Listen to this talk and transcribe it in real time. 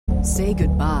Say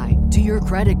goodbye to your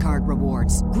credit card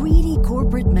rewards. Greedy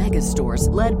corporate mega stores,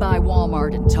 led by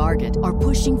Walmart and Target, are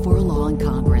pushing for a law in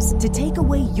Congress to take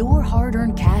away your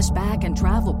hard-earned cash back and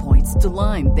travel points to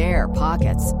line their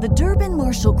pockets. The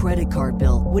Durbin-Marshall credit card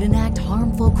bill would enact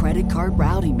harmful credit card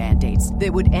routing mandates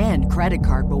that would end credit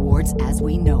card rewards as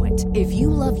we know it. If you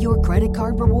love your credit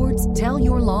card rewards, tell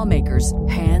your lawmakers,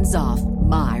 hands off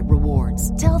my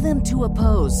rewards. Tell them to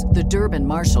oppose the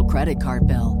Durbin-Marshall credit card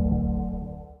bill.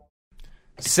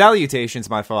 Salutations,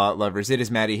 my Fallout lovers. It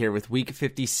is Maddie here with week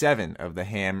 57 of the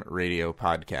Ham Radio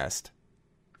podcast.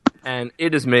 And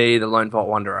it is me, the Lone Vault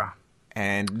Wanderer.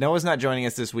 And Noah's not joining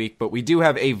us this week, but we do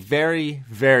have a very,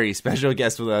 very special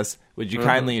guest with us. Would you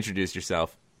kindly introduce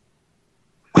yourself?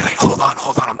 Wait, hold on.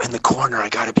 I'm in the corner. I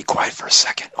gotta be quiet for a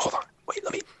second. Hold on. Wait,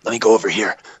 let me go over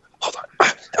here. Hold on.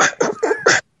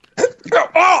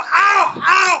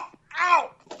 Ow!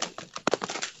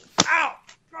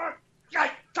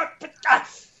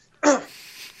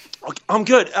 I'm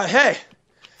good. Hey,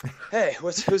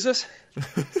 who's this?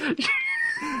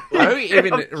 Why do we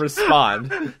even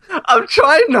respond? I'm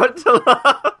trying not to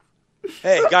laugh.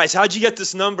 Hey, guys, how'd you get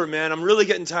this number, man? I'm really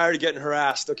getting tired of getting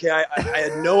harassed, okay? I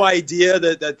had no idea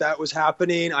that was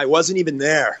happening. I wasn't even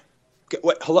there. Okay,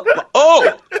 wait, hello?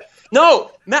 Oh!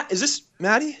 No! Matt, is this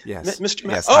Maddie? Yes. Mr.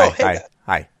 Matt? Yes, oh,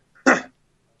 hi.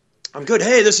 I'm good.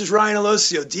 Hey, this is Ryan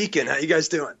Alosio, Deacon. How you guys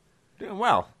doing? Doing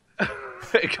well.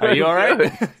 Are you all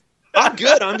right? I'm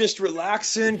good. I'm just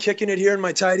relaxing, kicking it here in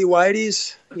my tidy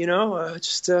whities. You know,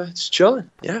 just chilling.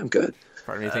 Yeah, I'm good.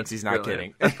 Part of me thinks he's not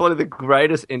kidding. That's probably the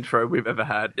greatest intro we've ever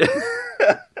had.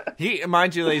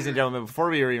 Mind you, ladies and gentlemen, before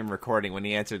we were even recording, when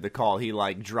he answered the call, he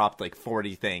dropped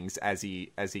 40 things as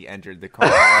he entered the call.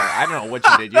 I don't know what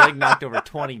you did. You knocked over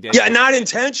 20 digits. Yeah, not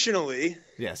intentionally.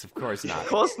 Yes, of course not. Of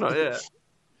course not. Yeah.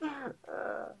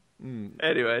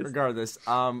 Anyways, regardless,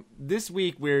 this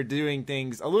week we're doing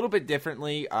things a little bit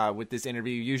differently with this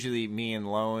interview. Usually me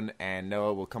and Lone and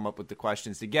Noah will come up with the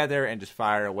questions together and just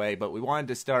fire away, but we wanted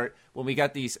to start when we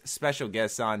got these special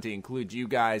guests on to include you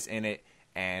guys in it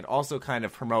and also kind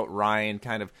of promote Ryan,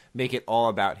 kind of make it all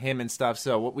about him and stuff.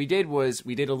 So what we did was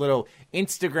we did a little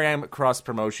Instagram cross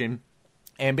promotion.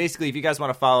 And basically, if you guys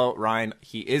want to follow Ryan,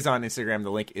 he is on Instagram. The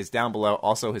link is down below.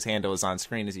 Also, his handle is on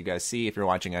screen, as you guys see if you're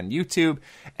watching on YouTube.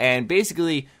 And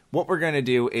basically, what we're going to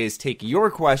do is take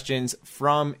your questions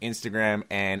from Instagram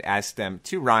and ask them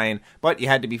to Ryan. But you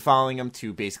had to be following him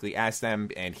to basically ask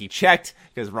them. And he checked,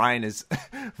 because Ryan is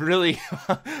really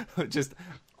just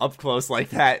up close like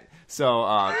that. So,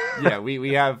 yeah,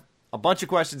 we have a bunch of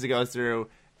questions to go through.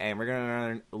 And we're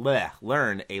going to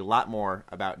learn a lot more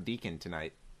about Deacon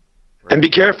tonight. And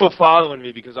be careful following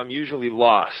me because I'm usually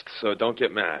lost, so don't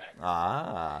get mad.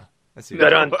 Ah.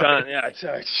 Dun. Yeah,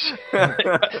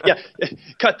 yeah,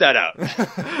 cut that out.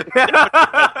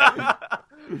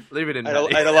 Leave it in. I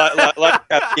had a lot of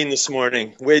caffeine this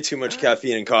morning. Way too much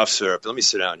caffeine and cough syrup. Let me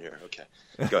sit down here. Okay,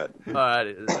 go ahead. All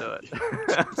right, let's do it.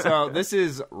 So this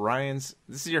is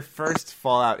your first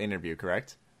Fallout interview,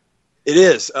 correct? It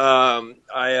is. I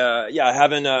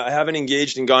haven't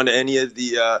engaged and gone to any of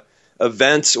the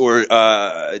events or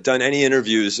done any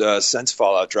interviews since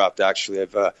Fallout dropped. Actually,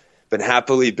 I've been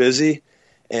happily busy,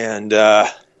 and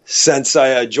since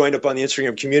I joined up on the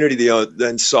Instagram community,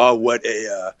 then saw what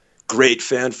a great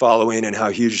fan following and how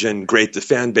huge and great the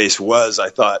fan base was, I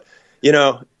thought,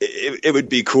 it would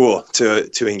be cool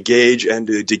to engage and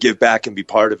to give back and be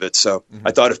part of it. So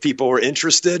I thought if people were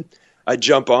interested, I'd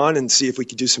jump on and see if we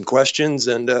could do some questions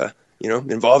and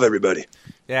involve everybody.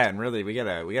 Yeah, and really, we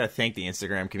gotta thank the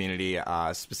Instagram community,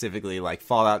 specifically like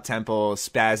Fallout Temple,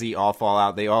 Spazzy, All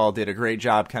Fallout. They all did a great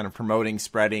job kind of promoting,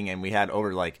 spreading, and we had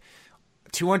over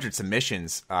 200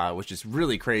 submissions, which is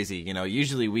really crazy.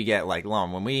 Usually we get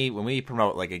when we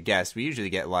promote a guest, we usually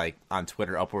get on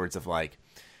Twitter upwards of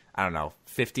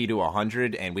 50 to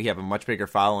 100, and we have a much bigger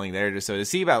following there. So to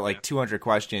see about 200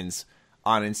 questions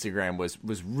on Instagram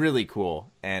was really cool.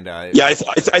 And I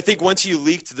think once you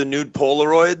leaked the nude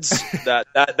Polaroids,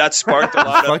 that sparked a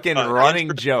lot of fucking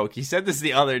running joke. He said this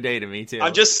the other day to me too.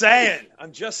 I'm just saying.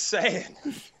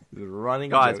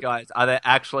 Running guys, joke. are there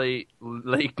actually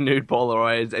leaked nude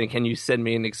Polaroids, and can you send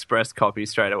me an express copy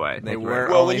straight away? They were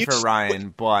only for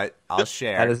Ryan, but I'll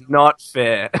share. That is not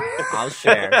fair. I'll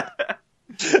share.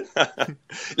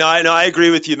 No, I agree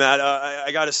with you, Matt.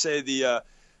 I got to say the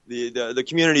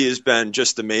community has been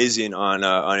just amazing on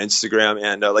Instagram,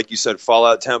 and like you said,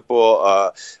 Fallout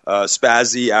Temple,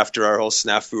 Spazzy after our whole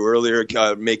snafu earlier,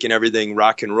 making everything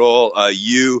rock and roll.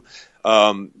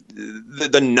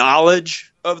 The knowledge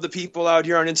of the people out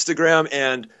here on Instagram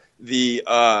and the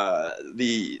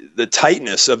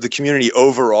tightness of the community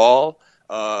overall.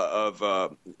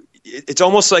 it's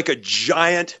almost like a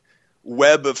giant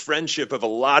web of friendship of a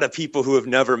lot of people who have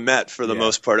never met for the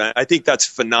most part. I think that's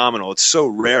phenomenal. It's so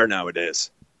rare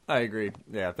nowadays. I agree.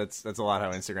 Yeah, that's a lot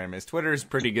how Instagram is. Twitter is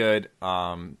pretty good,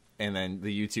 and then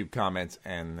the YouTube comments,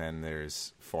 and then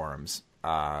there's forums.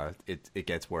 It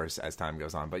gets worse as time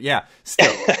goes on, but yeah,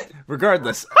 still,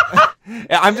 regardless,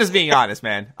 I'm just being honest,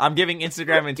 man. I'm giving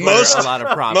Instagram and Twitter a lot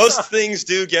of props. Most things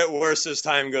do get worse as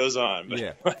time goes on. But.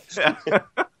 Yeah.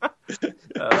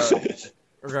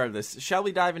 Regardless, shall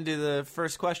we dive into the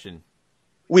first question?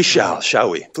 We shall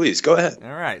we? Please, go ahead. All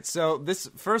right. So this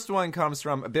first one comes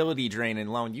from Ability Drain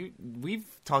and Lone. We've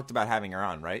talked about having her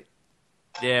on, right?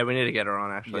 Yeah, we need to get her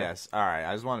on, actually. Yes. All right.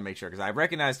 I just want to make sure, because I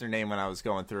recognized her name when I was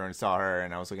going through and saw her,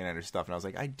 and I was looking at her stuff, and I was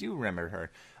like, I do remember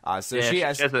her. She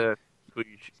has a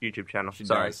YouTube channel. She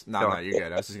does. No, you're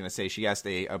good. I was just going to say, she asked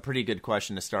a pretty good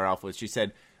question to start off with. She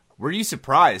said, were you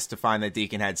surprised to find that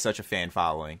Deacon had such a fan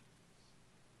following?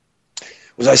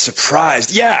 Was I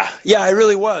surprised? Yeah, I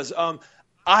really was.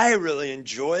 I really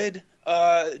enjoyed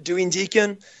doing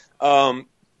Deacon. I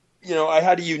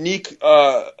had a unique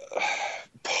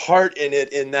part in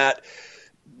it, in that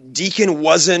Deacon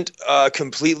wasn't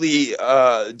completely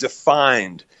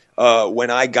defined when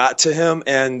I got to him,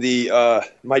 and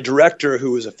my director,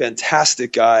 who was a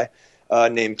fantastic guy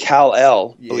named Cal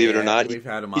L, believe it or not, we've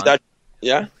had him on.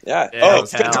 Yeah.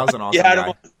 Cal's an awesome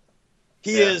guy.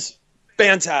 He is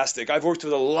fantastic. I've worked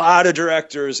with a lot of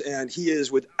directors, and he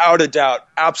is without a doubt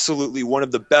absolutely one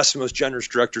of the best, most generous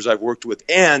directors I've worked with.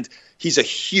 And he's a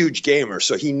huge gamer,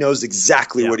 so he knows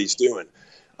exactly what he's doing.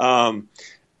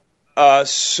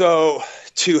 So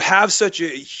to have such a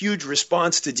huge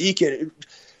response to Deacon,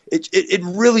 it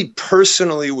really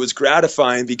personally was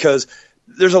gratifying, because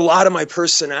there's a lot of my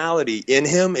personality in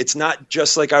him. It's not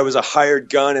just like I was a hired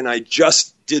gun and I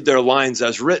just did their lines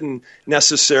as written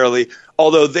necessarily,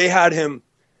 although they had him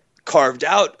carved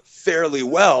out fairly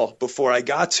well before I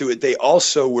got to it. They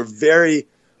also were very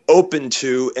open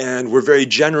to and were very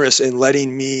generous in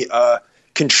letting me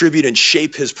contribute and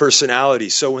shape his personality.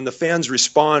 So when the fans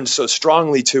respond so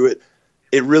strongly to it,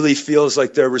 it really feels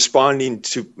like they're responding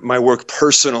to my work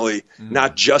personally,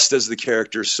 not just as the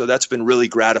character. So that's been really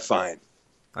gratifying.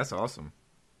 That's awesome.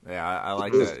 Yeah, I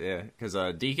like that. Yeah, because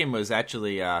Deacon was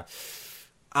actually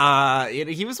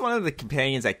he was one of the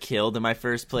companions I killed in my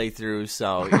first playthrough.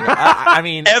 So I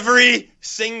mean, every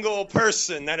single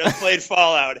person that has played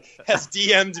Fallout has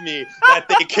DM'd me that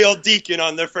they killed Deacon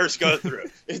on their first go through.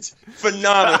 It's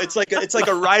phenomenal. It's like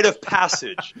a rite of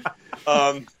passage.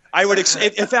 I would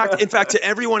in fact to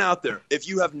everyone out there, if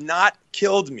you have not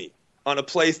killed me on a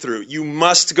playthrough, you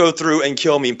must go through and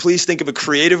kill me. Please think of a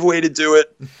creative way to do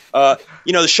it.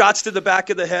 The shots to the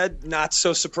back of the head, not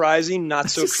so surprising,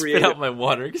 not so creative. Spit out my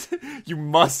water. You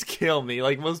must kill me.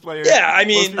 Like most players. Yeah, I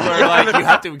mean, most people are like, you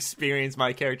have to experience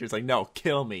my character. It's like, no,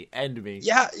 kill me, end me.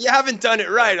 Yeah, you haven't done it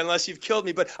right unless you've killed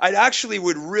me. But I actually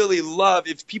would really love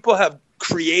if people have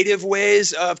creative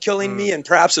ways of killing me, and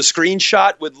perhaps a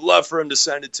screenshot. Would love for them to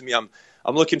send it to me.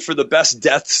 I'm looking for the best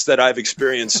deaths that I've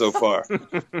experienced so far.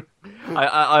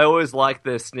 I always like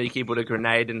the sneaky put a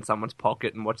grenade in someone's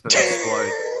pocket and watch them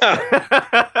explode.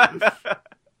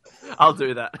 I'll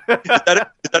do that.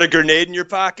 Is that a grenade in your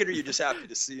pocket, or are you just happy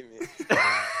to see me?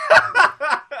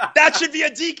 That should be a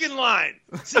Deacon line.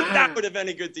 See, that would have been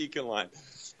a good Deacon line.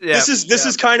 Yeah, this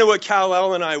is kind of what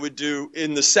Kal-El and I would do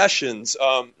in the sessions.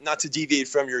 Not to deviate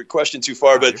from your question too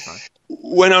far, but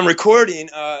when I'm recording,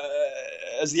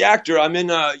 as the actor, I'm in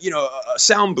a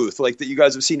sound booth like that you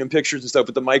guys have seen in pictures and stuff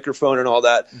with the microphone and all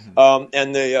that.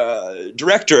 And the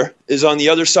director is on the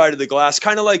other side of the glass,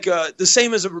 kind of like the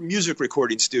same as a music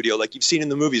recording studio, like you've seen in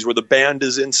the movies, where the band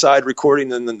is inside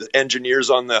recording and then the engineers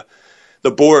on the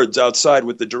boards outside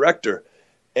with the director.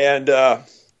 And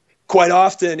quite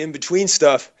often in between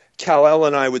stuff, Kal-El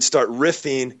and I would start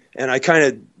riffing, and I kind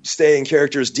of stay in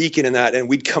character as Deacon in that, and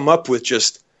we'd come up with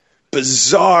just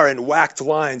bizarre and whacked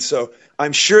lines. So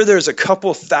I'm sure there's a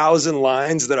couple thousand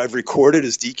lines that I've recorded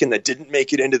as Deacon that didn't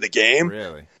make it into the game.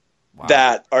 Really? Wow.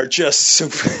 That are just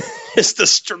the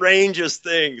strangest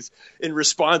things in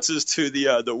responses to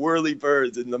the whirly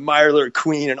birds and the Mirelurk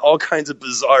Queen and all kinds of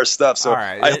bizarre stuff. So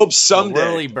I hope someday the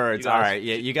whirly birds. All right,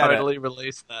 yeah, you gotta totally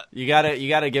release that. You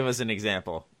gotta give us an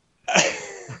example.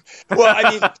 Well,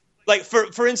 I mean, like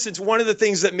for instance, one of the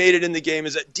things that made it in the game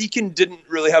is that Deacon didn't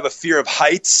really have a fear of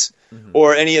heights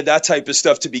or any of that type of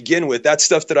stuff to begin with. That's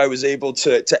stuff that I was able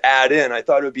to add in. I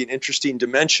thought it would be an interesting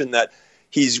dimension that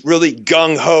he's really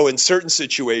gung-ho in certain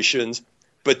situations,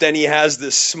 but then he has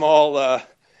this small,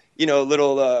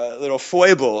 little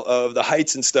foible of the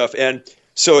heights and stuff. And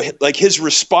so like his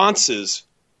responses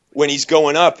when he's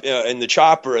going up in the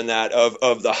chopper and that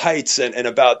of the heights and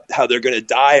about how they're going to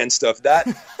die and stuff,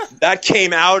 that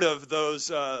came out of those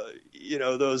riffing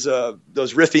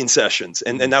sessions,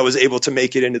 and that was able to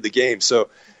make it into the game. So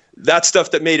that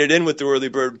stuff that made it in with the Whirly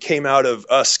Bird came out of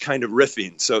us kind of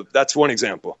riffing. So that's one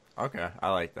example. Okay,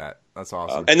 I like that. That's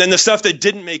awesome. And then the stuff that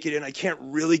didn't make it in, I can't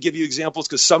really give you examples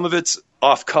because some of it's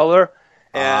off color,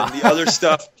 and the other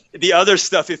stuff,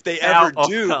 if they ever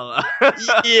do,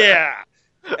 yeah.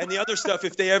 And the other stuff,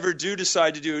 if they ever do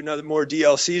decide to do another more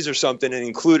DLCs or something and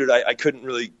include it, I couldn't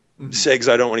really say because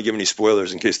I don't want to give any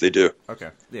spoilers in case they do.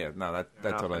 Okay. Yeah, no, that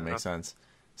totally makes sense.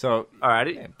 So,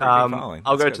 alrighty. Yeah,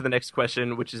 I'll go to the next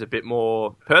question, which is a bit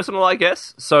more personal, I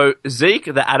guess. So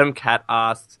Zeke, the Adam Cat,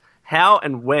 asks, how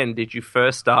and when did you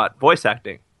first start voice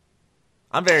acting?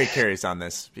 I'm very curious on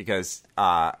this because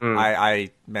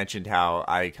I mentioned how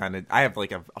I have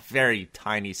like a very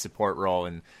tiny support role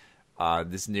in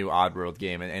this new Oddworld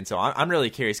game, and so I'm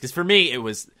really curious because for me it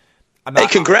was. Hey,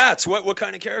 congrats! What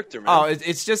kind of character, man? Oh,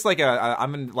 it's just like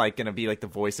I'm like gonna be like the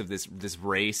voice of this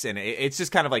race, and it's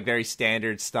just kind of like very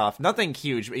standard stuff. Nothing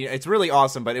huge. It's really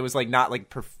awesome, but it was like not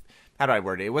like how do I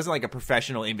word it? It wasn't like a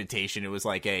professional invitation. It was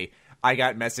like I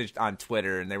got messaged on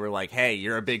Twitter, and they were like, "Hey,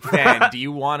 you're a big fan. Do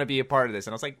you want to be a part of this?"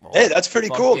 And I was like, "Hey, that's pretty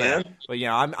cool, man." But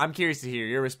I'm curious to hear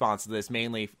your response to this,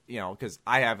 mainly because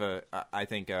I have I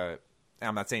think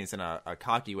I'm not saying it's in a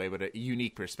cocky way, but a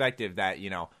unique perspective that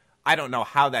I don't know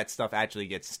how that stuff actually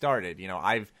gets started.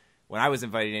 When I was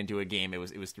invited into a game, it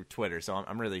was through Twitter, so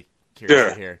I'm really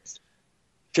curious to hear.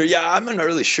 Sure, yeah, I'm not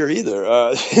really sure either.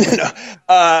 Lucky.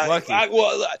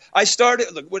 I started.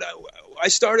 Look, I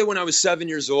started when I was 7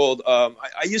 years old. I'll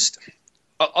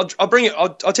bring it.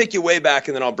 I'll take you way back,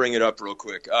 and then I'll bring it up real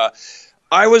quick.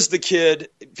 I was the kid.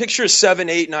 Picture a 7,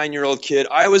 8, 9-year-old kid.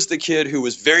 I was the kid who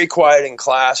was very quiet in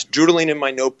class, doodling in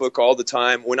my notebook all the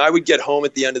time. When I would get home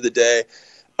at the end of the day,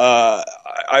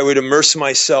 I would immerse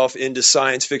myself into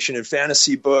science fiction and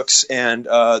fantasy books and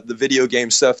the video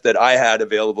game stuff that I had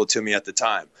available to me at the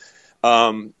time.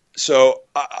 So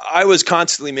I was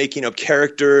constantly making up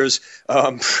characters,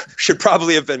 should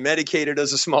probably have been medicated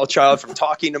as a small child from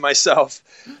talking to myself.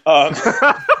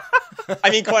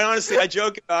 I mean, quite honestly, I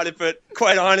joke about it, but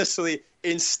quite honestly,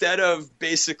 instead of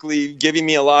basically giving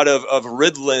me a lot of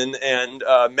Ritalin and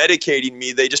medicating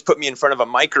me, they just put me in front of a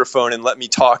microphone and let me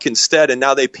talk instead. And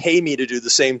now they pay me to do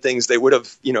the same things they would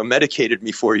have, medicated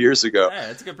me 4 years ago. Yeah,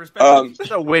 that's a good perspective.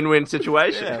 It's a win-win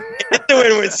situation. Yeah. It's a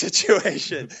win-win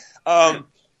situation.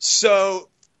 So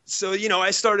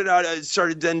I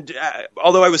started then,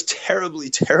 although I was terribly,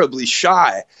 terribly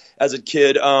shy as a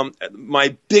kid,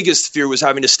 my biggest fear was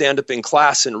having to stand up in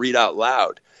class and read out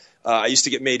loud. I used to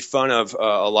get made fun of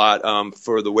a lot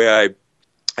for the way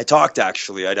I talked,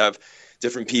 actually. I'd have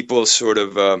different people sort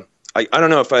of I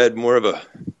don't know if I had more of a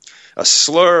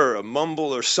slur or a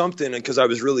mumble or something because I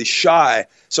was really shy.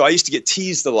 So I used to get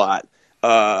teased a lot,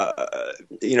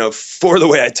 for the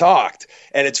way I talked.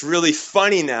 And it's really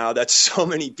funny now that so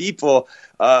many people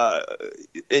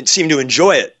seem to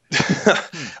enjoy it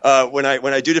when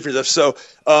I do different stuff. So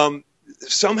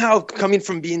somehow coming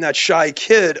from being that shy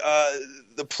kid,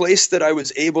 the place that I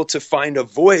was able to find a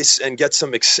voice and get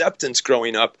some acceptance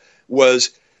growing up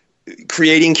was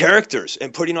creating characters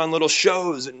and putting on little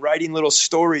shows and writing little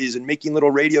stories and making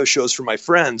little radio shows for my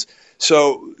friends.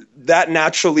 So that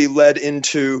naturally led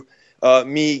into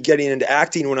me getting into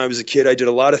acting when I was a kid. I did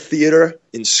a lot of theater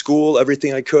in school,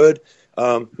 everything I could.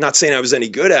 Not saying I was any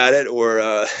good at it or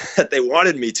that they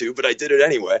wanted me to, but I did it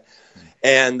anyway.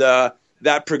 And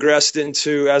that progressed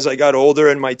into, as I got older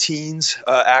in my teens,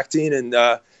 acting. And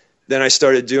then I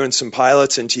started doing some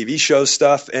pilots and TV show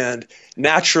stuff. And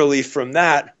naturally from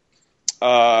that,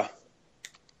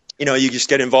 you just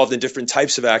get involved in different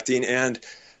types of acting. And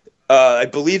I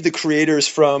believe the creators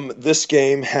from this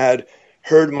game had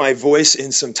heard my voice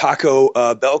in some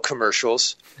Taco Bell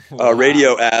commercials,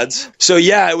 radio ads. So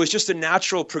yeah, it was just a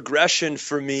natural progression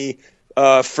for me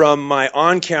from my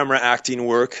on-camera acting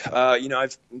work.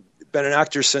 I've been an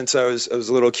actor since I was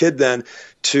a little kid then,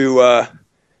 to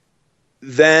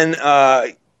then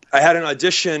I had an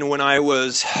audition when I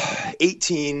was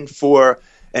 18 for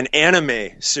an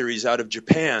anime series out of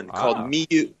Japan called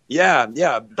Miyu. Yeah,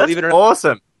 believe it or not.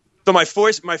 Awesome. So my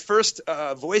first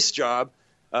voice job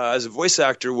as a voice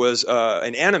actor was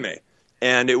an anime,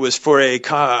 and it was for a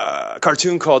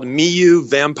cartoon called Miyu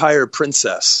Vampire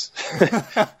Princess.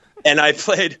 And I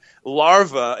played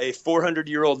Larva, a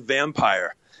 400-year-old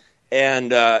vampire.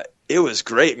 And it was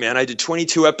great, man. I did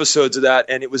 22 episodes of that,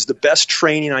 and it was the best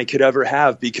training I could ever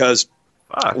have because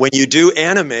when you do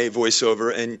anime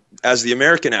voiceover and as the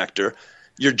American actor,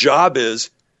 your job is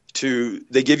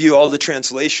they give you all the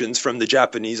translations from the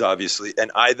Japanese, obviously,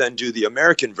 and I then do the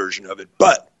American version of it.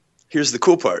 But here's the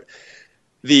cool part.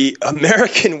 The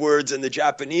American words and the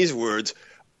Japanese words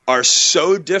are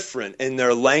so different in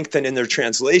their length and in their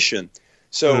translation.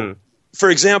 So, for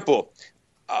example,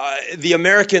 the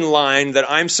American line that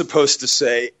I'm supposed to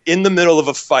say in the middle of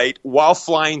a fight while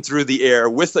flying through the air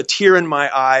with a tear in my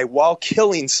eye while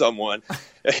killing someone,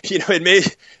 it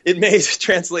may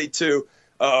translate to,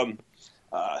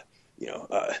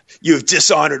 you've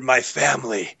dishonored my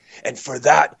family, and for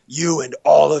that, you and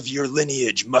all of your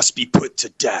lineage must be put to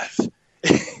death.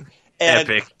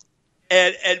 Epic.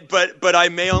 But I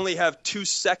may only have 2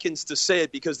 seconds to say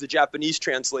it because the Japanese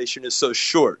translation is so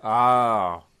short.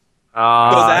 Oh. So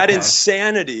that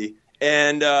insanity,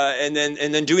 and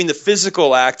then doing the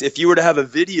physical act. If you were to have a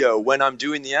video when I'm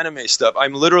doing the anime stuff,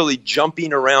 I'm literally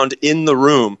jumping around in the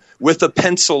room with a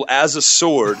pencil as a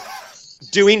sword,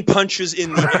 doing punches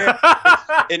in the air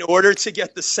in order to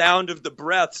get the sound of the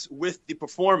breaths with the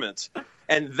performance.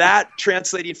 And that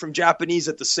translating from Japanese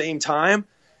at the same time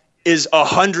is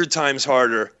 100 times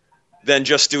harder than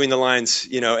just doing the lines,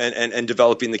 and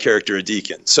developing the character of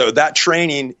Deacon. So that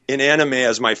training in anime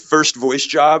as my first voice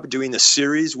job doing the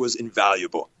series was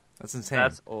invaluable. That's insane.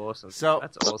 That's awesome. So,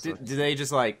 that's awesome. Do they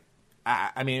just Mike,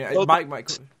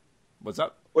 what's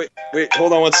up? Wait,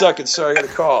 hold on 1 second. Sorry, I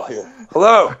got a call here.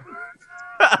 Hello.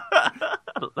 I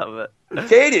love it.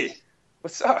 Katie,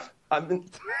 what's up? I'm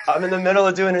in the middle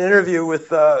of doing an interview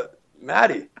with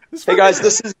Maddie. Hey guys,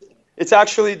 this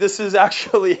is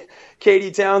actually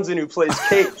Katie Townsend who plays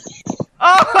Kate.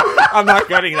 I'm not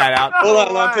cutting that out. Hold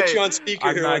on, I'll put you on speaker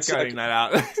I'm here. not cutting that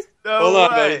out. Hold on,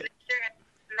 buddy.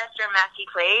 Mr. Matty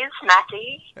plays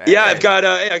Matty. Yeah, I've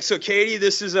got so Katie,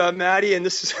 this is Maddie, and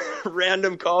this is a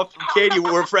random call from Katie.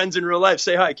 We're friends in real life.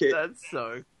 Say hi, Kate. That's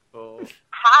so cool.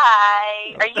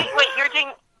 Hi. Are you? Wait, you're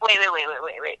doing.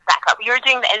 Wait. Back up. You're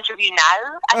doing the interview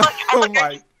now. I thought you were doing it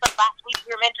last week.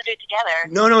 We were meant to do it together.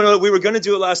 No. We were going to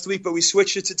do it last week, but we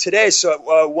switched it to today.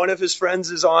 So one of his friends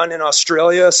is on in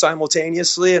Australia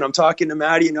simultaneously, and I'm talking to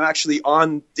Maddie, actually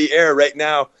on the air right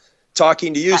now,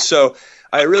 talking to you. So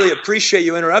I really appreciate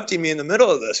you interrupting me in the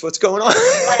middle of this. What's going on? Well,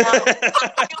 I feel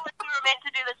like we were meant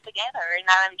to do this together, and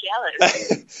now I'm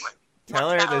jealous.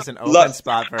 Tell her there's an open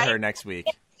spot for her next week.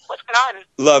 What's going on?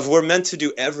 Love, we're meant to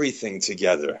do everything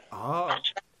together. Oh.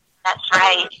 That's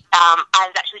right. I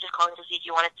was actually just calling to see if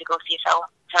you wanted to go see a film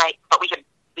tonight, but we can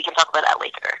talk about that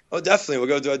later. Oh, definitely.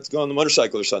 We'll go on the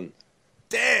motorcycle or something.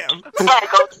 Damn. Yeah,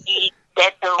 go see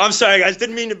Dead Film. I'm sorry, guys.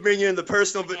 Didn't mean to bring you in the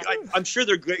personal, but I'm sure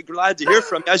they're glad to hear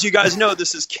from you. As you guys know,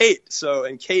 this is Kate.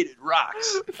 And Kate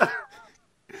rocks.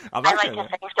 I like to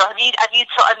think so. Have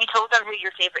you told them who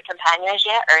your favorite companion is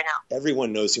yet, or no?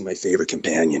 Everyone knows who my favorite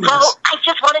companion is. Oh, I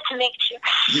just wanted to make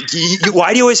sure.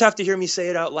 Why do you always have to hear me say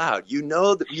it out loud? You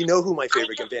know who my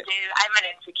favorite companion is. I'm an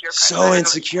insecure person. So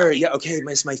insecure. Yeah, okay.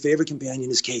 My favorite companion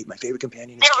is Kate. My favorite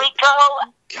companion is There Kate. we go.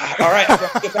 God, all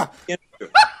right.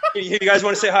 You guys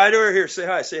want to say hi to her? Here, say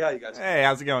hi. Say hi, you guys. Hey,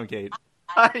 how's it going, Kate?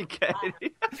 Hi,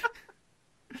 Katie.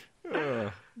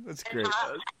 That's great. I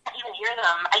can't even hear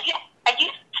them. Are you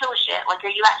full of shit? Like, are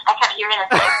you? I can't hear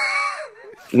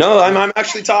anything. No, I'm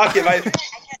actually talking.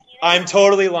 I'm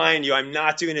totally lying to you. I'm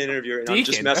not doing an interview. And I'm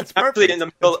just messing. I'm actually in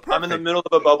the middle. I'm in the middle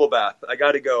of a bubble bath. I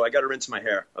got to go. I got to rinse my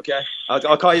hair. Okay.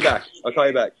 I'll call you back.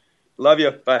 Love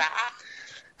you. Bye.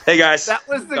 Hey guys. That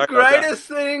was the greatest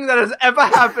thing that has ever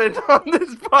happened on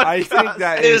this podcast. I think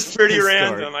that is pretty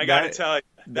random. I got to tell you.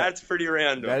 That's pretty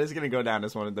random. That is going to go down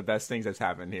as one of the best things that's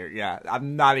happened here. Yeah,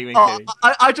 I'm not even kidding.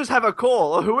 I just have a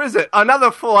call. Who is it? Another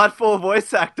 4-4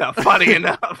 voice actor. Funny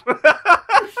enough.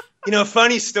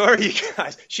 Funny story, you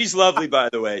guys. She's lovely, by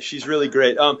the way. She's really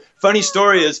great. Funny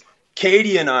story is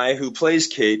Katie and I, who plays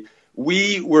Kate,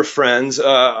 we were friends.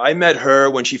 I met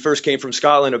her when she first came from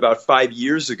Scotland about 5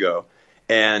 years ago.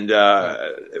 And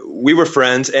we were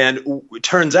friends. And it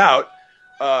turns out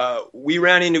we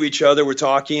ran into each other. We're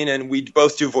talking, and we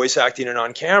both do voice acting and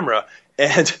on camera.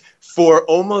 And for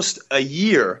almost a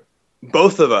year,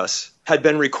 both of us had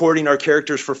been recording our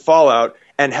characters for Fallout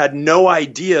and had no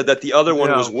idea that the other one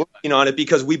was working on it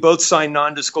because we both signed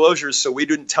non-disclosures, so we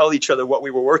didn't tell each other what we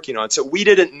were working on. So we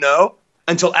didn't know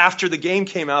until after the game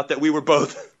came out that we were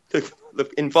both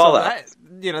in Fallout. So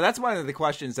that's one of the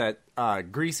questions that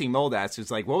Greasy Mold asked.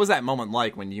 Is like, what was that moment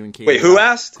like when you and Kate? Wait, who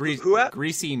asked? Who asked?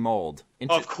 Greasy Mold.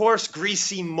 Of course,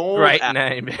 Greasy Mold. Great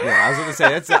name. Yeah, I was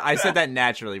going to say I said that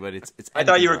naturally, but it's. I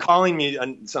thought you were calling me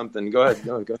on something. Go ahead.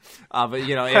 Go. But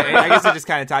I guess it just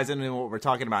kind of ties into what we're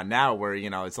talking about now, where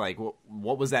it's like,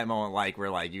 what was that moment like?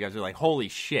 Where like you guys are like, holy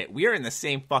shit, we are in the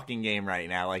same fucking game right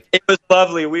now. Like, it was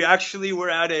lovely. We actually were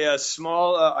at a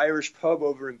small Irish pub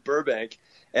over in Burbank.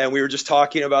 And we were just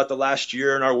talking about the last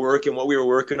year and our work and what we were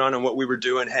working on and what we were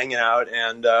doing, hanging out,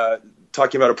 and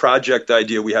talking about a project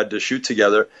idea we had to shoot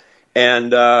together.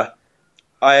 And the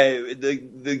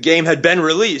game had been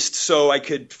released, so I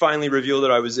could finally reveal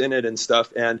that I was in it and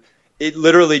stuff. And it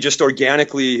literally just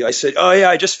organically, I said, "Oh yeah,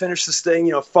 I just finished this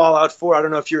thing, Fallout 4. I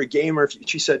don't know if you're a gamer."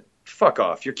 She said, "Fuck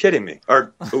off, you're kidding me."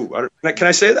 Or, can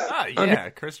I say that? Oh yeah,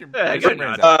 Chris, you're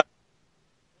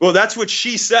Well, that's what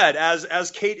she said,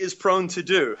 as Kate is prone to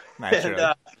do.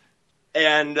 Naturally.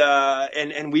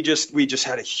 And we just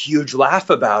had a huge laugh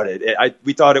about it.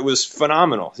 We thought it was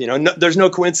phenomenal. There's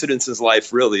no coincidence in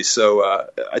life, really. So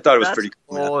I thought it was pretty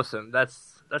cool. Awesome. That's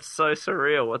so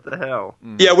surreal. What the hell?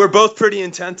 Yeah, we're both pretty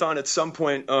intent on at some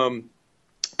point.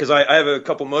 Because I have a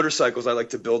couple motorcycles. I like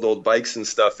to build old bikes and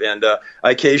stuff. And I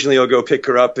occasionally will go pick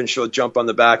her up and she'll jump on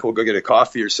the back. We'll go get a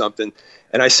coffee or something.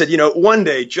 And I said, one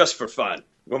day, just for fun,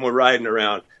 when we're riding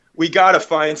around, we got to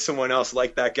find someone else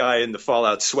like that guy in the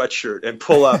Fallout sweatshirt and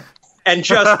pull up and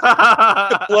just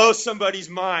to blow somebody's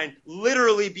mind,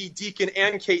 literally be Deacon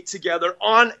and Kate together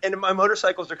and my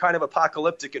motorcycles are kind of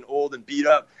apocalyptic and old and beat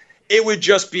up. It would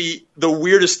just be the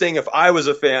weirdest thing if I was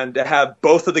a fan to have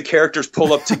both of the characters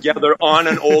pull up together on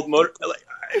an old motor.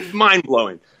 Mind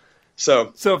blowing.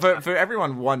 So for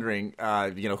everyone wondering,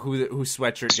 who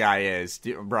Sweatshirt guy is,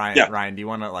 Ryan, do you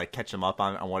want to like catch them up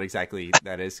on what exactly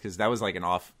that is? Because that was like an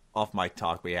off mic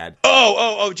talk we had.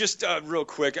 Just real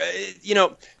quick,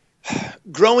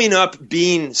 growing up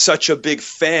being such a big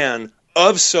fan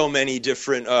of so many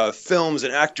different films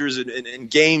and actors and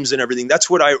games and everything. That's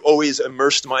what I always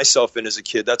immersed myself in as a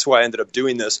kid. That's why I ended up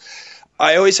doing this.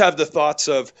 I always have the thoughts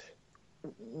of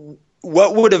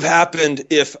what would have happened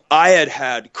if I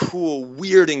had cool,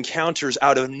 weird encounters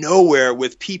out of nowhere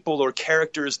with people or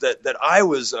characters that I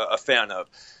was a fan of.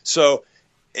 So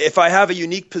if I have a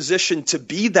unique position to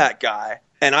be that guy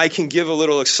and I can give a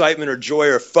little excitement or joy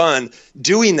or fun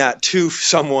doing that to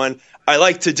someone, I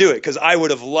like to do it because I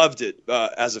would have loved it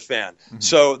as a fan. Mm-hmm.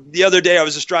 So the other day I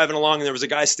was just driving along and there was a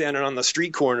guy standing on the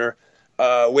street corner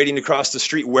waiting to cross the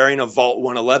street wearing a Vault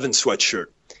 111 sweatshirt.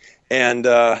 And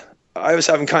I was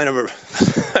having kind of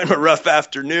a rough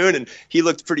afternoon, and he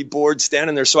looked pretty bored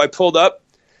standing there. So I pulled up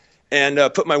and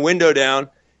put my window down,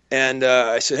 and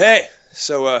I said, "Hey,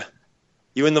 so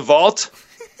you in the vault?"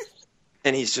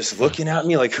 And he's just looking at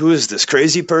me like, "Who is this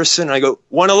crazy person?" And I go,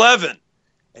 111.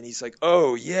 And he's like,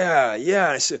 "Oh, yeah.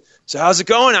 And I said, "So how's it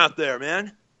going out there,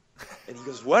 man?" And he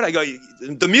goes, "What?" I go,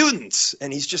 "The mutants."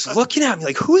 And he's just looking at me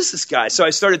like, "Who is this guy?" So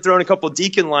I started throwing a couple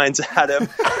Deacon lines at him.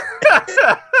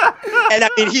 And I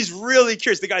mean, he's really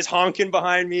curious. The guy's honking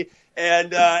behind me.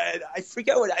 And I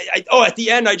forget what at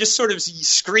the end, I just sort of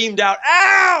screamed out,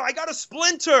 "Ow, I got a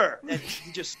splinter." And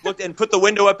he just looked and put the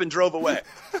window up and drove away.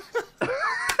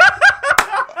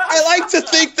 I like to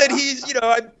think that he's,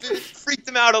 I freaked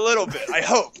him out a little bit. I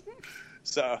hope.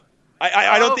 So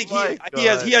I don't think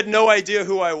he had no idea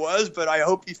who I was, but I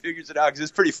hope he figures it out because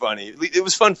it's pretty funny. It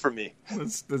was fun for me.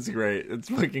 That's great. It's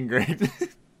fucking great.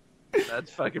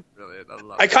 That's fucking brilliant. I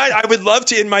love it. I would love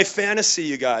to, in my fantasy,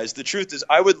 you guys, the truth is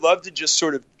I would love to just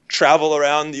sort of travel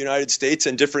around the United States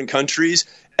and different countries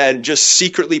and just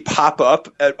secretly pop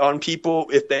up on people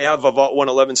if they have a Vault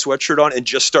 111 sweatshirt on and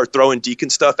just start throwing Deacon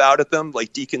stuff out at them.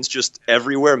 Like Deacon's just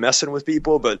everywhere messing with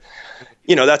people. But,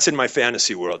 that's in my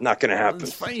fantasy world. Not going to happen.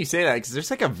 It's funny you say that because there's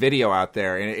like a video out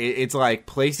there and it's like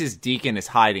places Deacon is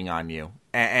hiding on you.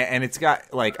 And it's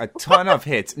got like a ton of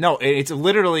hits. No,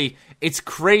 it's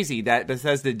crazy that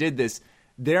Bethesda did this.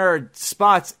 There are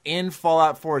spots in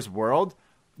Fallout 4's world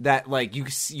that like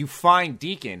you find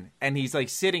Deacon and he's like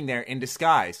sitting there in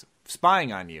disguise,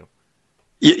 spying on you.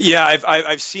 Yeah,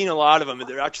 I've seen a lot of them, and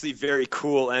they're actually very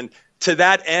cool. And to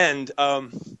that end, I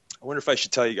wonder if I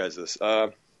should tell you guys this.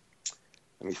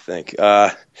 Let me think.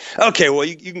 Okay, well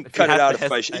you can cut it out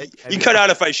if you can cut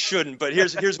out if I shouldn't. But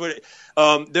here's what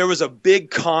there was a big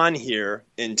con here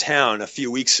in town a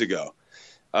few weeks ago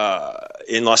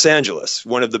in Los Angeles,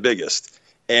 one of the biggest.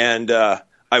 And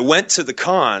I went to the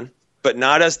con, but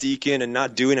not as Deacon and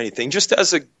not doing anything, just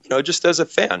as a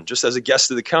fan, just as a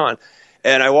guest of the con.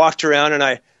 And I walked around and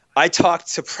I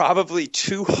talked to probably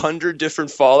 200 different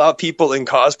Fallout people in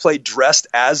cosplay dressed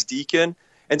as Deacon.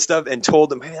 and stuff, and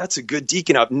told them, hey, that's a good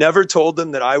Deacon. I've never told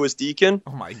them that I was Deacon.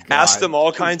 Oh my God. Asked them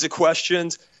all kinds of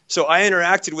questions. So I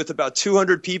interacted with about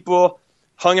 200 people,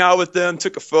 hung out with them,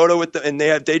 took a photo with them, and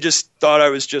they just thought I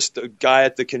was just a guy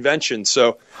at the convention.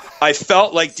 So I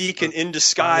felt like Deacon in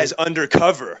disguise,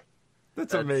 undercover.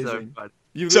 That's amazing. So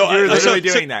You So were I- literally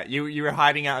so- doing that. You were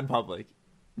hiding out in public.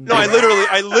 No, I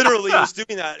literally was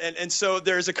doing that. And so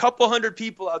there's a couple hundred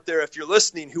people out there, if you're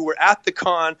listening, who were at the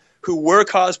con, who were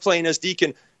cosplaying as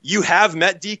Deacon. You have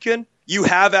met Deacon. You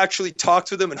have actually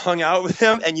talked with him and hung out with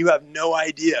him, and you have no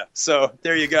idea. So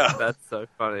there you go. That's so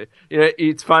funny. You know,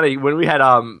 it's funny when we had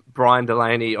Brian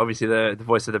Delaney, obviously the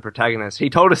voice of the protagonist. He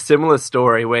told a similar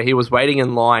story where he was waiting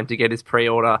in line to get his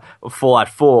pre-order of Fallout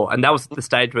 4, and that was the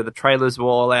stage where the trailers were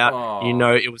all out. Oh. You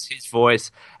know, it was his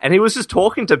voice, and he was just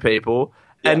talking to people,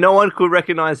 and no one could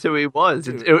recognize who he was.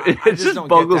 Dude, it I just don't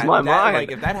boggles get that. my That, mind.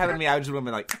 Like, if that happened to me, I just would have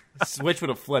been like, switch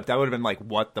would have flipped. I would have been like,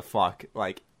 what the fuck?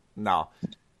 Like, no.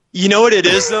 You know what it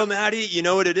is, though, Maddie? You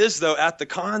know what it is, though? At the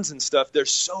cons and stuff,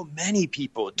 there's so many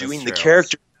people doing the true.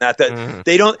 character that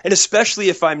they don't, and especially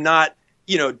if I'm not,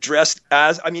 dressed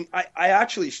as, I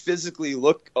actually physically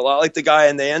look a lot like the guy,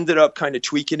 and they ended up kind of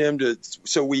tweaking him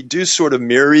so we do sort of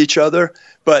mirror each other,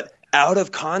 but out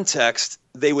of context,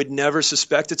 they would never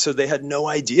suspect it, so they had no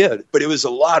idea. But it was a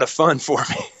lot of fun for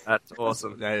me. That's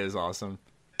awesome. That is awesome.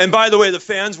 And by the way, the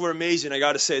fans were amazing. I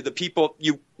got to say, the people,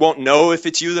 you won't know if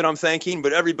it's you that I'm thanking,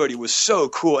 but everybody was so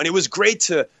cool. And it was great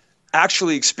to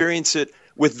actually experience it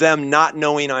with them not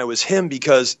knowing I was him,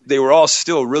 because they were all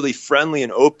still really friendly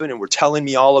and open and were telling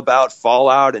me all about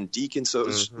Fallout and Deacon. So it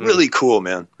was really cool,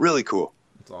 man. Really cool.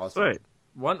 That's awesome. Sweet.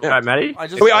 One, All right, Matty.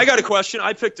 Wait, I got a question.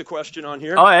 I picked a question on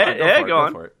here. Oh, yeah, for it, go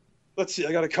on. for it. Let's see.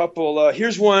 I got a couple.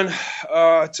 Here's one.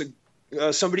 It's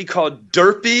somebody called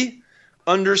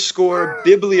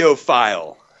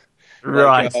Derpy_bibliophile.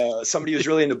 Right. Like, somebody who's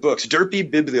really into books. Derpy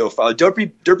Bibliophile.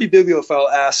 Derpy Bibliophile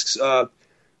asks,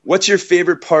 what's your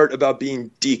favorite part about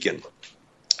being Deacon?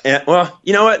 And, well,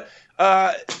 you know what?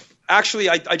 Actually,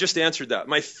 I just answered that.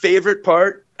 My favorite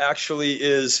part actually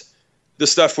is the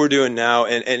stuff we're doing now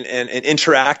and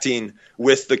interacting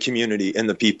with the community and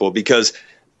the people, because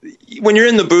when you're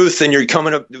in the booth and you're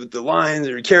coming up with the lines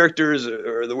or characters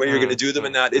or the way you're going to do them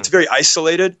and that, it's very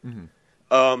isolated.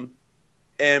 And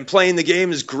playing the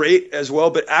game is great as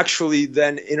well, but actually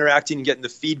then interacting and getting the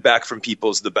feedback from people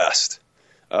is the best.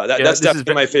 That's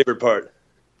definitely my favorite part.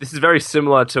 This is very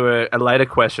similar to a later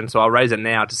question, so I'll raise it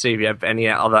now to see if you have any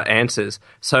other answers.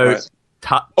 So,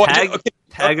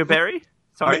 Taggerberry?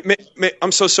 Sorry?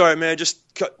 I'm so sorry, man. Just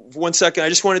cut 1 second. I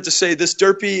just wanted to say this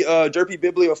Derpy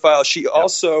Bibliophile, she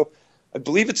also, I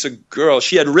believe it's a girl,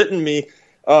 she had written me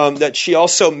that she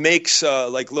also makes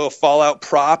like little Fallout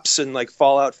props and like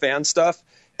Fallout fan stuff.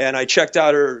 And I checked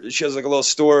out she has like a little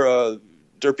store,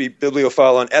 Derpy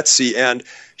Bibliophile on Etsy, and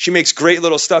she makes great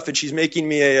little stuff, and she's making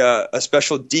me a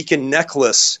special Deacon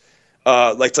necklace.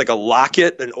 It's like a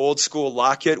locket, an old school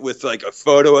locket with like a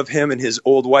photo of him and his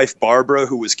old wife Barbara,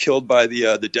 who was killed by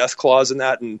the Death Claws and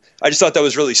that. And I just thought that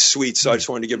was really sweet, so I just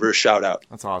wanted to give her a shout out.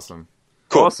 That's awesome.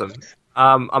 Cool. Awesome.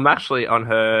 I'm actually on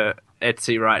her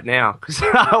Etsy right now because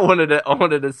I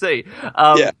wanted to see.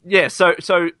 Yeah. So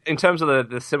in terms of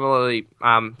the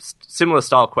similar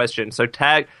style question, so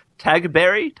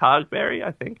Tagberry,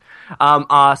 I think,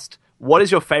 asked, what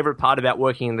is your favorite part about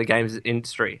working in the games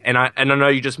industry? And I know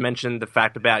you just mentioned the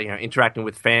fact about interacting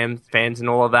with fans and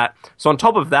all of that. So on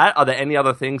top of that, are there any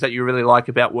other things that you really like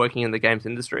about working in the games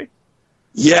industry?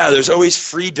 Yeah, there's always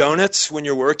free donuts when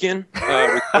you're working,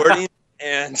 recording,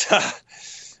 and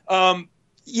I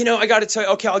got to tell you.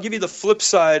 Okay, I'll give you the flip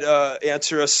side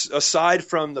answer. Aside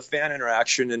from the fan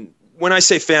interaction, and when I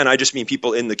say fan, I just mean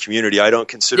people in the community. I don't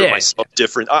consider myself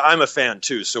different. I'm a fan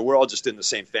too, so we're all just in the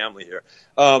same family here.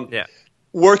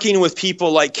 Working with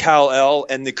people like Kal-El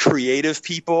and the creative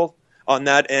people on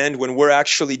that end when we're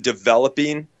actually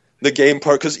developing the game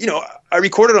part, because I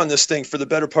recorded on this thing for the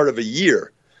better part of a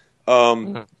year,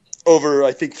 over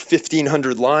I think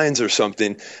 1,500 lines or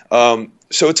something.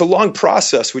 So it's a long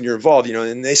process when you're involved,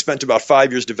 and they spent about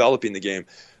 5 years developing the game.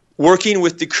 Working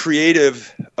with the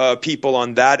creative people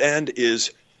on that end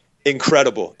is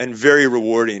incredible and very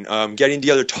rewarding. Getting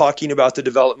together, talking about the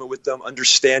development with them,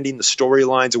 understanding the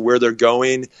storylines of where they're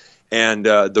going and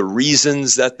the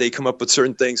reasons that they come up with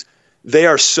certain things. They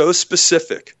are so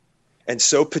specific and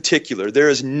so particular. There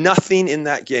is nothing in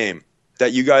that game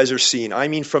that you guys are seeing. I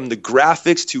mean, from the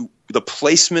graphics to the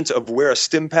placement of where a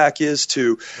stim pack is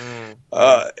to,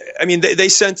 they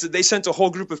sent a whole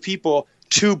group of people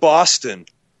to Boston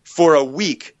for a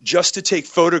week just to take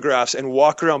photographs and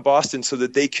walk around Boston so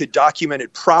that they could document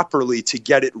it properly to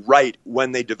get it right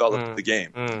when they developed the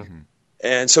game.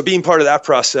 And so being part of that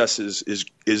process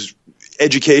is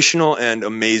educational and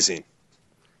amazing.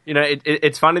 You know,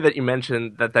 it's funny that you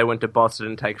mentioned that they went to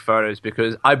Boston to take photos,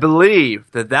 because I believe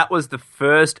that was the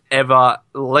first ever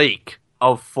leak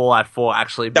of Fallout 4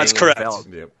 actually being developed.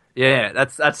 Yep. Yeah,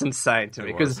 that's insane to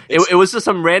me, because it was just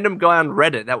some random guy on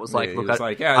Reddit that was like, yeah, "Look,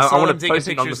 I want want to take post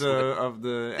pictures of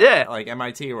the like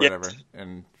MIT or whatever."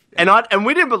 And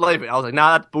we didn't believe it. I was like,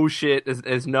 "Nah, that's bullshit.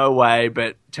 There's no way."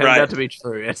 But turned out to be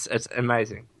true. It's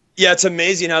amazing. Yeah, it's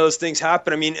amazing how those things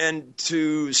happen. I mean, and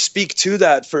to speak to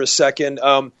that for a second,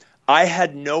 I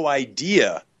had no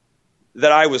idea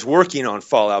that I was working on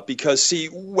Fallout, because, see,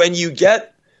 when you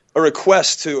get a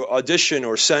request to audition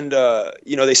or send,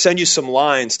 they send you some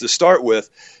lines to start with,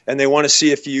 and they want to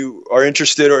see if you are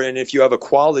interested and if you have a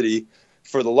quality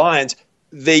for the lines.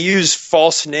 They use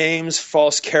false names,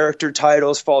 false character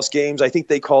titles, false games. I think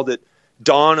they called it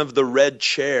Dawn of the Red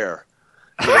Chair.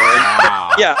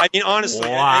 Wow. Yeah, I mean, honestly.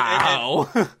 Wow.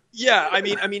 Yeah, I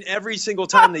mean, every single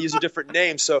time they use a different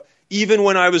name. So even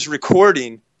when I was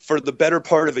recording for the better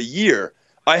part of a year,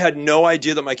 I had no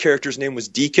idea that my character's name was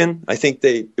Deacon. I think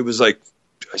it was like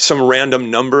some random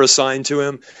number assigned to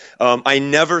him. I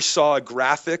never saw a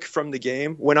graphic from the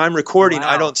game. When I'm recording,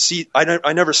 Wow.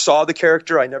 I never saw the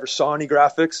character. I never saw any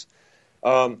graphics.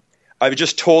 I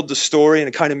just told the story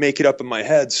and kind of make it up in my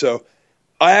head. So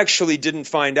I actually didn't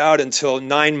find out until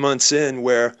 9 months in,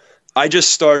 where I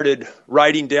just started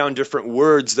writing down different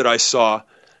words that I saw,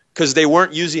 because they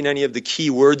weren't using any of the key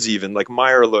words, even like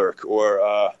Mirelurk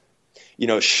or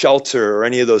shelter or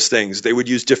any of those things. They would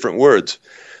use different words.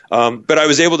 But I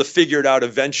was able to figure it out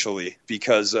eventually,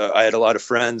 because I had a lot of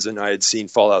friends and I had seen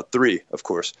Fallout 3, of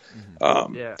course.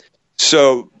 Yeah.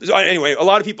 So anyway, a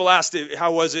lot of people asked,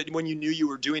 how was it when you knew you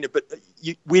were doing it? But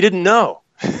we didn't know.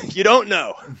 You don't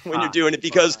know when you're doing it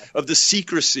because of the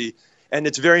secrecy. And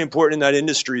it's very important in that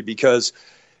industry, because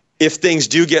if things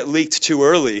do get leaked too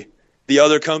early, the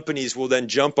other companies will then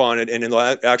jump on it and it'll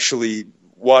actually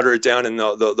water it down, and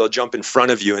they'll jump in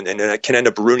front of you, and it can end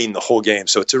up ruining the whole game.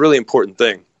 So it's a really important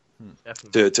thing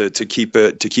to keep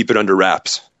it under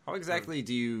wraps. How exactly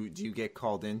do you get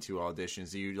called into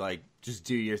auditions? Do you like just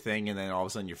do your thing and then all of a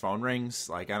sudden your phone rings?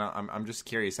 Like I'm just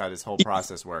curious how this whole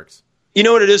process works. You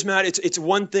know what it is, Matt? It's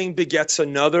one thing begets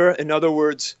another. In other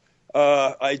words,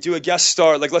 I do a guest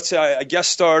star. Like, let's say I guest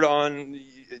starred on,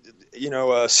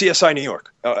 CSI New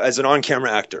York as an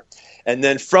on-camera actor, and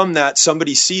then from that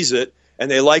somebody sees it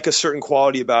and they like a certain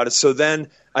quality about it. So then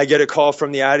I get a call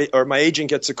from my agent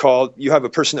gets a call. You have a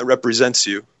person that represents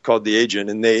you called the agent,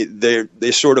 and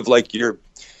they sort of like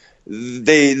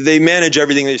they manage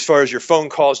everything as far as your phone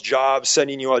calls, jobs,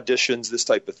 sending you auditions, this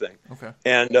type of thing. Okay.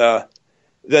 And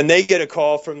then they get a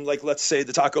call from, like, let's say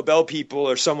the Taco Bell people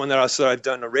or someone that I've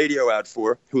done a radio ad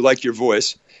for who like your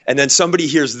voice. And then somebody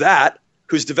hears that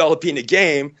who's developing a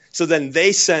game. So then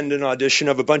they send an audition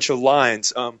of a bunch of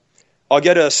lines. I'll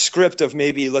get a script of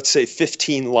maybe, let's say,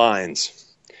 15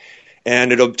 lines.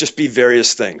 And it'll just be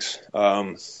various things.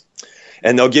 And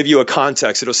they'll give you a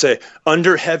context. It'll say,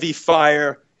 under heavy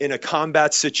fire in a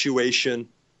combat situation,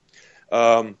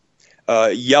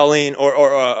 yelling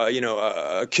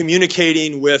or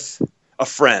communicating with a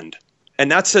friend.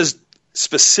 And that's as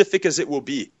specific as it will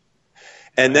be.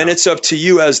 And then it's up to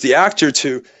you as the actor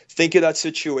to think of that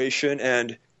situation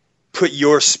and put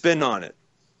your spin on it.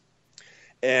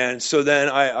 And so then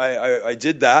I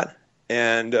did that,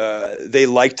 and they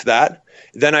liked that.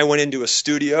 Then I went into a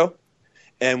studio,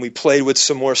 and we played with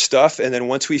some more stuff. And then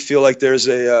once we feel like there's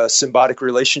a symbiotic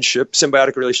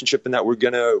relationship and that we're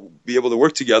going to be able to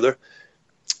work together,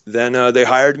 then they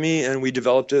hired me, and we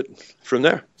developed it from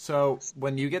there. So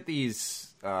when you get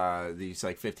these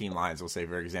like 15 lines, we'll say,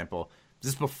 for example,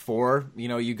 is this before,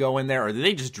 you go in there, or do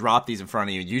they just drop these in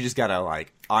front of you? You just got to,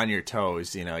 like, on your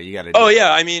toes, you got to. Oh,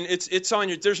 yeah. I mean, it's on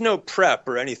your, there's no prep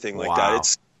or anything like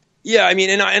that. Yeah, I mean,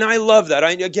 and I love that.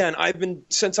 I've been,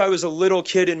 since I was a little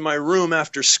kid in my room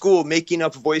after school, making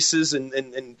up voices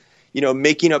and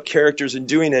making up characters and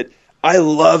doing it. I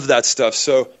love that stuff.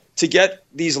 So to get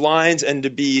these lines and to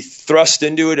be thrust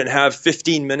into it and have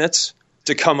 15 minutes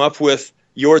to come up with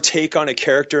your take on a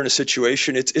character in a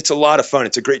situation, it's a lot of fun.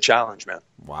 It's a great challenge, man.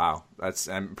 Wow, that's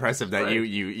impressive that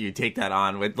you take that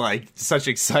on with, like, such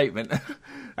excitement.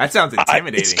 That sounds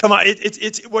intimidating. Come on,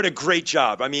 it's what a great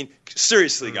job. I mean,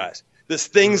 seriously, guys, the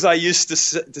things I used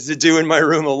to do in my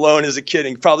room alone as a kid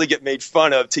and probably get made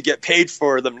fun of, to get paid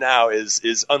for them now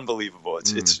is unbelievable.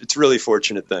 It's really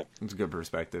fortunate thing. It's a good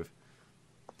perspective.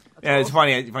 Yeah, it's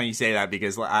funny you say that,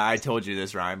 because I told you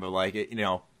this, Ryan, but, like,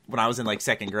 when I was in, like,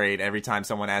 second grade, every time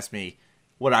someone asked me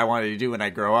what I wanted to do when I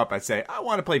grow up, I'd say, I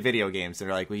want to play video games.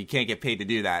 They're like, well, you can't get paid to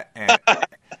do that.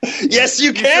 Yes,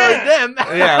 you can.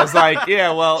 Yeah, I was like,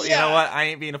 yeah, well, you know what? I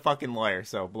ain't being a fucking lawyer,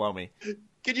 so blow me.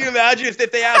 Could you imagine if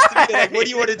they asked me, like, what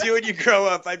do you want to do when you grow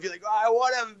up? I'd be like, I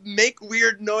want to make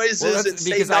weird noises and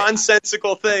say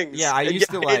nonsensical things. Yeah, I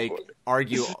used to, like,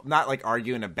 argue, not, like,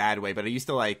 argue in a bad way, but I used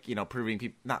to, like, you know, proving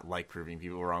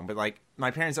people wrong, but, like,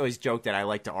 my parents always joked that I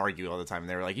like to argue all the time, and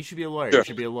they were like, you should be a lawyer, you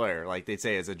should be a lawyer, like, they'd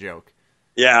say as a joke.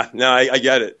 Yeah, no, I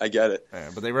get it. Yeah,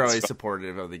 but they were always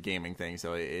supportive of the gaming thing,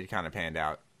 so it kind of panned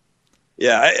out.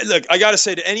 Yeah, look, I got to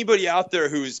say to anybody out there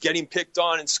who's getting picked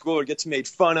on in school or gets made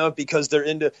fun of because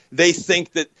they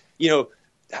think that, you know,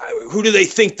 who do they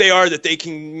think they are that they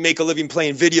can make a living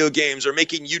playing video games or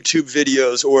making YouTube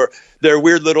videos or their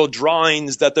weird little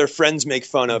drawings that their friends make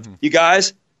fun of? You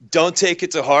guys, don't take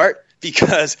it to heart,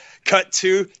 because cut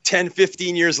to 10,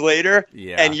 15 years later,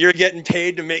 and you're getting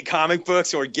paid to make comic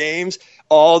books or games,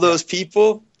 all those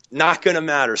people, not going to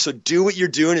matter. So do what you're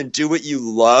doing and do what you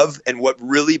love and what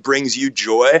really brings you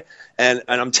joy. And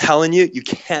I'm telling you, you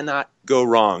cannot go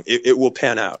wrong. It will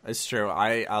pan out. It's true.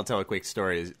 I'll tell a quick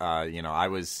story. You know, I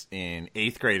was in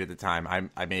 8th grade at the time.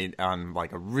 I made on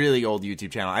like a really old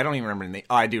YouTube channel. I don't even remember the name.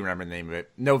 Oh, I do remember the name of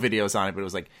it. No videos on it, but it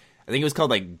was like, I think it was called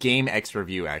like Game X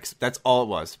Review X. That's all it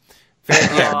was.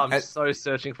 I'm so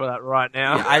searching for that right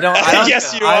now. Yeah, I don't.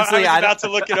 Yes, you honestly, are. I was about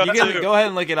to look it up. You can go ahead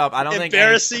and look it up. I don't think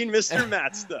embarrassing Mr.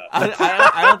 Matt stuff.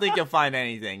 I don't think you'll find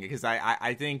anything because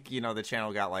I think, you know, the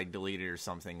channel got like deleted or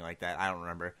something like that. I don't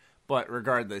remember. But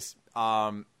regardless,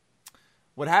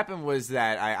 what happened was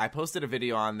that I posted a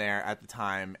video on there at the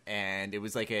time, and it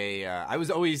was like I was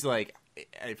always like,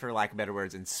 for lack of better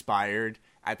words, inspired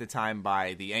at the time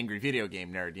by the Angry Video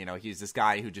Game Nerd. You know, he's this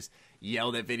guy who just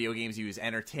yelled at video games. He was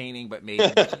entertaining, but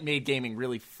made gaming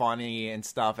really funny and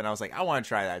stuff. And I was like, I want to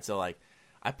try that. So like,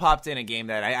 I popped in a game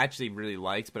that I actually really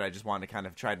liked, but I just wanted to kind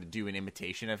of try to do an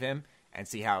imitation of him and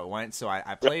see how it went. So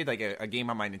I played like a game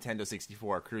on my Nintendo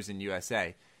 64, Cruisin'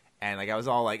 USA. And like, I was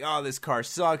all like, oh, this car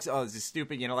sucks. Oh, this is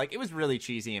stupid. You know, like, it was really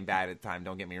cheesy and bad at the time.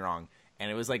 Don't get me wrong. And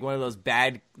it was like one of those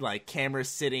bad like cameras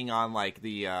sitting on like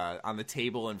the on the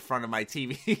table in front of my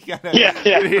TV kind of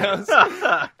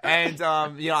videos.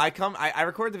 And you know, I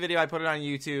record the video, I put it on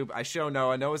YouTube, I show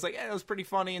Noah. Noah's like, it was pretty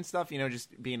funny and stuff, you know,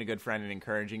 just being a good friend and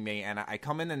encouraging me. And I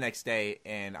come in the next day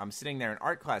and I'm sitting there in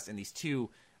art class, and these two,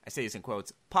 I say this in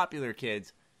quotes, popular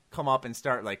kids come up and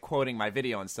start like quoting my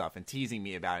video and stuff and teasing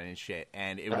me about it and shit.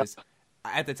 And it was,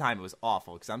 at the time, it was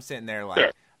awful because I'm sitting there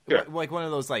like like one of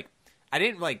those like, I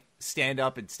didn't like stand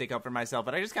up and stick up for myself,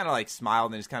 but I just kind of like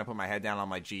smiled and just kind of put my head down on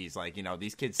my geez, like, you know,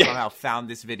 these kids somehow found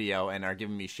this video and are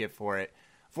giving me shit for it.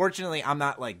 Fortunately, I'm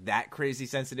not like that crazy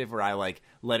sensitive where I like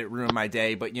let it ruin my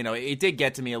day, but you know, it did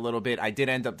get to me a little bit. I did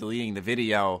end up deleting the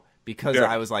video because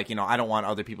I was like, you know, I don't want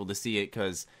other people to see it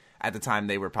because at the time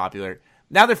they were popular.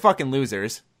 Now they're fucking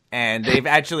losers, and they've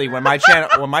actually when my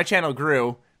channel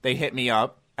grew, they hit me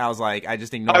up. I was like, I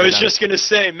just ignored them. I was just going to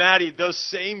say, Maddie, those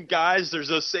same guys,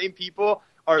 those same people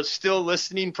are still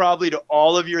listening probably to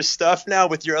all of your stuff now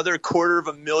with your other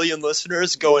 250,000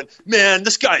 listeners going, man,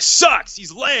 this guy sucks.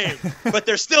 He's lame. But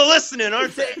they're still listening,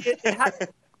 aren't they?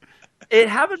 It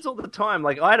happens all the time.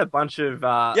 Like, I had a bunch of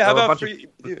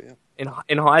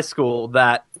in high school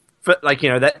that, like, you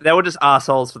know, they were just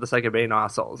assholes for the sake of being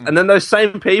assholes. And then those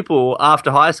same people after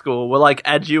high school will like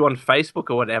add you on Facebook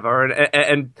or whatever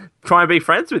and try and be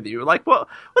friends with you. Like, what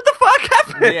the fuck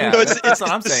happened? Yeah, no, that's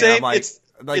what I'm saying. Same,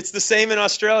 I'm like, it's the same in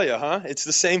Australia, huh? It's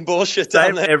the same bullshit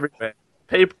down there. Everywhere.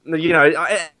 People, you know,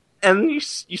 and you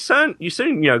soon, you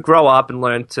know, grow up and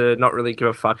learn to not really give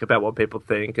a fuck about what people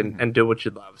think and do what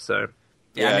you love. So.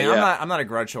 Yeah, I mean, I'm not a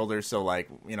grudge holder, so, like,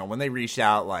 you know, when they reached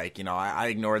out, like, you know, I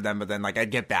ignored them, but then, like, I'd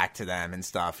get back to them and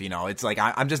stuff, you know. It's like,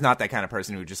 I'm just not that kind of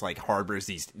person who just, like, harbors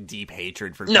these deep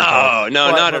hatred for people. No,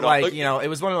 not at all. Like, you know, it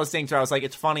was one of those things where I was like,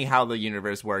 it's funny how the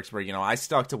universe works, where, you know, I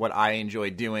stuck to what I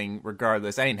enjoyed doing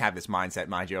regardless. I didn't have this mindset,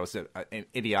 mind you. I was an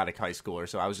idiotic high schooler,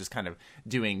 so I was just kind of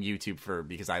doing YouTube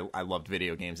because I loved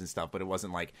video games and stuff, but it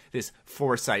wasn't, like, this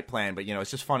foresight plan. But, you know,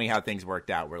 it's just funny how things worked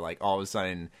out, where, like, all of a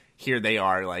sudden here they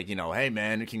are, like, you know, hey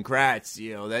man, congrats,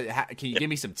 you know, can you give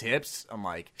me some tips? I'm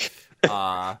like,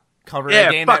 cover a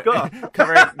game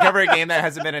that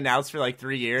hasn't been announced for like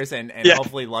 3 years, and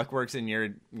hopefully luck works in your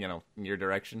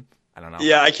direction. I don't know.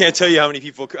 Yeah, I can't tell you how many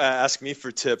people ask me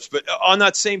for tips, but on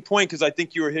that same point, because I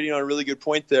think you were hitting on a really good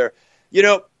point there. You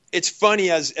know, it's funny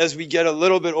as we get a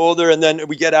little bit older and then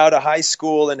we get out of high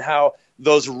school and how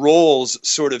those roles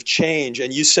sort of change.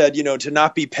 And you said, you know, to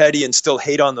not be petty and still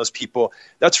hate on those people.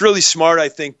 That's really smart, I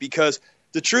think, because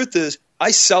the truth is I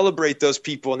celebrate those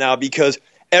people now because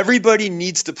everybody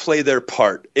needs to play their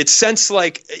part. It's since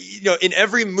like, in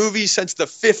every movie since the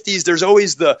 50s, there's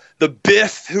always the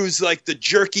Biff who's like the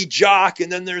jerky jock.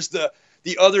 And then there's the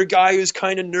other guy who's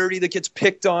kind of nerdy that gets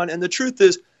picked on. And the truth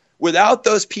is, without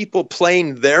those people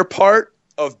playing their part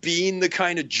of being the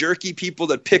kind of jerky people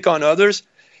that pick on others,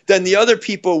 then the other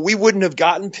people, we wouldn't have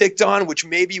gotten picked on, which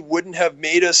maybe wouldn't have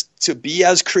made us to be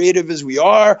as creative as we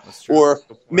are or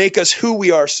make us who we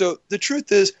are. So the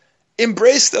truth is,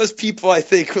 embrace those people, I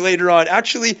think, later on.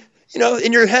 Actually,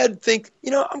 in your head, think,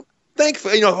 I'm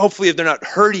thankful, hopefully if they're not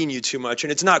hurting you too much.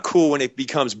 And it's not cool when it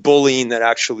becomes bullying that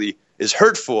actually is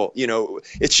hurtful.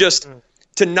 It's just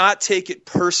to not take it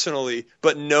personally,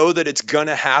 but know that it's going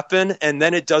to happen. And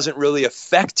then it doesn't really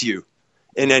affect you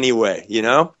in any way,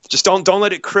 just don't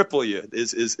let it cripple you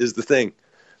is the thing,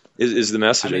 is the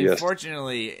message. I guess.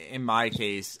 Fortunately, in my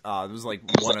case, it was like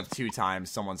one of two times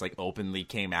someone's like openly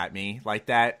came at me like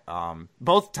that.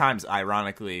 Both times,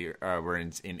 ironically, were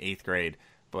in 8th grade.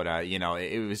 But,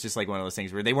 it was just like one of those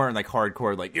things where they weren't like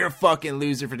hardcore, like, you're a fucking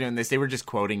loser for doing this. They were just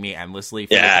quoting me endlessly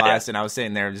for the class. And I was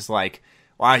sitting there just like,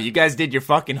 wow, you guys did your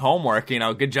fucking homework,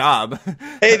 good job.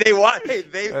 Hey,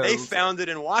 they found it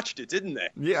and watched it, didn't they?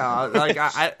 Yeah,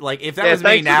 like if that was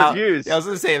me now, I was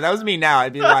gonna say if that was me now,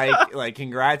 I'd be like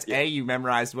congrats. A, you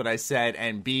memorized what I said,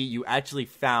 and B, you actually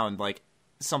found like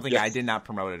something I did not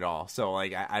promote at all. So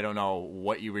like I don't know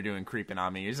what you were doing creeping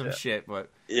on me or some shit,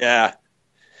 but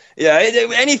Yeah,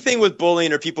 anything with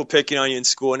bullying or people picking on you in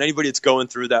school, and anybody that's going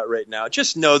through that right now,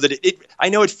 just know that I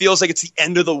know it feels like it's the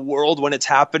end of the world when it's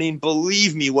happening.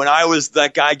 Believe me, when I was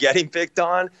that guy getting picked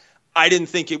on, I didn't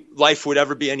think life would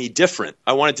ever be any different.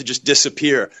 I wanted to just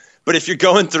disappear. But if you're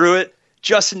going through it,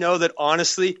 just know that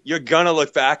honestly, you're going to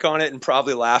look back on it and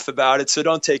probably laugh about it. So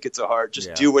don't take it to heart.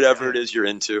 Just do whatever it is you're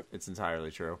into. It's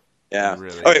entirely true. Yeah.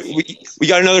 Really all right, we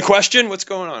got another question? What's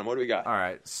going on? What do we got? All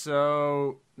right,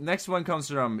 so next one comes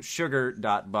from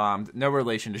sugar.bombed. No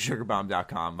relation to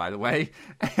sugarbomb.com, by the way.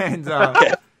 And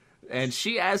and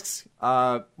she asks,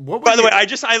 what would By the way,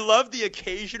 I love the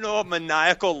occasional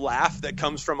maniacal laugh that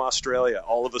comes from Australia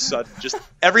all of a sudden. Just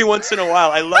every once in a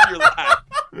while. I love your laugh.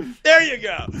 There you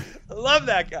go. I love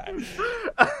that guy.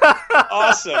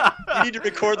 Awesome. You need to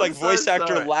record like voice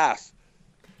actor laugh.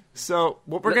 So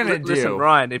what we're gonna do? Listen,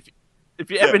 Ryan, if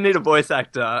you ever need a voice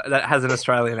actor that has an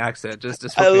Australian accent, just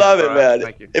I love it, man.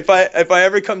 Thank you. If I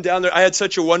ever come down there, I had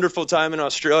such a wonderful time in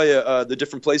Australia. The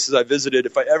different places I visited.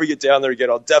 If I ever get down there again,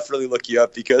 I'll definitely look you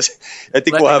up because I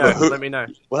think we'll have a hoot. Let me know.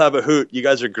 We'll have a hoot. You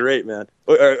guys are great, man.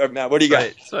 Or, Matt, what do you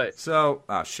got? Sweet. So,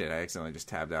 oh shit, I accidentally just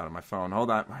tabbed out on my phone.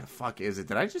 Hold on, where the fuck is it?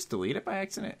 Did I just delete it by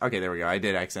accident? Okay, there we go. I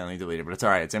did accidentally delete it, but it's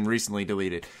all right. It's recently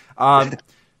deleted.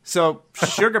 So,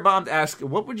 Sugar Bomb asks,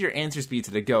 what would your answers be to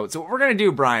the GOAT? So what we're going to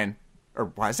do, Brian, or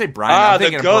when I say Brian, I'm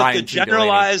thinking the GOAT, of Brian.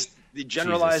 the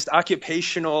generalized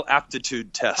occupational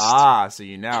aptitude test. So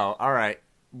All right.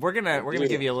 We're gonna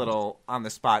give you a little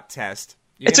on-the-spot test.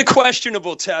 It's a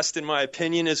questionable test, in my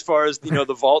opinion, as far as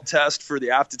the vault test for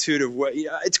the aptitude of what.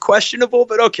 Yeah, it's questionable,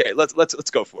 but okay, let's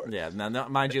go for it. Yeah, now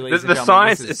mind you, ladies and gentlemen, the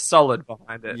science is solid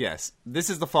behind it. Yes, this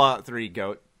is the Fallout 3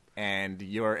 GOAT. And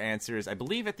your answers, I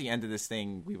believe at the end of this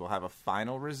thing, we will have a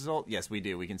final result. Yes, we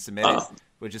do. We can submit it,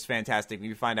 which is fantastic. We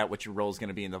can find out what your role is going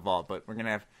to be in the vault. But we're going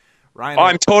to have Ryan.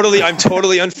 I'm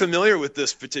totally unfamiliar with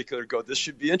this particular GOAT. This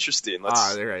should be interesting.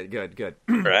 All right. Good.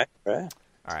 Right. All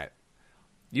right.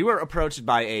 You are approached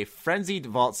by a frenzied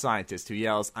vault scientist who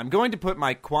yells, "I'm going to put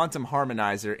my quantum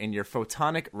harmonizer in your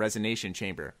photonic resonation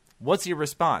chamber." What's your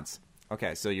response?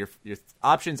 Okay, so your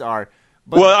options are...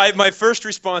 my first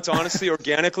response, honestly,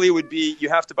 organically, would be you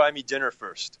have to buy me dinner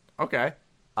first. Okay,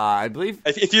 I believe.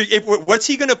 What's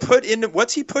he going to put in?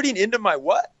 What's he putting into my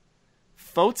what?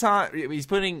 He's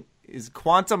putting his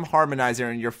quantum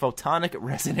harmonizer in your photonic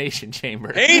resonation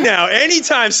chamber. Hey, now,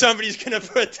 anytime somebody's going to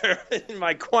put in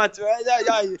my quantum,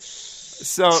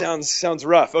 so sounds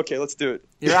rough. Okay, let's do it.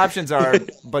 Your options are,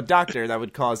 but doctor, that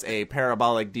would cause a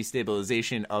parabolic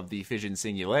destabilization of the fission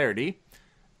singularity.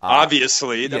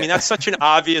 Obviously. Yeah. I mean, that's such an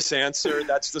obvious answer.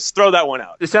 Just throw that one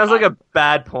out. It sounds like a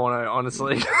bad porno,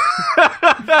 honestly. We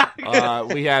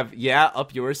have,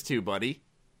 up yours too, buddy.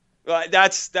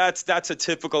 That's a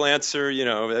typical answer,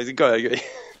 Go ahead.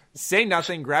 Say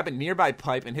nothing, grab a nearby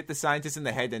pipe, and hit the scientist in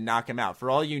the head and knock him out. For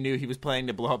all you knew, he was planning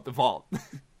to blow up the vault.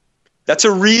 That's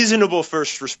a reasonable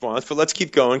first response, but let's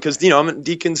keep going because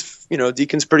Deacon's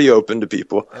pretty open to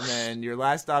people. And then your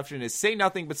last option is say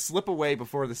nothing but slip away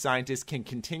before the scientist can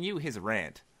continue his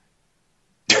rant.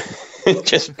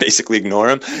 Just basically ignore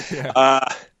him. Yeah.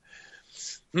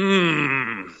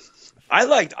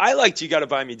 I liked you got to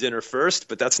buy me dinner first,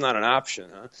 but that's not an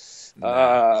option, huh?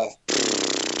 No.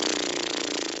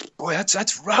 boy,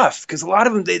 that's rough because a lot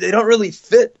of them they don't really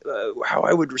fit how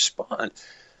I would respond.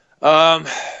 I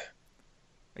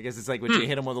guess it's like, would you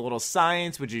hit him with a little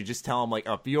science? Would you just tell him like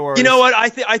up yours? You know what? I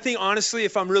think honestly,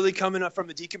 if I'm really coming up from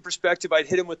a Deacon perspective, I'd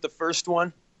hit him with the first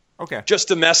one. Okay. Just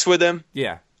to mess with him.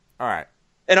 Yeah. All right.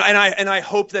 And I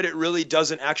hope that it really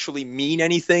doesn't actually mean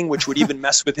anything, which would even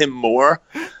mess with him more.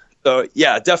 So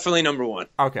yeah, definitely number one.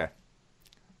 Okay.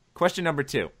 Question number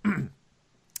 2.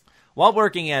 While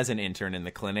working as an intern in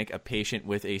the clinic, a patient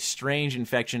with a strange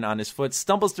infection on his foot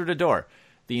stumbles through the door.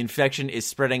 The infection is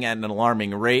spreading at an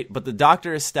alarming rate, but the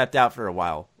doctor has stepped out for a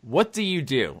while. What do you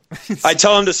do? I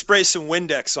tell him to spray some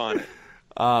Windex on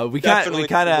it. We kind of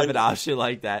have an option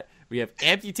like that. We have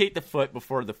amputate the foot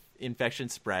before the infection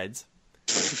spreads.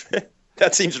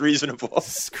 That seems reasonable.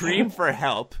 Scream for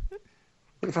help.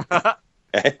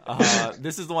 Okay.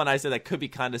 This is the one I said that could be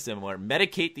kind of similar.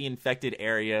 Medicate the infected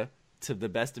area to the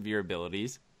best of your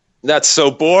abilities. That's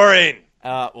so boring.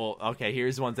 Well, okay,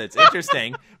 here's one that's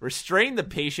interesting. Restrain the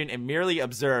patient and merely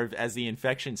observe as the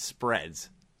infection spreads.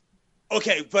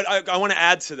 Okay, but I want to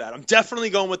add to that. I'm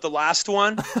definitely going with the last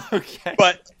one. Okay.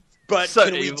 But So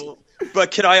can evil.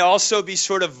 But could I also be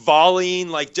sort of volleying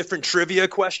like different trivia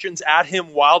questions at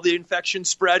him while the infection's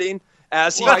spreading?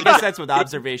 As he, Well, I guess that's what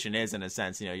observation is in a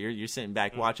sense. You know, you're sitting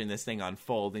back watching this thing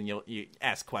unfold, and you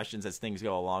ask questions as things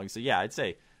go along. So yeah, I'd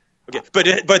say. Okay,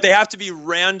 but they have to be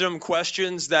random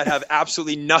questions that have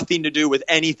absolutely nothing to do with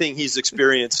anything he's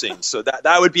experiencing. So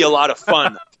that would be a lot of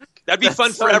fun. That'd be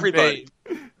fun for everybody.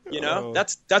 You know,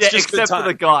 that's just except good time. for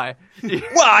the guy.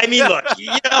 Well, I mean, look,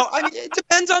 it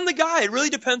depends on the guy. It really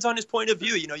depends on his point of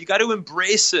view. You know, you got to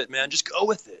embrace it, man. Just go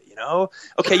with it. You know,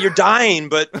 okay, you're dying,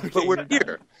 but we're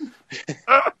here.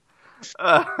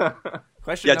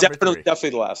 Question Yeah, number 3. definitely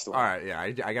the last one. All right, yeah,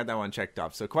 I got that one checked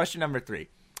off. So question number 3.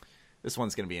 This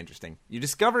one's going to be interesting. You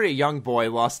discover a young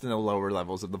boy lost in the lower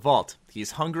levels of the vault.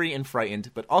 He's hungry and frightened,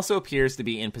 but also appears to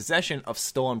be in possession of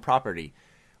stolen property.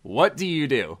 What do you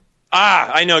do?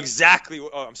 I know exactly.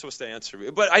 I'm supposed to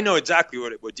answer, but I know exactly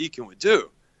what Deacon would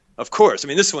do. Of course. I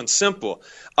mean, this one's simple.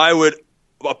 I would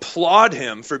applaud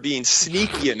him for being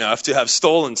sneaky enough to have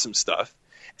stolen some stuff.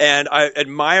 And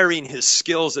admiring his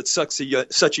skills at such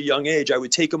a young age, I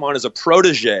would take him on as a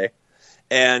protege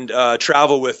and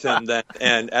travel with him then.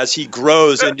 And as he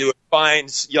grows into a fine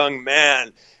young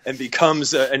man and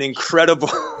becomes an incredible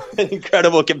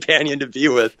companion to be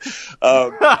with,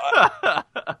 I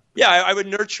would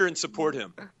nurture and support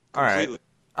him. All right.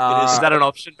 Completely. Is that an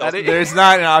option, Maddie? There's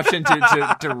not an option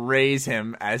to raise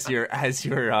him as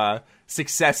your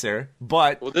successor,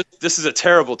 but Well, this is a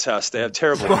terrible test. They have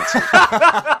terrible answers.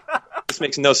 This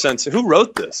makes no sense. Who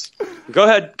wrote this? Go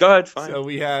ahead. Fine. so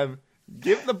we have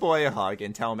give the boy a hug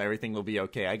and tell him everything will be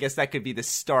okay. I guess that could be the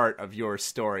start of your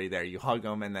story there. You hug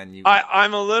him and then you...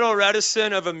 I'm a little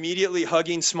reticent of immediately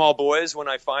hugging small boys when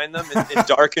I find them in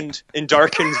darkened,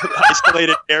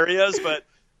 isolated areas, but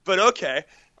okay.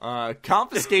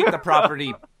 Confiscate the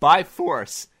property by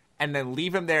force and then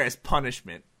leave him there as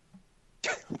punishment.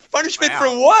 Punishment for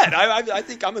what? I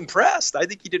think I'm impressed. I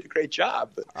think you did a great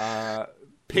job.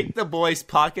 Pick the boy's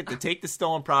pocket to take the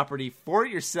stolen property for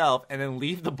yourself and then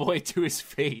leave the boy to his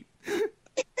fate.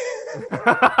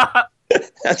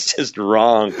 That's just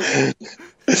wrong.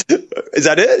 Is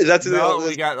that it? No,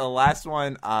 we got the last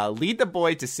one. Lead the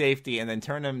boy to safety and then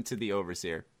turn him to the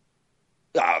overseer.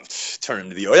 Turn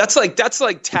him to the that's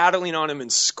like tattling on him in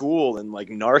school and like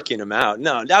narking him out.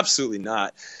 No, absolutely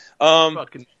not.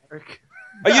 Fucking narc.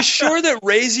 Are you sure that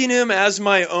raising him as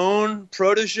my own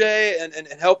protege and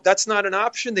help, that's not an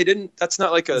option? That's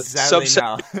not like a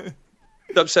subsection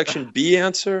B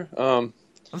answer?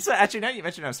 Actually, now you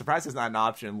mentioned, I'm surprised it's not an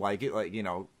option. Like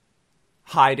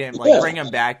hide him, bring him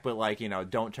back, but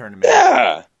don't turn him in.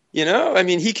 Yeah. I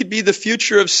mean, he could be the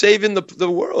future of saving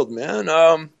the world, man.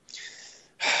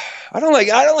 I don't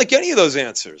like any of those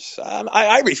answers.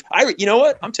 You know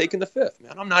what? I'm taking the 5th,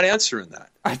 man. I'm not answering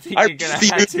that. I think you're gonna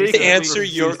have to answer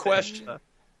your question.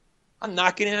 I'm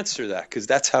not going to answer that because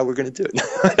that's how we're going to do it.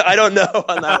 I don't know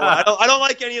on that one. I don't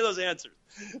like any of those answers.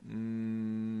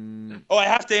 Oh, I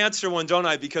have to answer one, don't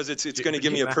I? Because it's going to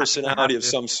give me a personality of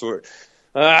some sort.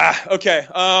 Okay.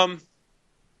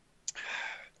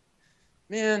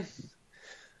 Man.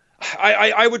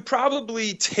 I would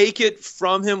probably take it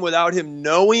from him without him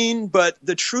knowing, but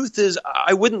the truth is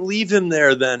I wouldn't leave him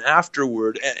there then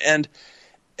afterward, and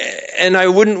I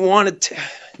wouldn't want to.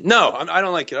 No, I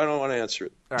don't like it. I don't want to answer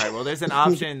it. All right. Well, there's an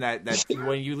option that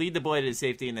when you lead the boy to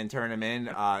safety and then turn him in,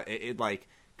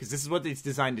 because this is what it's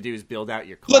designed to do is build out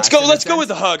your class. Let's go with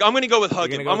the hug. I'm going to go with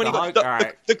hugging. I'm going to go.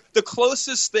 The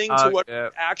closest thing to what I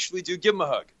actually do. Give him a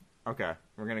hug. Okay,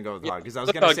 we're gonna go with hug because I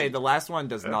was gonna say the last one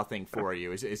does nothing for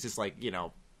you. It's just like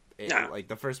like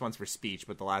the first one's for speech,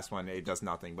 but the last one it does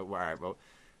nothing. But all right, well,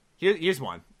 here's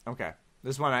one. Okay,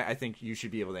 this one I think you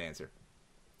should be able to answer.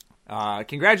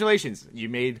 Congratulations, you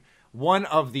made one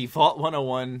of the Vault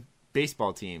 101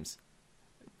 baseball teams.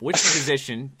 Which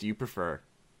position do you prefer?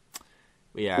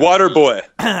 Water boy.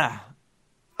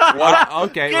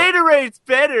 Okay. Gatorade's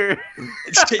better.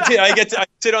 I get to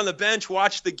sit on the bench,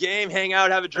 watch the game, hang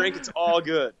out, have a drink. It's all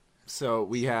good. So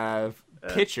we have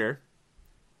pitcher,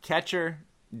 catcher,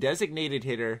 designated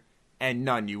hitter, and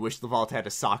none. You wish the Vault had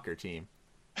a soccer team.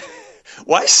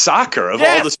 Why soccer of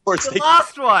all the sports? The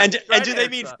last one. And do they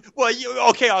mean? Well,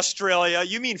 Australia.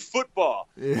 You mean football?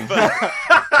 Yeah.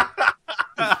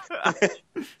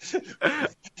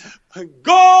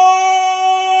 Go!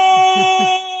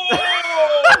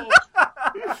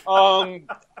 I'm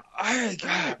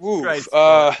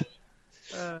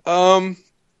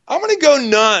gonna go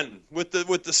none with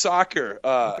the soccer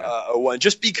one,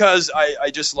 just because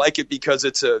I just like it because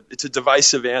it's a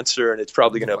divisive answer and it's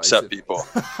probably gonna upset people.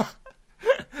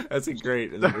 That's a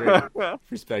great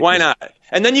perspective. Why not?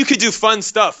 And then you could do fun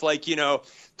stuff like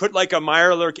put like a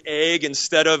Mirelurk egg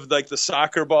instead of like the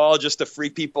soccer ball just to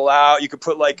freak people out. You could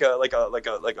put like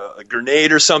a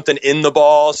grenade or something in the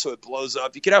ball so it blows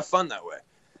up. You could have fun that way.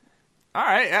 All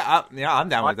right, yeah, I'm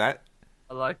down with that.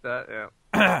 I like that.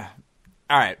 Yeah.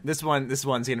 All right, this one's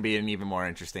going to be an even more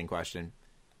interesting question.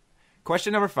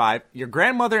 Question number 5: Your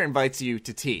grandmother invites you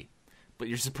to tea, but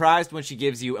you're surprised when she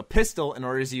gives you a pistol and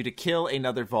orders you to kill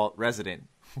another Vault resident.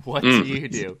 What do you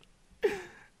do?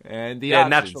 And the options.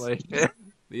 Naturally.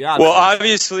 The options. Well,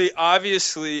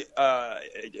 obviously,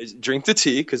 drink the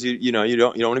tea because you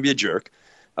don't want to be a jerk.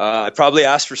 I probably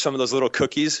asked for some of those little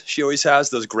cookies she always has,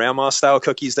 those grandma-style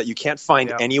cookies that you can't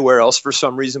find anywhere else for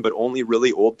some reason, but only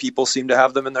really old people seem to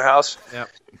have them in their house. Yep.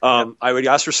 I would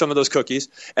ask for some of those cookies,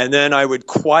 and then I would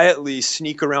quietly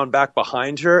sneak around back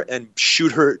behind her and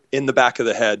shoot her in the back of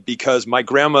the head because my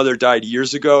grandmother died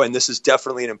years ago, and this is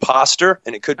definitely an imposter,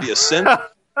 and it could be a synth,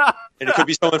 and it could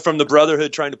be someone from the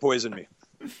Brotherhood trying to poison me.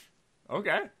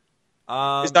 Okay.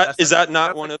 Is that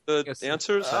not one of the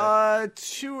answers?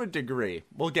 To a degree.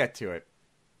 We'll get to it.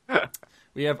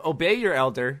 We have obey your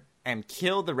elder and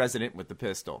kill the resident with the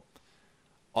pistol.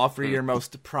 Offer your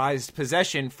most prized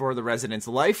possession for the resident's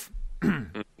life.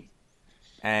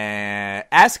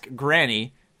 Ask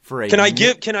Granny for a... Can I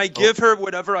give her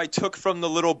whatever I took from the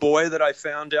little boy that I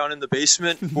found down in the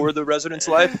basement for the resident's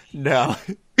life? No.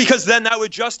 Because then that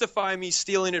would justify me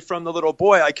stealing it from the little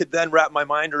boy. I could then wrap my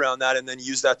mind around that and then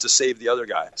use that to save the other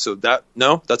guy. So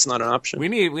that's not an option. We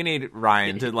need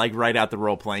Ryan to write out the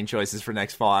role playing choices for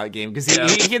next Fallout game because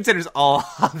he considers all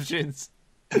options.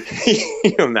 Can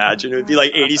you imagine? It would be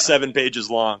like 87 pages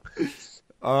long.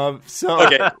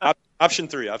 Okay. Option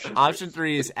 3. Option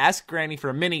 3 is ask Granny for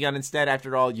a minigun instead.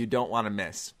 After all, you don't want to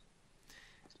miss.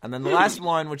 And then the last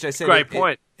one, which I said... Great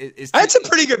point. That's a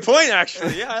pretty good point,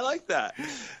 actually. Yeah, I like that.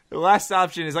 The last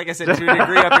option is, like I said, to a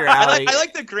degree up your alley. I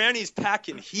like that Granny's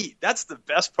packing heat. That's the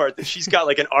best part, that she's got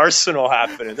like an arsenal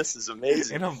happening. This is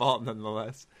amazing. In a vault,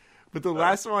 nonetheless. But the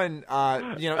last one,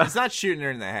 it's not shooting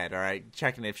her in the head, all right?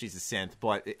 Checking if she's a synth,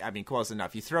 but, close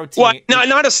enough. You throw tea... Well, no,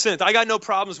 not a synth. I got no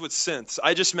problems with synths.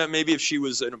 I just meant maybe if she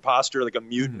was an imposter, like a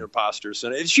mutant imposter.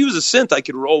 So if she was a synth, I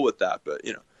could roll with that, but,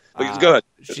 go ahead.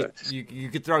 You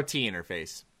could throw tea in her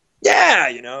face. Yeah,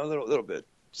 a little bit.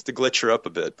 Just to glitch her up a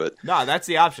bit, but... No, that's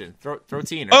the option. Throw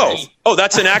tea in her face. Oh,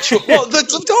 that's an actual... Well,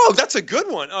 that's a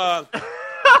good one.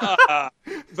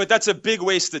 But that's a big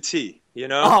waste of tea,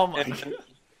 Oh, my God.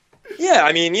 Yeah,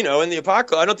 in the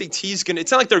apocalypse, I don't think tea's going to...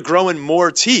 It's not like they're growing more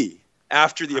tea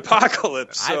after the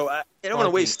apocalypse, so I don't want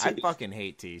to waste tea. I fucking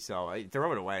hate tea, so I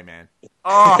throw it away, man.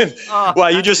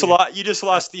 Well, you just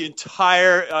lost the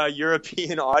entire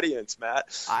European audience,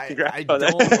 Matt. I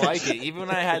don't like it. Even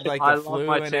when I had the flu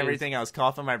and everything, I was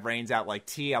coughing my brains out like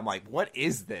tea. I'm like, what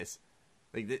is this?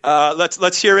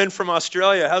 Let's hear in from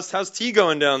Australia. How's tea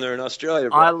going down there in Australia,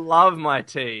 bro? I love my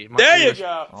tea. You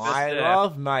go. I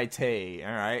love my tea.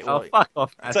 All right. Well, fuck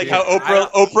off. It's like how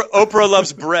Oprah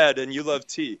loves bread and you love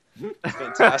tea.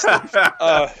 Fantastic.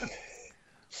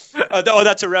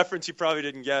 That's a reference you probably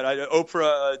didn't get.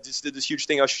 Oprah just did this huge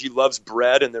thing how she loves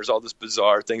bread, and there's all this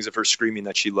bizarre things of her screaming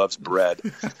that she loves bread.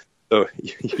 So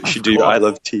you should do I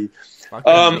love tea.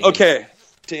 Okay,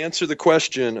 to answer the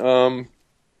question,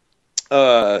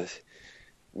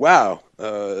 wow,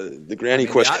 the granny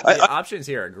question. The options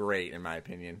here are great, in my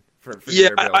opinion. For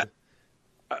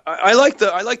I like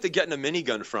the getting a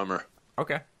minigun from her.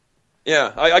 Okay.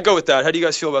 Yeah, I go with that. How do you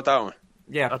guys feel about that one?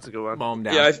 Yeah, that's a good one. Mow him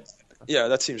down. Yeah, Yeah,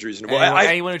 that seems reasonable.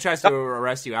 Anyone who tries to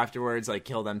arrest you afterwards, like,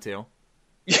 kill them too.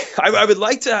 I would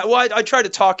like to. Well, I try to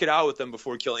talk it out with them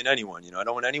before killing anyone. I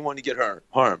don't want anyone to get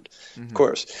harmed, of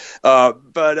course.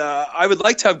 But I would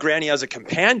like to have Granny as a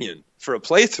companion for a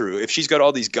playthrough. If she's got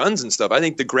all these guns and stuff, I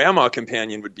think the grandma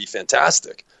companion would be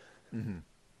fantastic. Mm-hmm.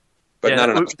 But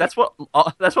not enough. That's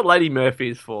what Lady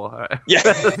Murphy is for. Yeah,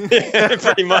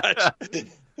 pretty much.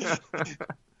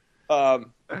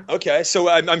 Okay, so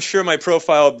I'm sure my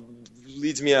profile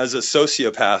leads me as a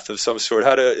sociopath of some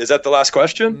sort. Is that the last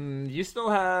question? You still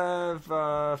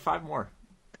have 5 more.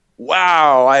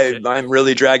 Wow, I'm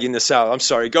really dragging this out. I'm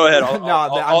sorry. Go ahead.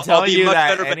 I'm telling you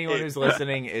that anyone who's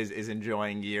listening is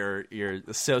enjoying your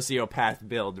sociopath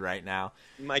build right now.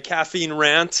 My caffeine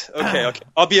rant. Okay.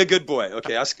 I'll be a good boy.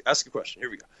 Okay, ask a question.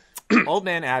 Here we go. Old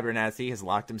man Abernathy has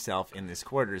locked himself in his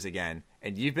quarters again,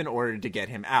 and you've been ordered to get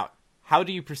him out. How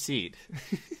do you proceed?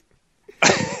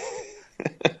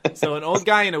 So an old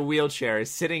guy in a wheelchair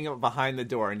is sitting behind the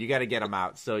door, and you got to get him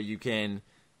out. So you can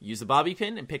use a bobby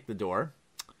pin and pick the door.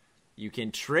 You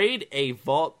can trade a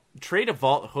vault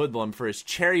hoodlum for his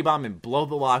cherry bomb and blow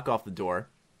the lock off the door.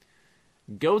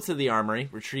 Go to the armory,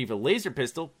 retrieve a laser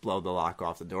pistol, blow the lock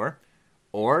off the door.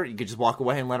 Or you could just walk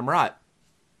away and let him rot.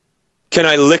 Can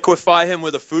I liquefy him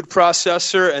with a food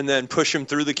processor and then push him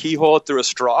through the keyhole through a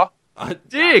straw?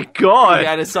 Dear God. You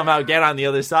got to somehow get on the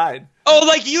other side. Oh,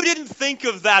 like you didn't think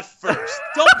of that first.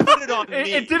 Don't put it on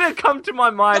me. It didn't come to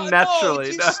my mind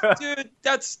naturally. No, dude,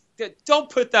 don't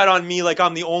put that on me like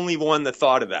I'm the only one that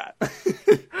thought of that.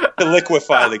 To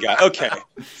liquefy the guy. Okay,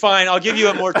 fine. I'll give you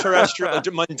a more terrestrial,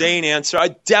 mundane answer.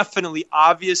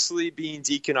 Obviously, being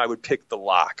Deacon, I would pick the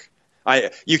lock.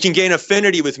 You can gain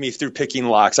affinity with me through picking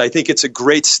locks. I think it's a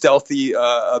great stealthy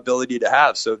ability to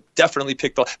have. So definitely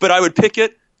pick the lock. But I would pick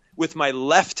it with my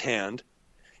left hand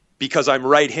because I'm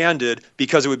right-handed,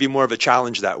 because it would be more of a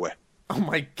challenge that way. Oh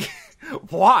my God.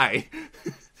 Why?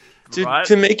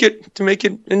 To make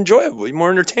it enjoyable, more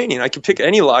entertaining. I can pick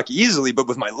any lock easily, but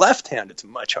with my left hand, it's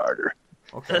much harder.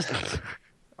 Okay.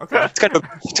 It's kind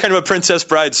of a Princess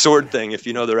Bride sword thing, if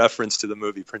you know the reference to the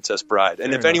movie Princess Bride.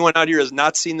 And if anyone out here has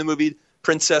not seen the movie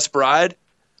Princess Bride,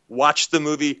 watch the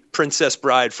movie Princess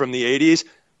Bride from the 80s.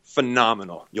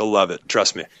 Phenomenal. You'll love it.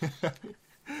 Trust me.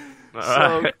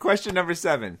 So, question number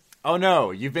 7. Oh no,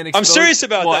 you've been exposed. I'm serious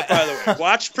about that, by the way.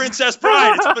 Watch Princess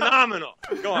Bride. It's phenomenal.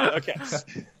 Go on. Okay.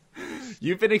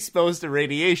 You've been exposed to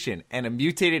radiation, and a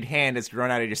mutated hand has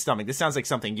grown out of your stomach. This sounds like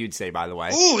something you'd say, by the way.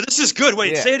 Ooh, this is good.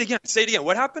 Wait, Say it again. Say it again.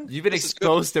 What happened? You've been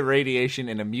exposed to radiation,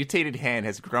 and a mutated hand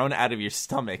has grown out of your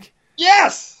stomach.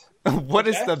 Yes! What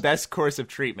is the best course of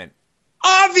treatment?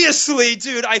 Obviously,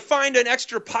 dude, I find an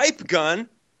extra pipe gun.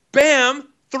 Bam!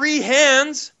 3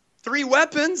 hands, 3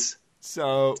 weapons.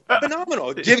 So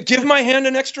phenomenal. Give my hand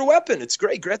an extra weapon. It's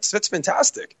great. That's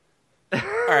fantastic. All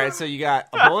right, so you got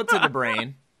a bullet to the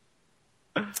brain.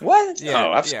 What?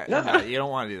 Yeah, no, you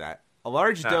don't want to do that. A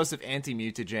large dose of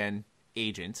anti-mutagen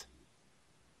agent.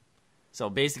 So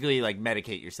basically, like,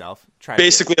 medicate yourself.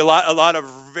 Basically, a lot of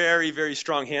very, very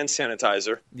strong hand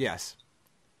sanitizer. Yes.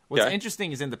 What's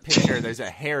interesting is in the picture, there's a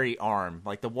hairy arm.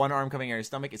 Like, the one arm coming out of your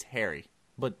stomach is hairy.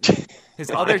 But his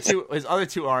other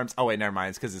two arms. Oh wait, never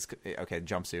mind. It's because it's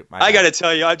jumpsuit. I got to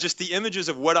tell you, just the images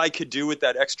of what I could do with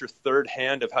that extra third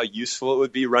hand, of how useful it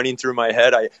would be running through my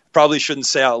head. I probably shouldn't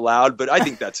say out loud, but I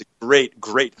think that's a great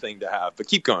thing to have. But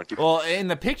keep going. Well, in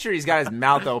the picture, he's got his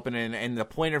mouth open and the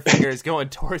pointer finger is going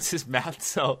towards his mouth.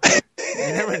 So you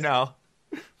never know.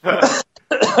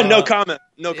 No comment.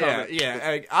 No comment.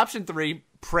 Yeah. Option 3.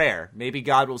 Prayer. Maybe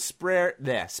God will spare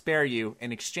you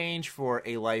in exchange for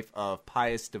a life of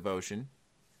pious devotion.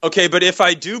 Okay, but if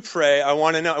I do pray, I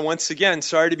want to know, once again,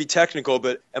 sorry to be technical,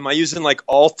 but am I using like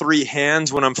all 3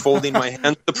 hands when I'm folding my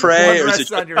hands to pray? One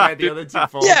rests on your head, the other 2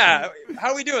 fold. Yeah,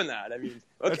 how are we doing that? I mean,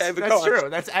 okay, that's true.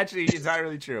 That's actually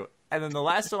entirely true. And then the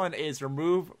last one is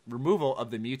removal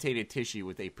of the mutated tissue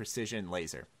with a precision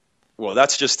laser. Well,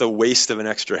 that's just a waste of an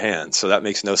extra hand, so that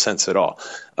makes no sense at all.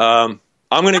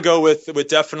 I'm going to go with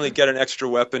definitely get an extra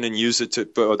weapon and use it to.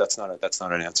 Oh, that's not an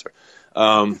answer.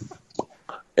 I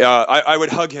would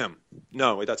hug him.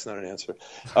 No, wait, that's not an answer.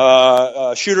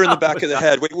 Shoot her in the back of the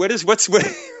head. Wait, what's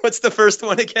the first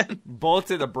one again? Bullet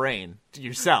to the brain. To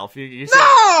yourself. No.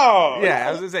 Yeah,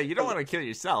 I was going to say you don't want to kill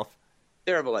yourself.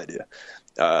 Terrible idea.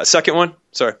 Second one.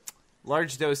 Sorry.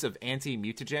 Large dose of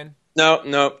anti-mutagen.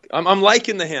 No. I'm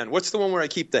liking the hand. What's the one where I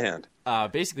keep the hand?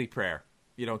 Basically prayer.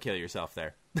 You don't kill yourself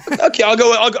there. Okay, I'll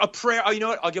a prayer. You know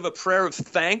what? I'll give a prayer of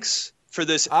thanks for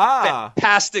this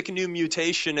fantastic new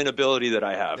mutation and ability that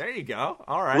I have. There you go.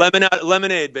 All right.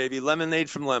 Lemonade, baby. Lemonade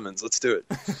from lemons. Let's do it.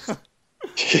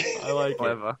 I like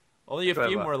it. Only a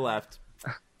few more left.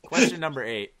 Question number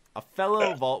 8. A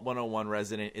fellow Vault 101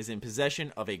 resident is in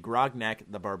possession of a Grognak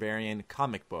the Barbarian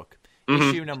comic book.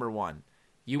 Issue number 1.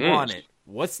 You want it.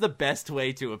 What's the best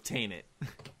way to obtain it?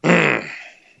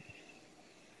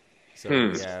 So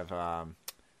we have,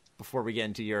 before we get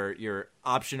into your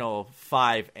optional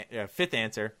fifth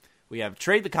answer, we have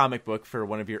trade the comic book for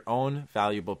one of your own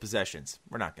valuable possessions.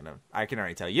 We're not going to, I can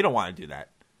already tell you don't want to do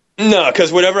that. No,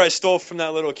 because whatever I stole from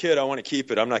that little kid, I want to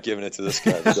keep it. I'm not giving it to this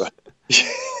guy. So.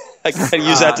 I can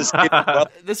use that to save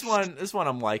This one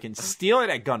I'm liking. Steal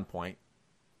it at gunpoint.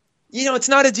 It's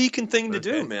not a Deacon thing to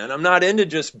do, man. I'm not into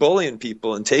just bullying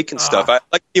people and taking stuff. I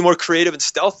like to be more creative and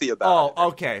stealthy about it. Oh,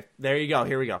 okay. There you go.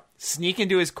 Here we go. Sneak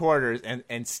into his quarters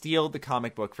and steal the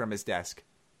comic book from his desk.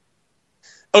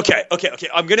 Okay.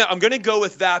 I'm gonna go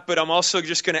with that, but I'm also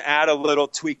just gonna add a little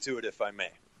tweak to it, if I may.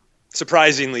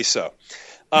 Surprisingly so.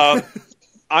 I'm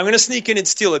gonna sneak in and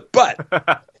steal it,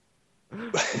 but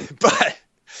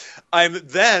I'm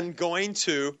then going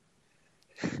to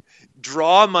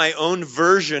draw my own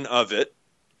version of it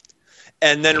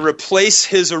and then replace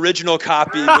his original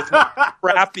copy with my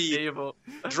crappy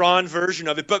drawn version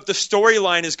of it. But the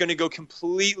storyline is going to go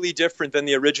completely different than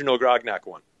the original Grognak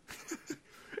one.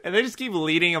 And they just keep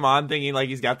leading him on thinking like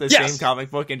he's got the same comic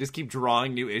book and just keep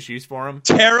drawing new issues for him.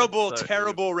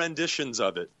 Terrible renditions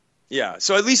of it. Yeah,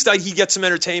 so at least he gets some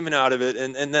entertainment out of it.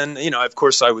 And then, of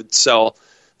course, I would sell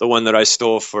the one that I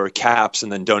stole for caps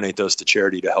and then donate those to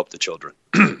charity to help the children.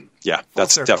 Yeah,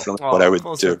 that's definitely what I would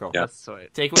do. Yeah. That's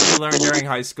sweet. Take what you learned during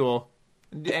high school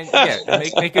and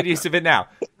make good use of it now.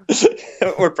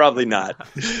 Or probably not.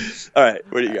 All right,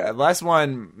 what do you got? Last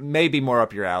one may be more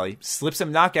up your alley. Slip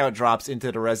some knockout drops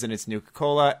into the resident's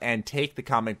Nuka-Cola and take the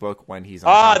comic book when he's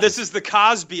on. This is the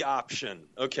Cosby option.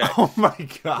 Okay. Oh, my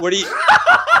God. What do you...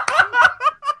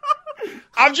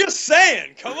 I'm just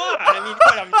saying. Come on. I mean,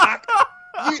 I'm not...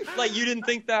 You didn't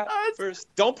think that first?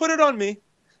 Don't put it on me.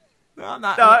 No, I'm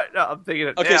not. No, I'm thinking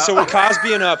it. Okay, now. So we're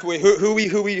Cosbying up. Wait, who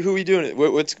we doing it?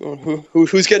 What's going?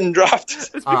 Who's getting dropped? It's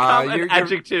become an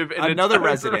adjective. In another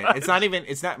resident. It's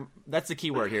not. That's the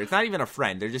key word here. It's not even a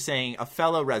friend. They're just saying a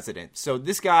fellow resident. So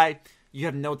this guy, you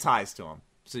have no ties to him.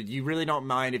 So you really don't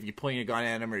mind if you point a gun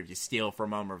at him, or if you steal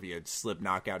from him, or if you slip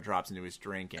knockout drops into his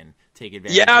drink and take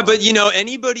advantage. Yeah, but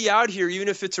anybody out here, even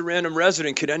if it's a random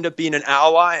resident, could end up being an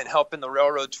ally and helping the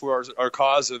railroad towards our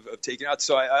cause of taking out.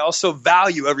 So I also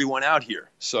value everyone out here.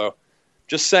 So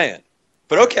just saying.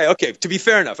 But okay. To be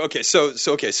fair enough. Okay, so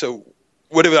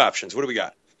what are the options? What do we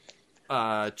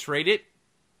got? Trade it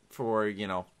for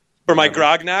For my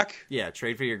Grognak? Yeah,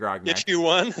 trade for your Grognak. Issue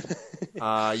 1?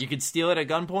 You can steal it at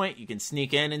gunpoint, you can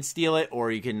sneak in and steal it,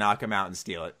 or you can knock him out and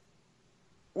steal it.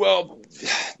 Well,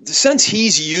 since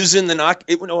he's using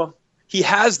he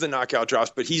has the knockout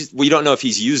drops, but we don't know if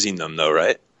he's using them, though,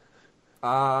 right?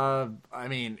 I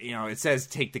mean, it says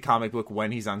take the comic book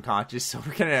when he's unconscious, so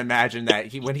we're going to imagine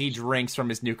that when he drinks from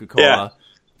his Nuka-Cola,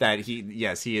 that he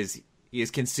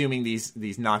is consuming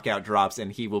these knockout drops,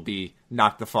 and he will be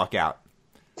knocked the fuck out.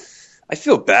 I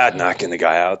feel bad knocking the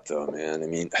guy out, though, man. I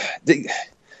mean,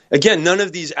 again, none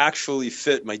of these actually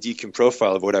fit my Deacon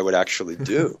profile of what I would actually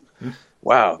do.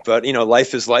 Wow. But,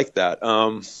 life is like that.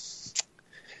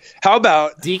 How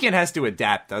about... Deacon has to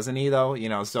adapt, doesn't he, though? He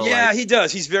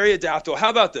does. He's very adaptable. How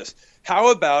about this?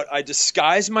 How about I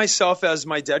disguise myself as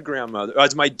my dead grandmother,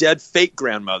 as my dead fake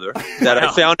grandmother that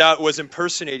I found out was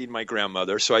impersonating my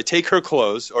grandmother. So I take her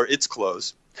clothes, or its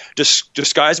clothes,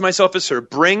 disguise myself as her,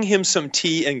 bring him some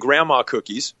tea and grandma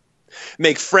cookies,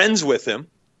 make friends with him,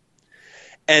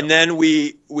 and then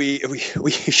we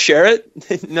share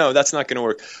it. No, that's not going to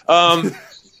work.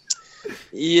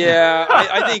 Yeah,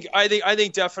 I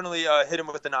think definitely hit him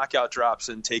with the knockout drops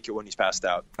and take it when he's passed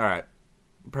out. All right,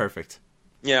 perfect.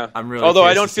 Yeah, I'm really. Although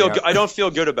I don't feel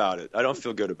good about it.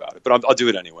 But I'll do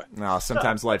it anyway. No,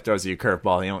 sometimes life throws you a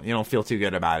curveball. You don't feel too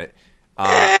good about it.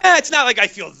 It's not like I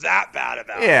feel that bad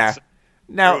about it. Yeah.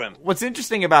 Now, what's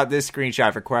interesting about this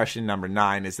screenshot for question number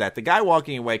 9 is that the guy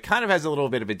walking away kind of has a little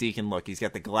bit of a Deacon look. He's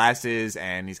got the glasses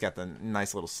and he's got the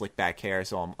nice little slick back hair,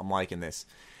 so I'm liking this.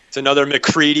 It's another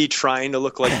McCready trying to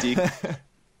look like Deacon.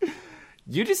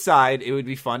 You decide it would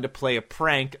be fun to play a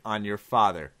prank on your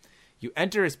father. You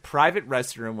enter his private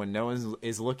restroom when no one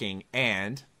is looking,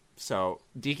 and so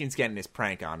Deacon's getting his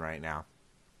prank on right now.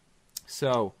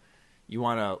 So you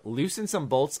want to loosen some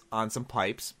bolts on some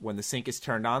pipes. When the sink is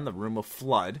turned on, the room will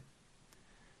flood.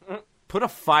 Put a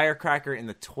firecracker in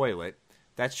the toilet.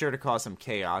 That's sure to cause some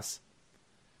chaos.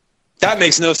 That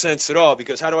makes no sense at all,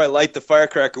 because how do I light the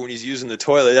firecracker when he's using the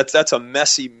toilet? That's a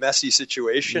messy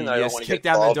situation. I don't want to kick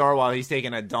down the door while he's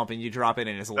taking a dump, and you drop it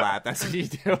in his lap. That's what you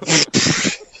do.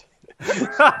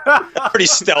 Pretty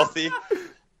stealthy.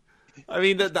 I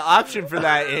mean, the option for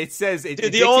that, it says it.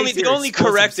 The only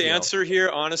correct answer here,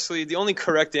 honestly, the only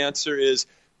correct answer is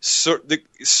the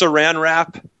Saran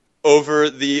wrap over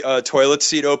the toilet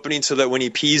seat opening so that when he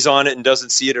pees on it and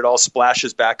doesn't see it, it all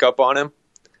splashes back up on him.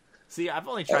 See, I've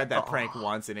only tried that prank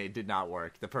once, and it did not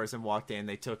work. The person walked in,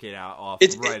 they took it off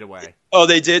right away. Oh,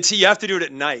 they did? See, you have to do it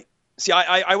at night. See,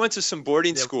 I went to some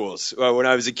boarding schools when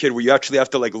I was a kid where you actually have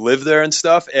to like live there and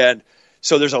stuff, and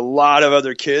so there's a lot of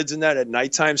other kids in that at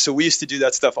nighttime. So we used to do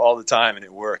that stuff all the time, and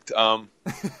it worked.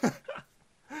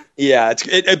 Yeah.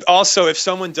 Also, if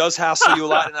someone does hassle you a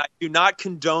lot, and I do not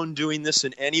condone doing this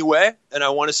in any way, and I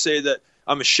want to say that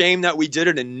I'm ashamed that we did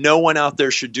it, and no one out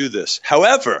there should do this.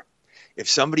 However, if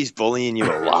somebody's bullying you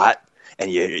a lot,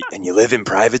 and you live in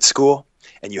private school,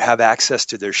 and you have access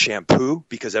to their shampoo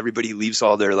because everybody leaves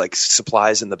all their like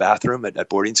supplies in the bathroom at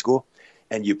boarding school,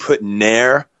 and you put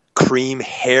Nair cream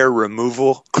hair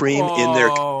removal cream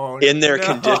in their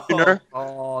conditioner.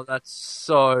 Oh, that's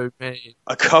so mean.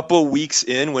 A couple weeks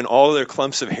in, when all their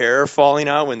clumps of hair are falling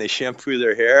out when they shampoo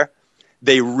their hair,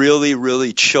 they really,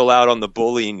 really chill out on the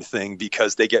bullying thing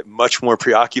because they get much more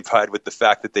preoccupied with the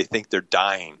fact that they think they're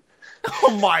dying.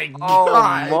 Oh my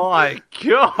god! Oh my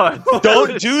god!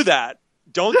 Don't do that.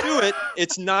 Don't do it.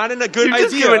 It's not a good idea. You're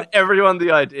just giving everyone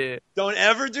the idea. Don't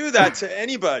ever do that to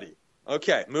anybody.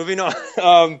 Okay, moving on.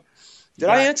 Did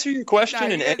I answer your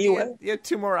question in any way? You have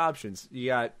two more options. You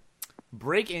got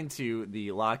break into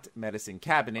the locked medicine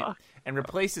cabinet and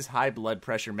replace his high blood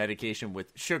pressure medication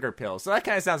with sugar pills. So that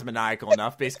kind of sounds maniacal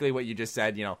enough. Basically what you just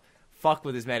said, fuck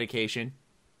with his medication.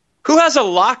 Who has a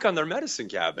lock on their medicine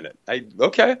cabinet?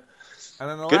 Okay. And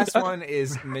then the last one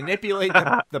is manipulate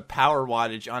the power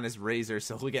wattage on his razor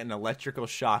so he'll get an electrical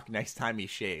shock next time he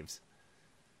shaves.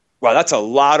 Wow, that's a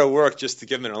lot of work just to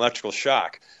give him an electrical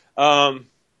shock. Oh,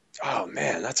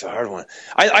 man, that's a hard one.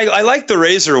 I like the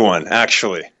razor one,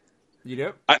 actually. You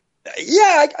do?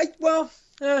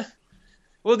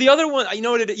 Well, the other one, you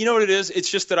know what it is?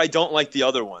 It's just that I don't like the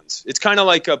other ones. It's kind of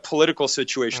like a political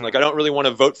situation. Like, I don't really want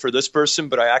to vote for this person,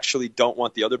 but I actually don't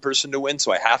want the other person to win,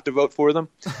 so I have to vote for them.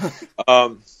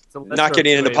 Not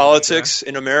getting into politics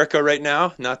in America right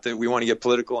now. Not that we want to get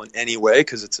political in any way,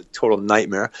 because it's a total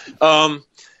nightmare. I'm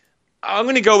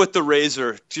going to go with the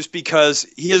razor just because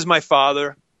he is my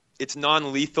father. It's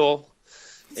non-lethal.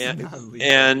 And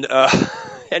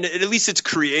at least it's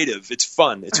creative. It's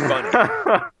fun. It's funny.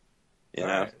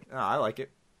 Right. Oh, I like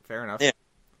it. Fair enough. Yeah,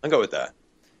 I'll go with that.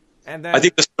 And then, I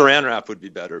think the Saran wrap would be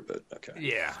better, but okay.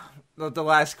 Yeah. The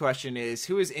last question is,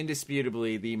 who is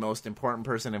indisputably the most important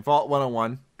person in Vault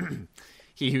 101?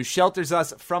 He who shelters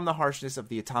us from the harshness of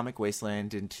the atomic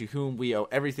wasteland and to whom we owe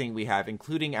everything we have,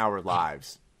 including our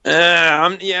lives.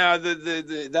 That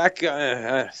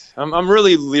guy. I'm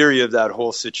really leery of that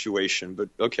whole situation, but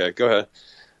okay, go ahead.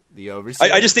 The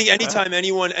overseer. I just think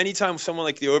anytime someone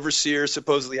like the overseer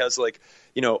supposedly has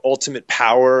ultimate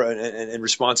power and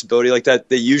responsibility like that,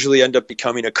 they usually end up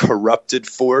becoming a corrupted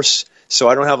force. So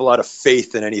I don't have a lot of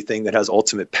faith in anything that has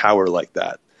ultimate power like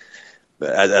that.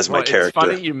 As my character. It's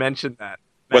funny you mentioned that.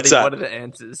 What's that? What are the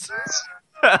answers?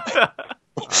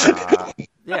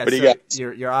 Yeah.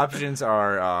 So your options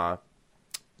are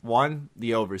 1,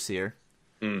 the overseer.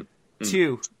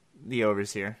 2, the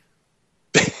overseer.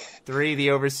 3, the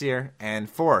overseer, and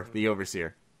 4, the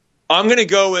overseer. I'm going to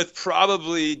go with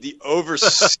probably the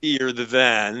overseer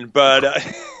then, but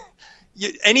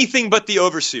anything but the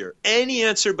overseer. Any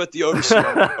answer but the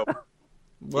overseer.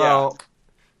 Well,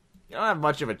 you don't have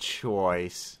much of a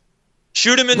choice.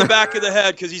 Shoot him in the back of the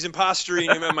head because he's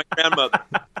impostering him at my grandmother.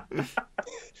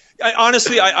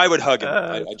 Honestly, I would hug him.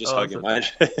 I just hug him.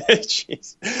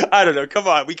 Jeez. I don't know. Come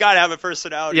on. We got to have a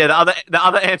personality. Yeah, the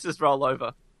other answers roll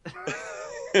over.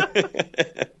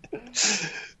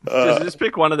 Just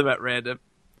pick one of them at random.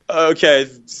 Okay,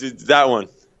 that one.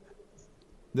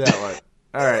 That one.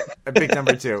 All right, I picked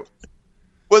number 2.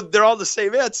 Well, they're all the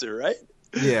same answer, right?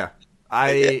 Yeah. All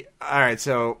right,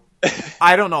 so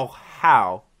I don't know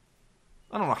how.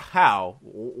 How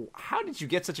did you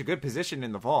get such a good position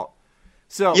in the vault?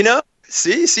 So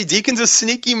see, Deacon's a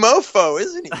sneaky mofo,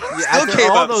 isn't he?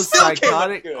 After all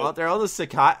those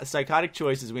psychotic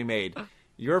choices we made,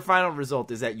 your final result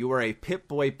is that you are a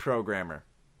Pip-Boy programmer.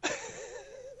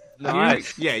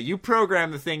 Nice. You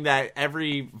program the thing that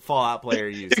every Fallout player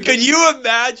uses. Can you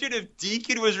imagine if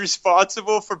Deacon was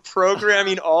responsible for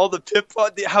programming all the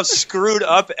Pip-Boy? How screwed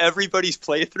up everybody's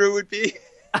playthrough would be?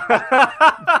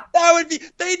 That would be.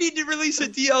 They need to release a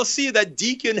DLC that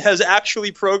Deacon has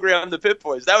actually programmed the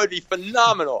Pip-Boys. That would be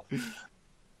phenomenal.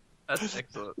 That's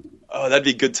excellent. Oh, that'd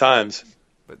be good times.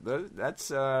 But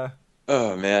that's oh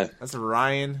man, that's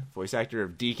Ryan, voice actor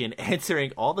of Deacon,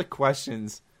 answering all the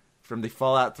questions from the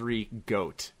Fallout 3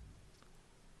 GOAT.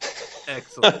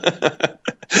 Excellent.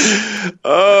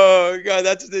 Oh God,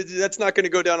 that's not going to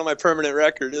go down on my permanent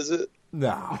record, is it?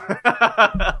 No,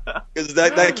 because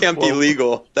that can't be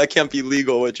legal. That can't be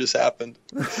legal. What just happened?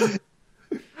 Well,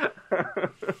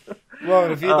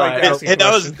 if you'd like to ask a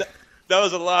question. That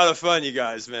was a lot of fun, you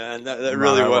guys, man. That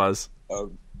really was.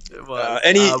 It was.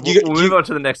 We'll move on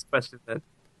to the next question then.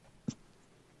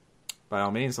 By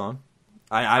all means, Sloan.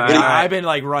 I've been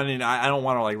like running. I don't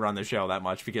want to like run the show that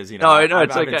much because No, I've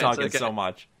okay, been talking so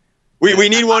much. We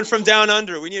need one from down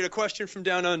under. We need a question from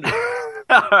down under.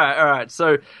 All right.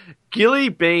 So, Gilly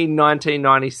Bean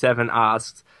 1997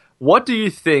 asks, "What do you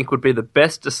think would be the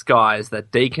best disguise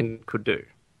that Deacon could do?"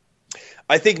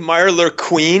 I think Mirelurk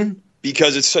Queen,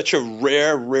 because it's such a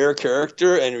rare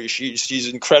character, and she's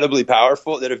incredibly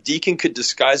powerful. That if Deacon could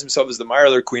disguise himself as the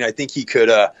Mirelurk Queen, I think he could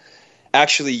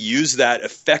actually use that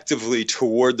effectively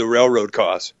toward the railroad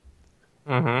cause.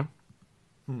 Mm-hmm.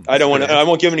 I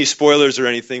won't give any spoilers or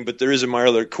anything, but there is a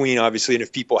Mirelurk Queen, obviously, and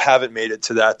if people haven't made it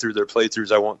to that through their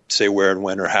playthroughs, I won't say where and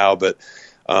when or how, but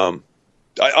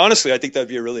honestly, I think that'd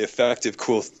be a really effective,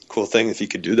 cool thing if he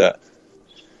could do that.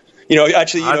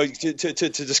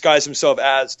 To disguise himself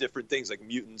as different things like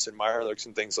mutants and Mirelurks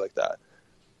and things like that.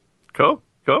 Cool.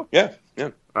 Yeah.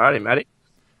 Alrighty, Matty.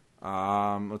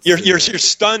 You're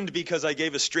stunned because I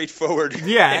gave a straightforward.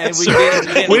 Yeah, and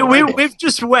we've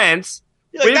just went.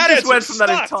 Like, we just went sucks, from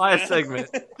that entire man. segment.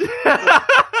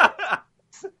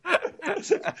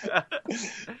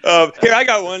 Here, I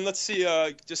got one. Let's see.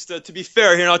 Just to be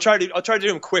fair here, and I'll try to do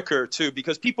them quicker too,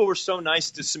 because people were so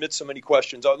nice to submit so many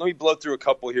questions. Let me blow through a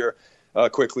couple here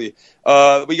quickly.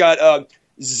 We got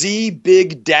Z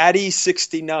Big Daddy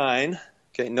 69.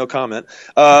 Okay, no comment.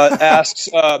 Asks,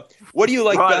 what do you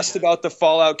like best about the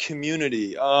Fallout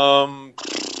community?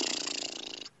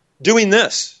 Doing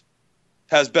this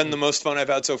has been the most fun I've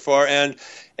had so far, and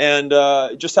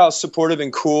just how supportive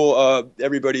and cool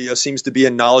everybody seems to be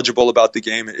and knowledgeable about the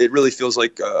game. It really feels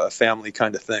like a family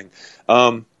kind of thing.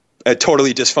 A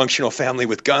totally dysfunctional family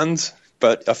with guns,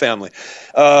 but a family.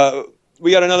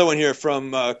 We got another one here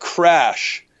from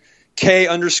Crash.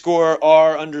 K_R_Ash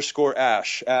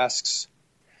asks,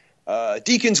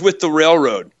 Deacons with the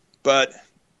railroad, but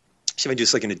see if I do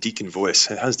this like in a Deacon voice.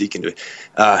 How's Deacon doing?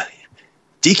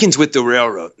 Deacons with the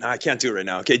railroad. No, I can't do it right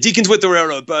now. Okay, Deacons with the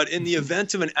railroad. But in the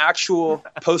event of an actual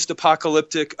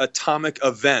post-apocalyptic atomic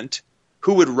event,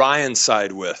 who would Ryan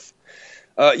side with?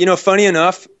 Funny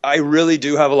enough, I really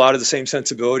do have a lot of the same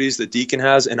sensibilities that Deacon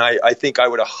has, and I think I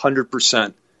would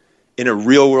 100%, in a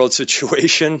real-world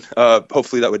situation,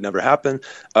 hopefully that would never happen,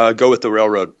 go with the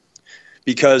railroad.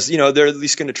 Because, they're at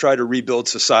least going to try to rebuild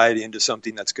society into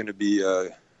something that's going to be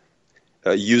a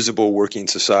usable working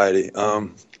society.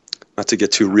 Not to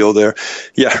get too real there.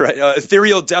 Yeah, right.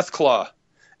 Ethereal Deathclaw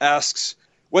asks,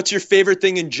 what's your favorite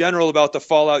thing in general about the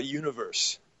Fallout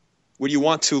universe? Would you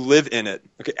want to live in it?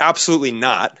 Okay, absolutely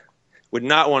not. Would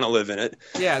not want to live in it.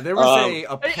 Yeah, there was a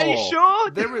poll. Are you sure?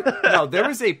 There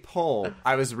was a poll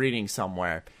I was reading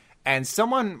somewhere, and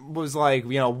someone was like,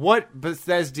 what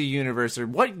Bethesda universe or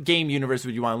what game universe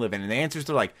would you want to live in? And the answers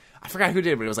were like, I forgot who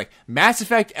did it, but it was like Mass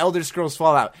Effect, Elder Scrolls,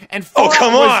 Fallout. And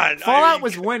Fallout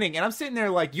was winning, and I'm sitting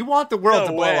there like, you want the world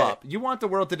to blow up. You want the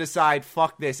world to decide,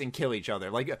 fuck this, and kill each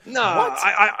other. Like, no, what?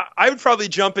 I would probably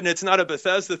jump in. It's not a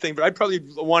Bethesda thing, but I'd probably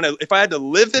want to, if I had to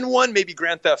live in one, maybe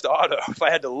Grand Theft Auto, if I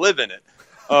had to live in it.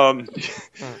 People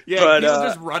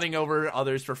just running over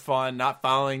others for fun, not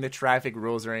following the traffic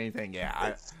rules or anything.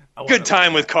 Yeah, good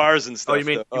time with cars and stuff. Oh, you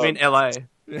mean LA?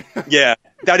 Yeah,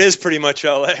 that is pretty much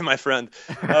LA, my friend.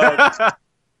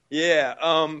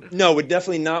 No, would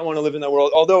definitely not want to live in that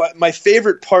world. Although my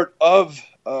favorite part of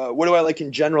what do I like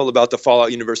in general about the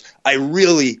Fallout universe, I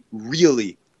really,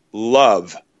 really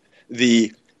love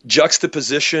the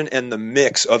juxtaposition and the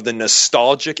mix of the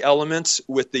nostalgic elements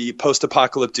with the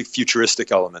post-apocalyptic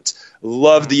futuristic elements.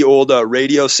 Love the old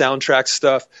radio soundtrack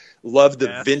stuff. Love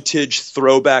the vintage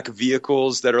throwback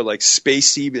vehicles that are like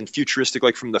spacey and futuristic,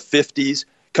 like from the 50s,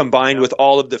 combined with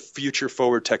all of the future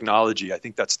forward technology. I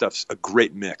think that stuff's a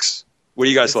great mix. What do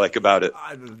you guys like about it?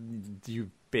 You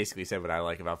basically said what I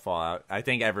like about Fallout. I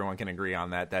think everyone can agree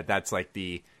on that. That's like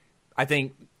the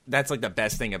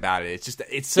best thing about it.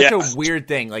 It's such a weird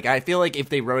thing. Like, I feel like if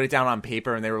they wrote it down on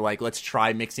paper and they were like, let's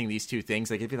try mixing these two things,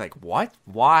 like, it'd be like, what?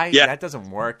 Why? Yeah. That doesn't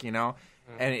work, And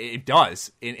it does.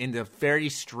 In a very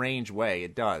strange way,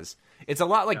 it does. It's a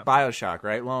lot like BioShock,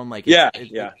 right, Lone? Like,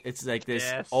 it's like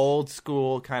this old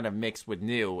school kind of mixed with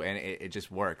new, and it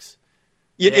just works.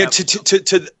 I'm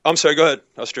sorry, go ahead.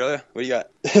 Australia, what do you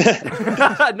got?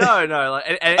 No.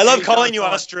 I love calling you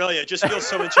Australia. It just feels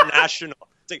so international.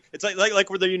 It's like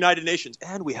we're the United Nations,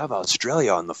 and we have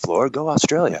Australia on the floor. Go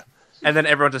Australia. And then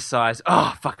everyone just sighs,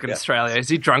 oh, fucking Australia. Is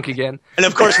he drunk again? And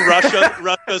of course,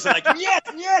 Russia's like,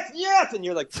 yes. And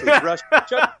you're like, please,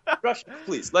 Russia,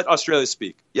 please, let Australia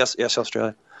speak. Yes,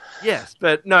 Australia. Yes,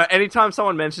 but no, anytime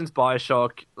someone mentions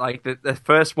Bioshock, like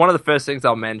one of the first things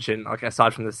I'll mention, like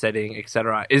aside from the setting,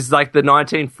 etc., is like the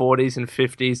 1940s and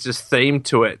 50s just theme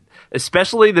to it,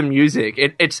 especially the music.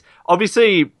 It's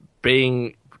obviously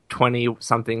being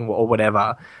 20-something or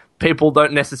whatever, people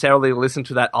don't necessarily listen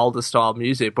to that older style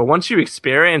music, but once you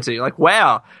experience it, you're like,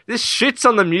 wow, this shits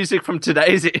on the music from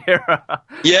today's era.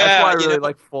 Yeah, that's why I really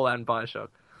like Fallout and Bioshock.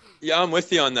 Yeah, I'm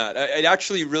with you on that. It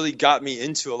actually really got me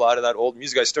into a lot of that old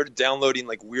music. I started downloading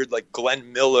like weird, like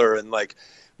Glenn Miller and like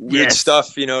weird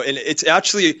stuff, and it's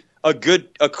actually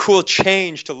a cool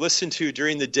change to listen to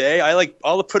during the day.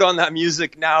 I'll put on that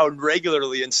music now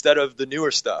regularly instead of the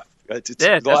newer stuff.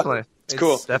 Definitely. It's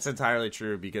cool. That's entirely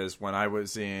true because when I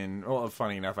was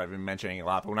funny enough, I've been mentioning it a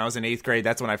lot, but when I was in 8th grade,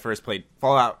 that's when I first played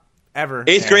Fallout ever.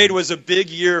 8th grade was a big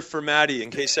year for Maddie, in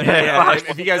case anyone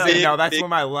if you guys didn't know, that's when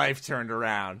my life turned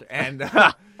around. And,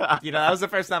 that was the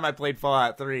first time I played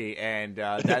Fallout 3, and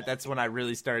that's when I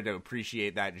really started to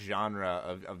appreciate that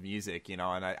genre of music, and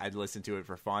I'd listen to it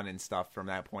for fun and stuff from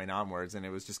that point onwards, and it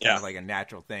was just kind of like a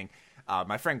natural thing.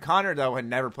 My friend Connor, though, had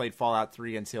never played Fallout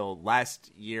 3 until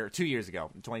 2 years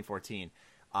ago, in 2014.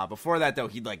 Before that, though,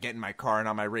 he'd like get in my car and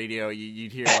on my radio,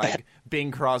 you'd hear like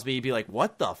Bing Crosby. He'd be like,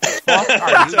 "What the fuck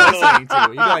are you listening to?"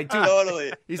 He'd be like, "Dude,"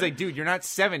 totally. He's like, "Dude, you're not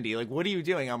 70. Like, what are you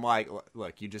doing?" I'm like,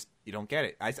 "Look, you don't get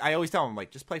it." I always tell him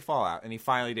like, "Just play Fallout," and he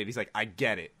finally did. He's like, "I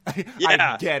get it.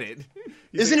 I get it."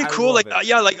 Isn't it cool? Like,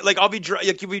 like I'll be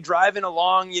you'll be driving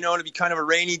along, and it'll be kind of a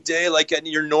rainy day, like in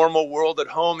your normal world at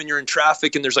home, and you're in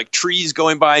traffic, and there's like trees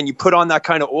going by, and you put on that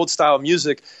kind of old style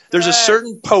music. There's a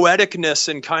certain poeticness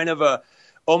and kind of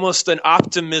almost an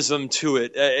optimism to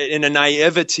it, and a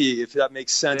naivety, if that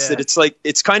makes sense. That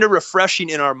it's kind of refreshing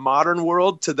in our modern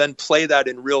world to then play that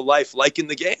in real life, like in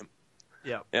the game.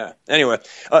 Yeah. Anyway,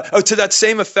 to that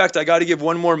same effect, I got to give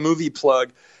one more movie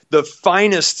plug. The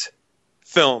finest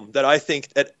film that I think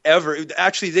that ever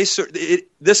actually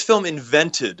this film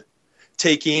invented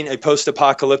taking a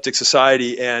post-apocalyptic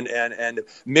society and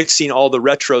mixing all the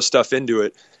retro stuff into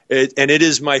it. And it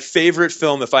is my favorite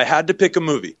film. If I had to pick a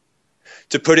movie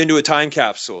to put into a time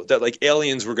capsule that like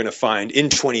aliens were going to find in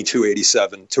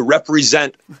 2287 to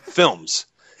represent films,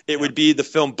 it would be the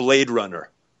film Blade Runner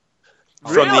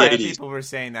from the 80s. People were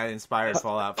saying that inspired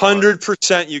Fallout 4.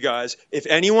 100%, you guys. If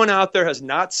anyone out there has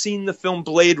not seen the film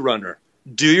Blade Runner,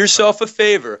 do yourself a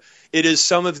favor. It is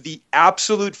some of the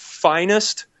absolute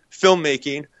finest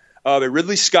filmmaking by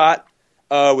Ridley Scott,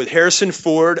 with Harrison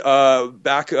Ford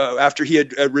back after he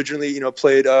had originally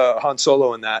played Han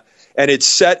Solo in that. And it's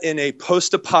set in a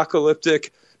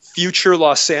post-apocalyptic future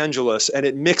Los Angeles, and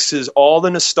it mixes all the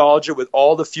nostalgia with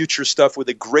all the future stuff with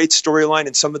a great storyline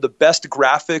and some of the best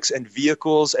graphics and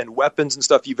vehicles and weapons and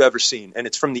stuff you've ever seen. And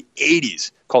it's from the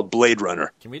 80s, called Blade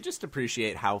Runner. Can we just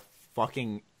appreciate how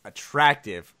fucking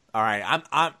attractive? All right,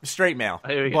 I'm straight male,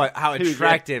 but how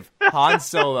attractive Han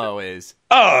Solo is.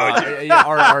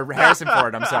 Or Harrison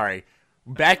Ford, I'm sorry.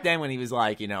 Back then when he was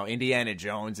like, Indiana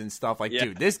Jones and stuff, like,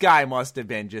 dude, this guy must have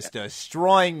been just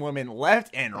destroying women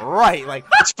left and right. Like,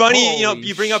 it's funny,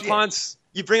 you bring up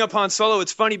Han Solo.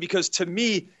 It's funny because to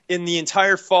me, in the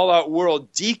entire Fallout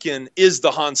world, Deacon is the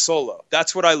Han Solo.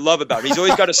 That's what I love about him. He's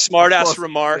always got a smart ass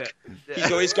remark. Yeah.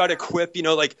 He's always got a quip,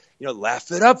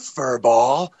 laugh it up,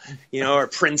 furball, or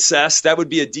princess. That would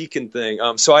be a Deacon thing.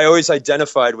 So I always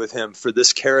identified with him for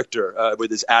this character,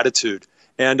 with his attitude.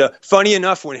 And funny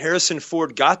enough, when Harrison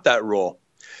Ford got that role,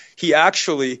 he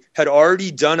actually had already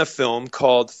done a film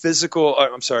called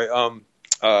oh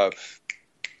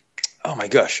my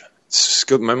gosh, it's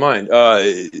skipped my mind.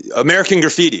 American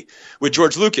Graffiti with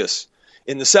George Lucas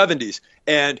in the 70s.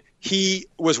 And he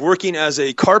was working as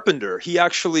a carpenter. He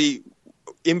actually,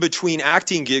 in between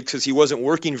acting gigs, because he wasn't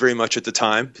working very much at the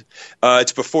time,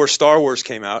 it's before Star Wars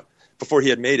came out, before he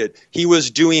had made it, he was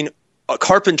doing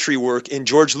carpentry work in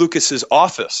George Lucas's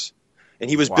office, and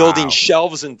he was building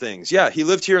shelves and things. Yeah, he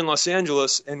lived here in Los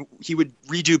Angeles, and he would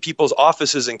redo people's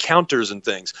offices and counters and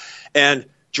things. And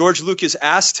George Lucas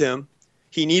asked him,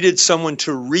 he needed someone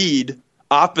to read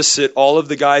opposite all of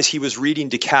the guys he was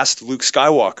reading to cast Luke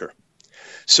Skywalker.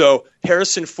 So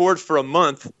Harrison Ford, for a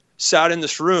month, sat in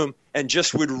this room and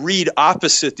just would read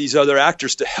opposite these other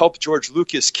actors to help George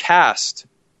Lucas cast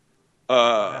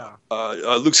Luke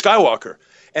Skywalker.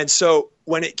 And so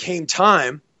when it came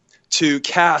time to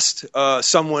cast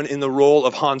someone in the role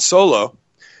of Han Solo,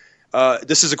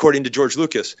 this is according to George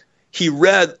Lucas, he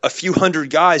read a few hundred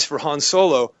guys for Han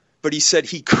Solo but he said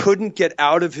he couldn't get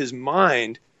out of his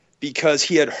mind because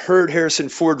he had heard Harrison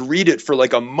Ford read it for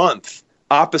like a month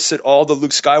opposite all the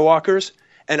Luke Skywalkers.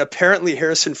 And apparently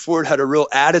Harrison Ford had a real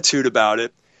attitude about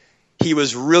it. He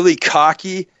was really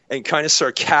cocky and kind of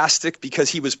sarcastic because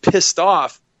he was pissed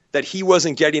off that he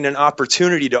wasn't getting an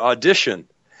opportunity to audition.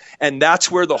 And that's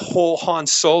where the whole Han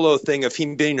Solo thing of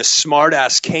him being a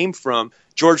smartass came from.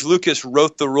 George Lucas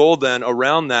wrote the role then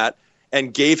around that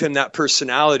and gave him that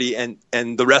personality, and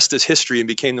the rest is history, and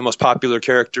became the most popular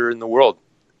character in the world.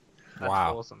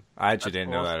 Wow. Awesome. I actually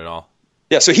didn't know that at all.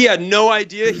 Yeah, so he had no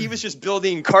idea. He was just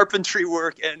building carpentry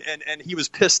work, and he was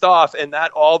pissed off, and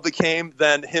that all became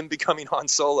then him becoming Han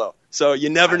Solo. So you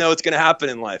never know what's going to happen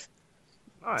in life.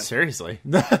 Nice. Seriously?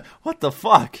 What the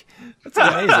fuck? That's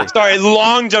amazing. Sorry,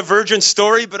 long divergent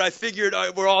story, but I figured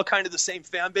we're all kind of the same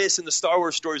fan base, and the Star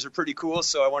Wars stories are pretty cool,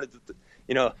 so I wanted to,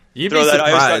 You'd throw be that.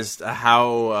 surprised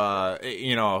how,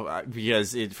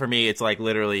 because for me, it's like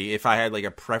literally if I had like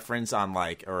a preference on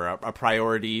like, or a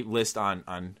priority list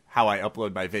on how I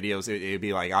upload my videos, it'd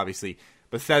be like obviously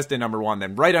Bethesda #1,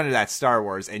 then right under that Star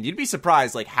Wars, and you'd be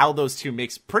surprised like how those two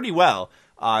mix pretty well.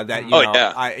 When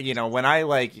I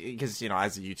like, because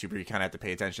as a YouTuber, you kind of have to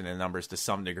pay attention to the numbers to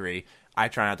some degree. I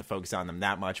try not to focus on them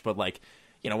that much, but like,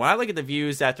 when I look at the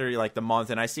views after like the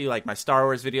month, and I see like my Star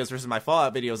Wars videos versus my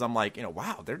Fallout videos, I'm like,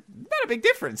 wow, there's not a big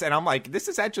difference, and I'm like, this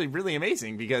is actually really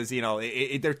amazing because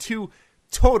they're two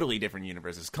totally different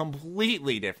universes,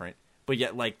 completely different, but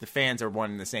yet like the fans are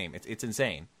one and the same. It's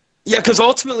insane. Yeah, because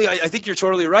ultimately, I think you're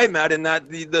totally right, Matt, in that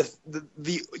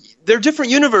they're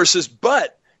different universes,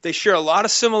 but they share a lot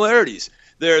of similarities.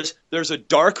 There's a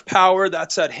dark power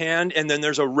that's at hand, and then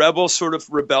there's a rebel sort of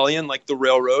rebellion like the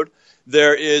Railroad.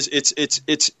 There is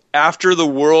it's after the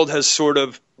world has sort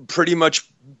of pretty much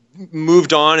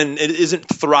moved on and it isn't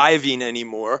thriving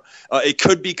anymore. It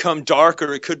could become dark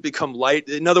or it could become light.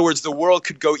 In other words, the world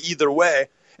could go either way,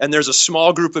 and there's a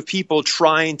small group of people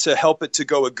trying to help it to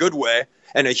go a good way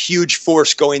and a huge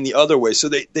force going the other way. So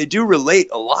they do relate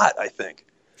a lot, I think.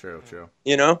 True.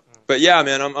 But yeah,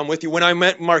 man, I'm with you. When I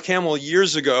met Mark Hamill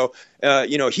years ago,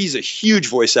 he's a huge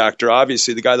voice actor,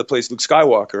 obviously, the guy that plays Luke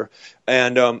Skywalker.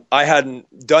 And I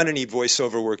hadn't done any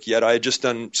voiceover work yet. I had just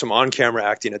done some on-camera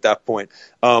acting at that point.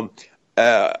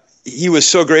 He was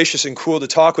so gracious and cool to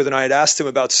talk with, and I had asked him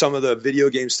about some of the video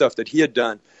game stuff that he had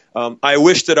done. I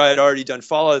wish that I had already done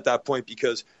Fallout at that point,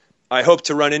 because I hope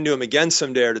to run into him again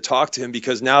someday or to talk to him,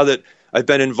 because now that I've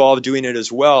been involved doing it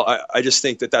as well, I just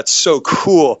think that that's so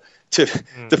cool.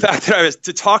 The fact that I was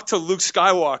to talk to Luke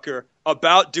Skywalker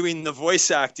about doing the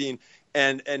voice acting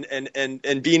and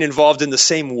being involved in the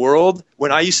same world,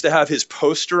 when I used to have his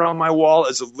poster on my wall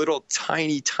as a little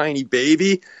tiny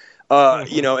baby,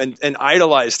 and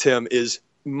idolized him, is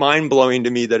mind-blowing to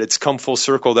me that it's come full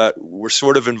circle that we're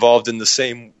sort of involved in the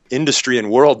same industry and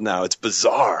world now. It's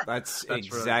bizarre. That's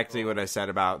exactly really cool. What I said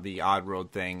about the Oddworld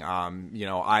thing.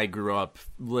 I grew up,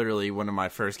 literally one of my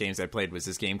first games I played was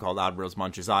this game called Oddworld's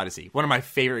Munch's Odyssey. One of my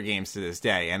favorite games to this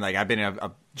day. And like I've been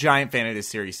a giant fan of this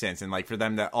series since. And like for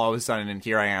them that all of a sudden, and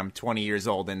here I am 20 years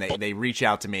old, and they reach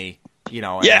out to me,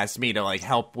 and ask me to like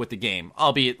help with the game.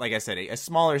 Albeit, like I said, a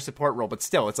smaller support role, but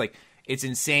still, it's like, it's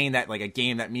insane that like a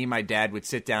game that me and my dad would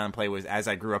sit down and play with as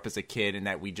I grew up as a kid, and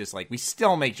that we just like, we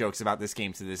still make jokes about this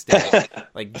game to this day.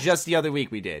 Like just the other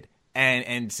week we did,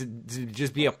 and to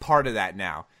just be a part of that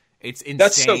now, it's insane.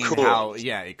 That's so cool. How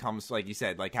it comes, like you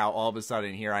said, like how all of a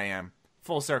sudden here I am,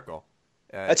 full circle.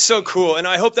 That's so cool, and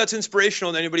I hope that's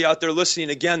inspirational to anybody out there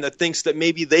listening again that thinks that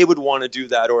maybe they would want to do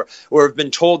that, or have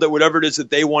been told that whatever it is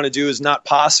that they want to do is not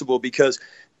possible, because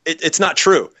it's not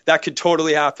true. That could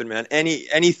totally happen, man.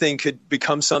 Anything could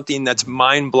become something that's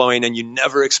mind-blowing and you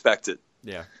never expect it.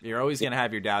 Yeah, you're always going to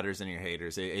have your doubters and your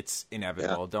haters. It's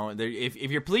inevitable. Yeah.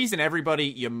 If you're pleasing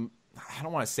everybody, I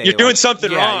don't want to say you're doing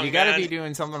something wrong. You got to be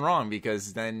doing something wrong,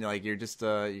 because then like you're just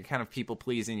you're kind of people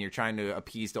pleasing. You're trying to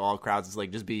appease to all crowds. It's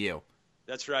like, just be you.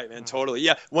 That's right, man. Totally.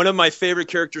 Yeah, one of my favorite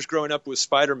characters growing up was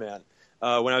Spider-Man.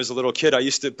 When I was a little kid, I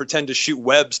used to pretend to shoot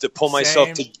webs to pull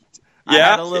myself to. Yeah, I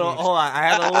had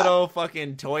a little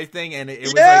fucking toy thing, and it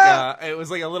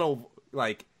was like a little,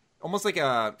 like almost like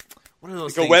a, what are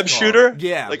those things a web called? Shooter?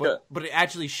 Yeah, but it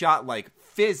actually shot like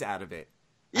fizz out of it.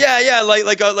 Yeah,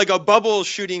 like a bubble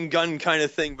shooting gun kind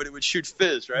of thing, but it would shoot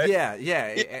fizz, right? Yeah.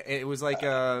 It was like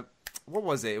what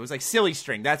was it? It was like silly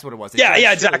string. That's what it was.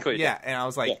 Exactly. Yeah, and I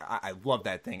was like, I love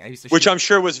that thing. I used to which I'm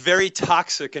sure was very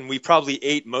toxic, and we probably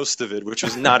ate most of it, which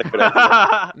was not a good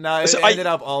idea. No, it ended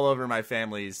up all over my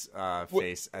family's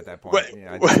face at that point.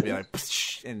 I'd just be like,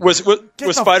 was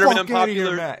Spider-Man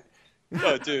popular? Here,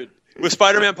 oh, dude, was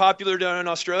Spider-Man popular down in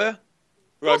Australia?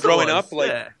 Growing up,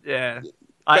 yeah.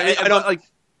 I don't like.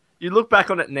 you look back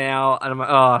on it now, and I'm like,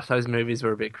 oh, those movies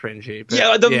were a bit cringy. But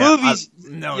yeah, the movies.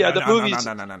 No, movies.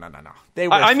 No. They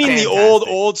were. I mean, fantastic. the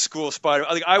old school Spider.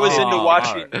 Like I was into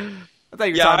watching. Right.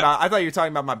 I thought you were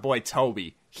talking about my boy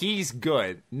Toby. He's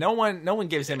good. No one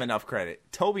gives him enough credit.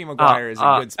 Tobey Maguire is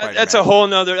a good Spider-Man. That's a whole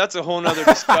nother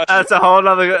discussion. That's a whole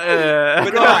nother.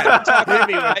 But no,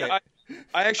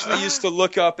 I actually used to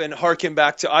look up and harken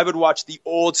back to. I would watch the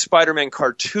old Spider-Man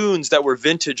cartoons that were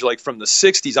vintage, like from the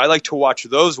 '60s. I like to watch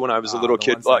those when I was a little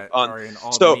kid. Like are in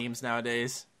all the memes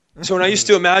nowadays. So when I used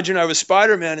to imagine I was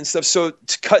Spider-Man and stuff. So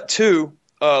to cut to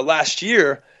last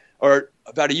year or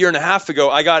about a year and a half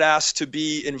ago, I got asked to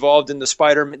be involved in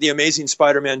the Amazing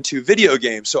Spider-Man 2 video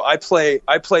game. So I play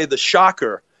the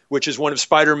Shocker, which is one of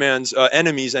Spider-Man's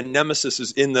enemies and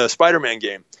nemesis in the Spider-Man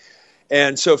game.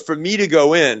 And so for me to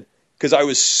go in, because I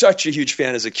was such a huge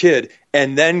fan as a kid,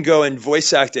 and then go and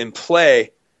voice act and play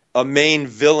a main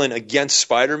villain against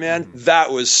Spider-Man, that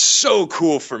was so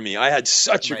cool for me. I had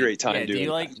such a great time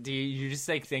doing it. Do you just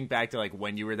like think back to like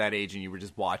when you were that age and you were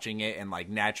just watching it and like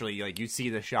naturally like you see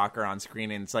the Shocker on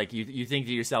screen and it's like you think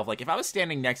to yourself like if I was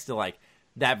standing next to like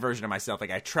that version of myself,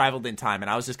 like I traveled in time and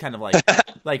I was just kind of like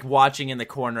like watching in the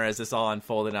corner as this all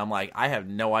unfolded. And I'm like, I have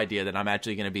no idea that I'm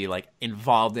actually going to be like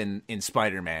involved in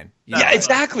Spider-Man. Yeah,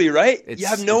 exactly, right? You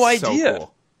have no idea. So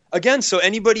cool. Again, so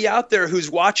anybody out there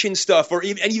who's watching stuff or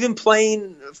even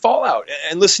playing Fallout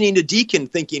and listening to Deacon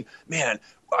thinking, man,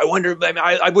 I wonder,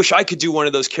 I wish I could do one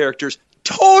of those characters.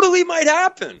 Totally might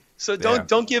happen. So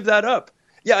don't give that up.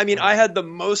 Yeah, I mean, I had the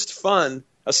most fun,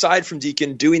 aside from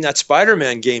Deacon, doing that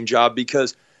Spider-Man game job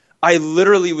because I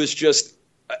literally was just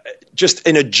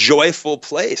in a joyful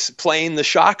place playing the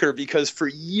Shocker because for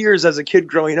years as a kid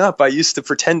growing up, I used to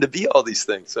pretend to be all these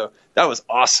things. So that was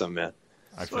awesome, man.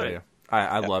 I feel you.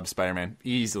 I love Spider-Man.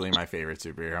 Easily my favorite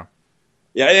superhero.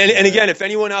 Yeah, and again, if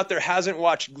anyone out there hasn't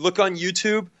watched, look on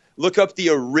YouTube, look up the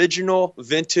original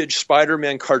vintage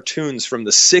Spider-Man cartoons from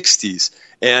the 60s.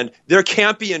 And they're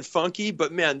campy and funky,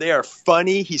 but man, they are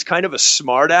funny. He's kind of a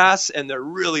smartass, and they're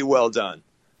really well done.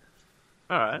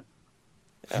 All right.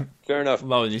 Yeah, fair enough.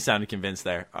 Logan, you sounded convinced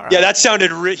there. All right. Yeah, that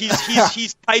sounded.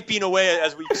 He's typing away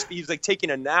as he's like taking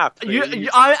a nap.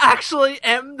 I actually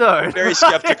am though. Very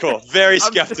skeptical. Very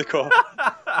skeptical.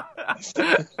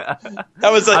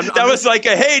 That was like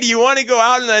a hey, do you want to go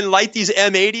out and then light these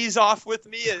M80s off with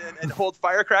me and hold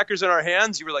firecrackers in our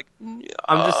hands? You were like, I'm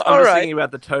just thinking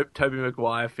about the Tobey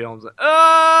Maguire films.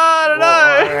 I don't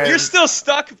know. Right. You're still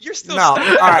stuck. No. All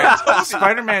right.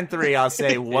 Spider-Man 3, I'll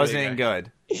say, wasn't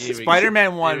good.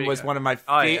 Spider-Man 1 was one of my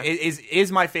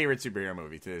is my favorite superhero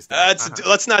movie to this day.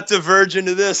 Let's not diverge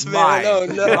into this,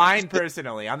 man. Mine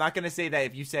personally. I'm not going to say that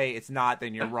if you say it's not,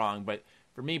 then you're wrong. But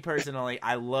for me personally,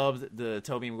 I loved the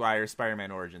Tobey Maguire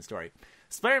Spider-Man origin story.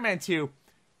 Spider-Man 2,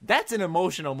 that's an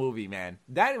emotional movie, man.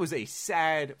 That was a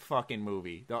sad fucking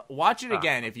movie. Watch it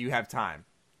again if you have time.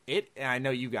 And I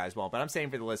know you guys won't, but I'm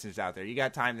saying for the listeners out there, you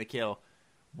got time to kill.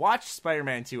 Watch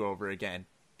Spider-Man 2 over again.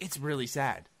 It's really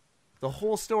sad. The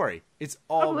whole story. It's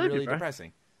all really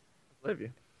depressing. I believe you.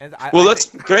 And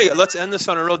that's great. Let's end this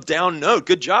on a real down note.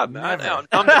 Good job, man.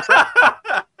 I'm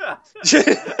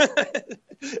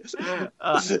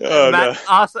Matt,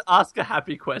 ask a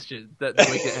happy question that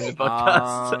we can end the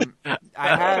podcast.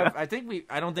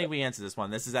 I don't think we answered this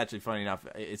one. This is actually funny enough.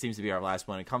 It seems to be our last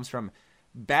one. It comes from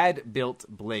Bad Built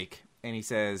Blake, and he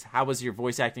says, "How was your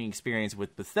voice acting experience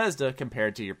with Bethesda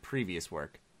compared to your previous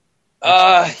work?"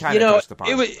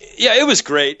 It was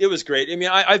great. It was great. I mean,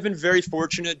 I've been very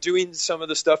fortunate doing some of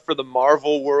the stuff for the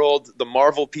Marvel world. The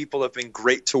Marvel people have been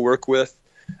great to work with,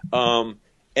 and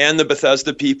the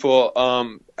Bethesda people.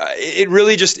 It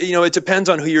really just, it depends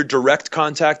on who your direct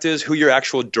contact is, who your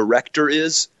actual director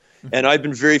is. And I've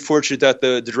been very fortunate that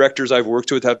the directors I've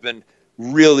worked with have been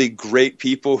really great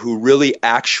people who really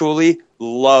actually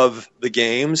love the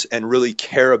games and really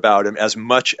care about them as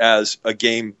much as a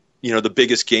game, the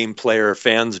biggest game player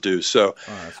fans do. So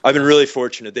I've been really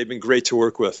fortunate. They've been great to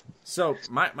work with. So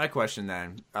my question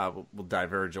then, we'll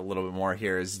diverge a little bit more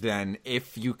here, is then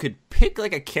if you could pick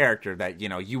like a character that,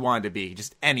 you wanted to be,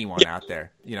 just anyone out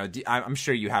there, I'm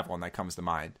sure you have one that comes to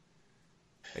mind.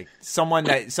 Like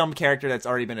some character that's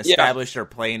already been established or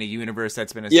play in a universe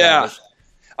that's been established. Yeah.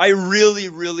 I really,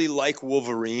 really like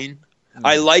Wolverine.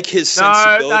 I like his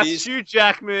sensibilities. No, that's Hugh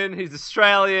Jackman. He's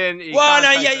Australian. Mate. And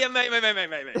I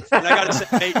got to say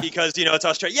mate because, it's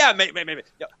Australia. Yeah, mate.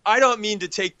 I don't mean to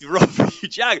take the role for Hugh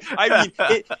Jackman. I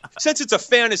mean, since it's a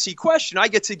fantasy question, I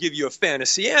get to give you a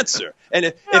fantasy answer. And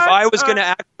if I was going to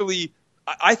actually,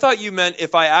 I thought you meant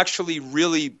if I actually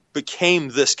really became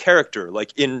this character,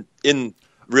 like in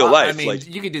real life. I mean,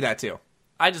 you could do that too.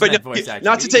 I just but meant voice acting.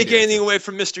 Not to take anything away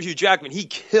from Mr. Hugh Jackman, he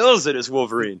kills it as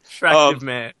Wolverine. Attractive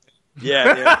man.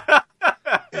 Yeah.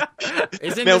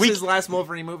 Isn't this his last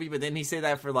Wolverine movie? But didn't he say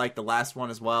that for like the last one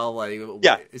as well? Like,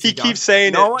 yeah, he keeps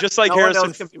saying it, just like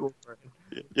Harrison.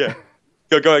 Yeah.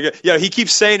 Go. Yeah, he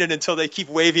keeps saying it until they keep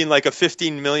waving like a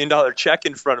 $15 million check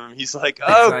in front of him. He's like,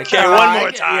 okay, one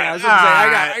more time. Yeah, I was gonna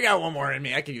say, I got one more in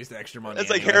me. I can use the extra money. It's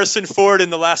like Harrison Ford in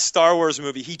the last Star Wars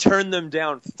movie. He turned them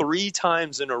down 3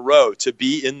 times in a row to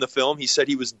be in the film. He said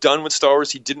he was done with Star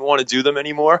Wars. He didn't want to do them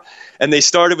anymore. And they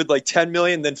started with like 10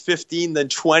 million, then 15, then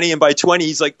 20. And by 20,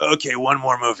 he's like, okay, one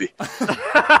more movie.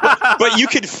 But you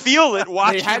could feel it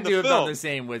watching the film. They had to have done the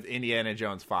same with Indiana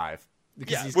Jones 5.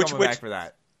 Because he's coming back for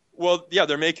that. Well, yeah,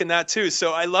 they're making that too.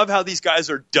 So I love how these guys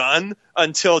are done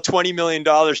until $20 million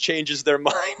changes their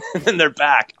mind and then they're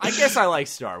back. I guess I like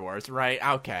Star Wars, right?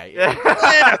 Okay.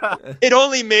 Yeah. It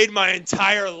only made my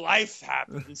entire life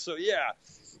happen. So, yeah.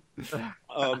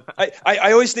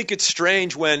 I always think it's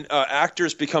strange when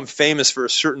actors become famous for a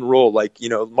certain role, like,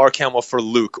 Mark Hamill for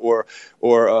Luke or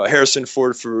Harrison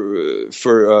Ford for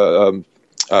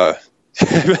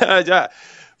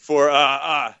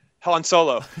Han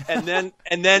Solo, and then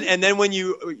when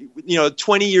you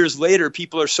 20 years later,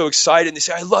 people are so excited and they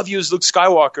say, "I love you as Luke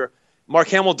Skywalker." Mark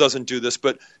Hamill doesn't do this,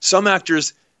 but some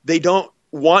actors, they don't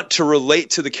want to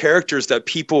relate to the characters that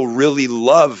people really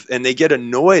love, and they get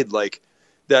annoyed like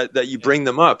that you bring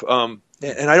them up. And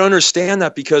I don't understand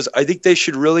that, because I think they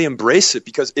should really embrace it,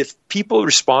 because if people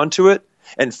respond to it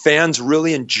and fans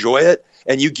really enjoy it,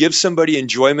 and you give somebody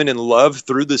enjoyment and love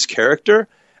through this character.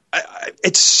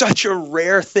 It's such a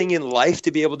rare thing in life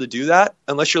to be able to do that,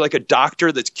 unless you're like a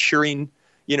doctor that's curing,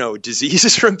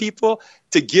 diseases from people.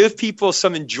 To give people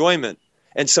some enjoyment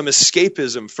and some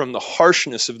escapism from the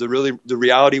harshness of the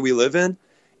reality we live in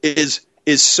is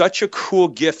such a cool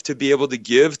gift to be able to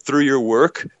give through your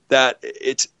work, that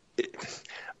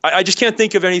I just can't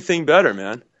think of anything better,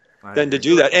 man, than to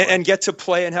do that and get to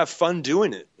play and have fun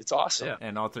doing it. It's awesome. Yeah.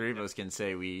 And all 3 of us can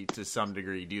say we, to some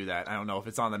degree, do that. I don't know if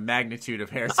it's on the magnitude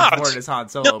of Harrison Ford as Han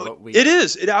Solo, but we... It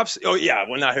is. It absolutely... Oh, yeah.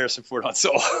 Well, not Harrison Ford, Han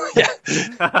Solo. Yeah.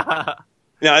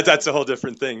 No, that's a whole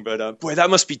different thing. But, boy,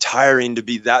 that must be tiring to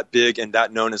be that big and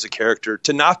that known as a character.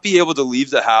 To not be able to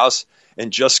leave the house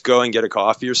and just go and get a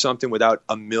coffee or something without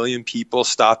a million people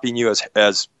stopping you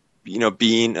as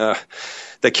being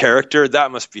the character,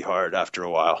 that must be hard after a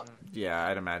while. Yeah,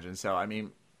 I'd imagine so. I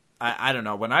mean, I don't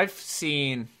know. When I've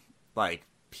seen like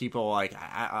people like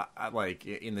I like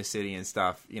in the city and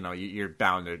stuff, you're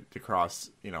bound to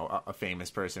cross a famous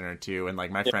person or two, and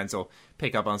like my friends will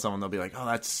pick up on someone, they'll be like, "Oh,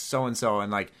 that's so and so,"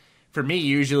 and like for me,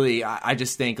 usually I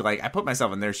just think like I put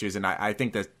myself in their shoes, and I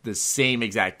think that the same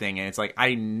exact thing, and it's like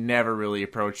I never really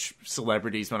approach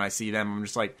celebrities when I see them. I'm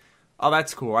just like, oh,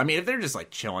 that's cool. I mean, if they're just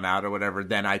like chilling out or whatever,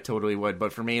 then I totally would.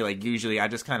 But for me, like usually I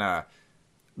just kind of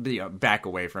back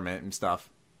away from it and stuff.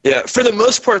 Yeah, for the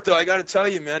most part, though, I got to tell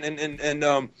you, man, and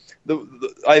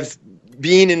I've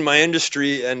been in my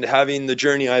industry and having the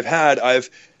journey I've had, I've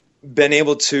been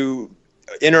able to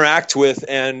interact with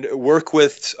and work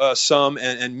with some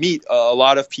and meet a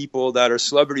lot of people that are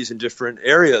celebrities in different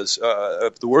areas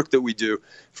of the work that we do,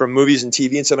 from movies and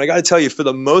TV and stuff. And I got to tell you, for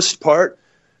the most part,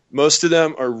 most of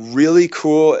them are really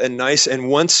cool and nice.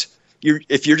 And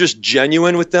if you're just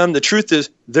genuine with them, the truth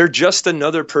is they're just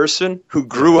another person who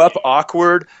grew up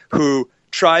awkward, who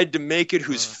tried to make it,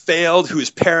 who's failed,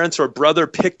 whose parents or brother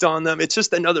picked on them. It's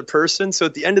just another person. So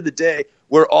at the end of the day,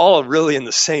 we're all really in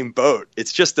the same boat.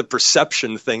 It's just a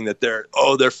perception thing that they're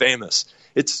famous.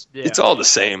 It's all the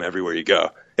same everywhere you go,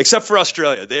 except for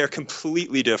Australia. They are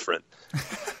completely different.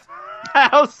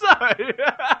 How so?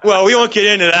 Well, we won't get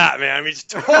into that, man. I mean, it's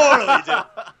totally different.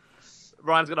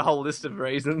 Ryan's got a whole list of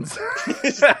reasons.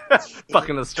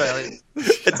 Fucking Australians.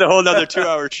 It's a whole nother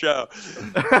 2-hour show.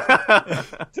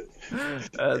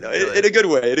 In a good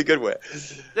way.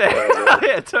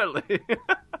 Yeah, totally.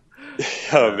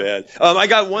 Oh, man. I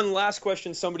got one last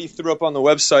question somebody threw up on the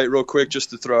website real quick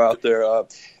just to throw out there.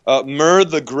 Mur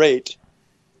the Great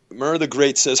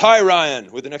says, "Hi,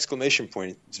 Ryan," with an exclamation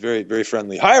point. It's very, very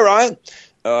friendly. "Hi, Ryan.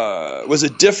 Was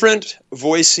it different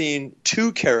voicing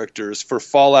 2 characters for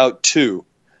Fallout 2?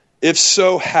 If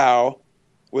so, how?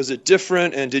 Was it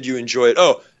different, and did you enjoy it?"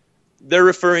 Oh, they're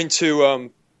referring to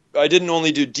I didn't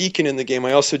only do Deacon in the game,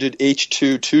 I also did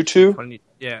H222.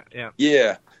 Yeah.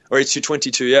 Yeah, or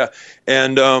H222, yeah.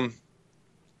 And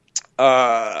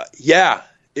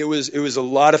it was a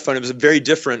lot of fun. It was very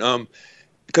different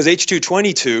because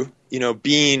H222,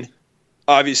 being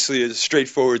obviously a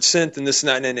straightforward synth and this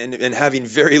and that, and having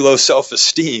very low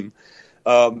self-esteem,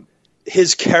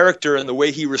 his character and the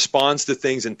way he responds to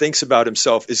things and thinks about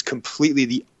himself is completely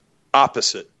the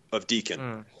opposite of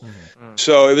Deacon.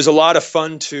 So it was a lot of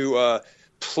fun to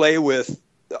play with.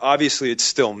 Obviously, it's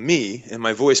still me and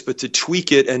my voice, but to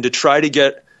tweak it and to try to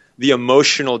get the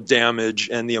emotional damage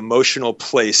and the emotional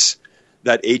place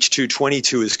that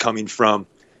H222 is coming from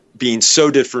being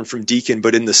so different from Deacon,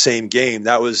 but in the same game.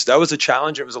 That was a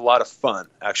challenge. It was a lot of fun.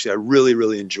 Actually, I really,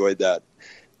 really enjoyed that.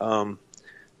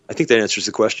 I think that answers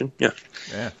the question. Yeah.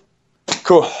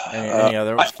 Cool. Any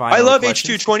other I love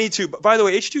questions? H222. By the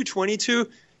way, H222,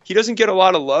 he doesn't get a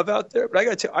lot of love out there, but I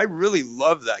got to tell you, I really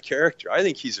love that character. I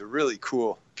think he's a really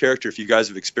cool character if you guys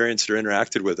have experienced or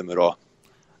interacted with him at all.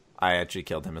 I actually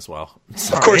killed him as well.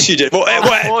 Of course you did. Well,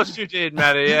 of course you did,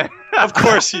 Matty, yeah. Of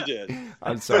course you did.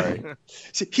 I'm sorry.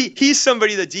 See, he's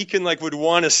somebody that Deacon would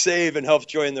want to save and help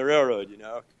join the railroad,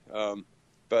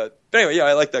 But anyway, yeah,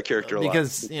 I like that character a lot.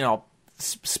 Because,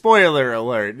 spoiler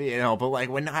alert, but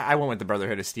when I went with the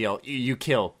Brotherhood of Steel, you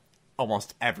kill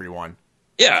almost everyone.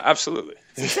 Yeah, absolutely.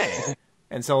 It's insane.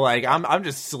 And so, I'm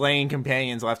just slaying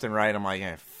companions left and right. I'm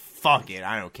like, fuck it,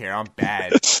 I don't care. I'm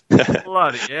bad.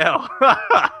 Bloody hell.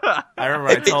 I remember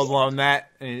I told Lone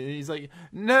that, and he's like,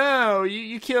 no,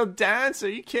 you killed Dance? Are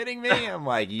you kidding me? I'm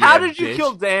like, yeah, How did you bitch.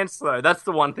 kill Dance, though? That's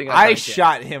the one thing I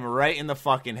shot him right in the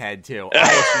fucking head, too.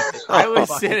 I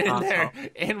was sitting awesome. there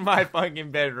in my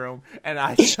fucking bedroom, and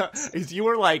you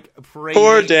were, praising...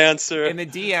 Poor Dancer. In the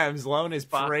DMs, Lone is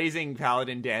praising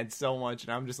Paladin Dance so much,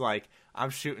 and I'm just like, I'm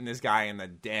shooting this guy in the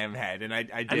damn head, and I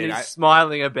did. And he's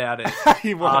smiling about it.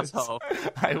 He was. Asshole.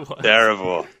 I was.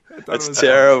 Terrible. That's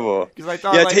terrible. Because I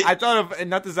thought, I thought of, and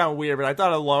not to sound weird, but I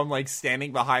thought of Lone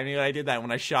standing behind me when I did that. When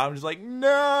I shot him, just like,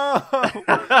 no, what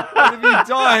have you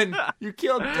done? You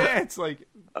killed Dance.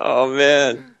 Oh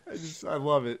man, I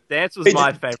love it. Dance was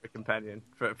my favorite companion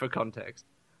for context.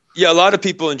 Yeah, a lot of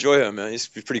people enjoy him, man. He's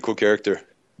a pretty cool character.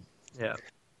 Yeah.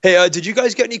 Hey, did you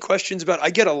guys get any questions about? I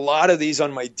get a lot of these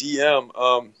on my DM.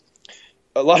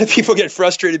 A lot of people get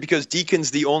frustrated because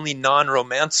Deacon's the only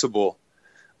non-romanceable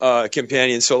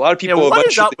companion. So a lot of people. What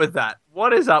is up with that?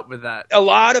 What is up with that? A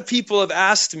lot of people have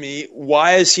asked me,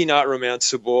 why is he not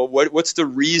romanceable? What's the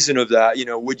reason of that?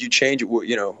 Would you change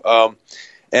it?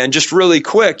 And just really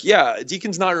quick, yeah,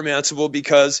 Deacon's not romanceable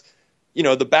because.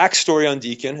 The backstory on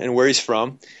Deacon and where he's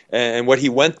from and what he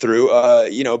went through.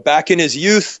 Back in his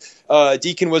youth,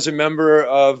 Deacon was a member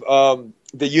of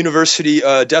the University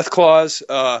Death Claws,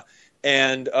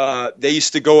 and they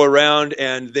used to go around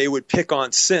and they would pick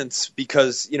on synths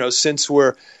because synths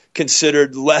were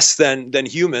considered less than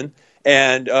human,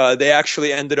 and they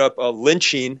actually ended up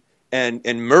lynching and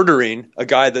murdering a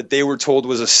guy that they were told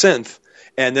was a synth.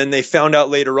 And then they found out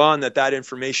later on that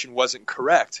information wasn't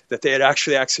correct, that they had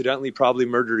actually accidentally probably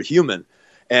murdered a human.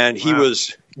 And he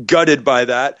was gutted by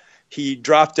that. He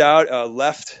dropped out,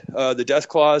 left the Death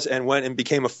Claws, and went and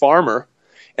became a farmer.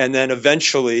 And then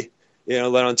eventually,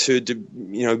 led on to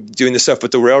doing the stuff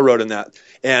with the railroad and that.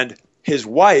 And his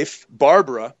wife,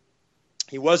 Barbara,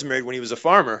 he was married when he was a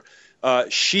farmer.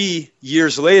 She,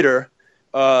 years later,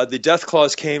 the Death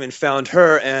Claws came and found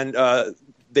her, and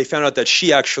they found out that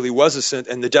she actually was a synth,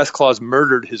 and the Death Claws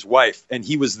murdered his wife, and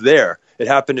he was there. It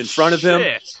happened in front of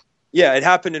him. Yeah, it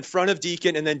happened in front of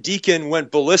Deacon, and then Deacon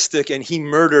went ballistic, and he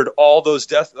murdered all those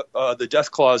the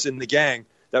Death Claws in the gang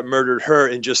that murdered her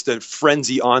in just a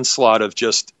frenzy onslaught of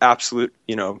just absolute,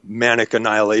 manic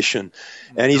annihilation.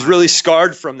 And he's really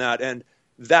scarred from that, and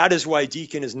that is why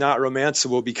Deacon is not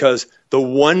romanceable, because the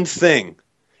one thing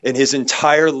in his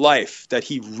entire life that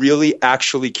he really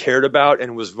actually cared about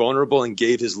and was vulnerable and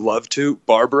gave his love to,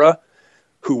 Barbara,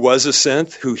 who was a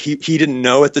synth, who he didn't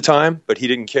know at the time, but he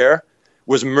didn't care,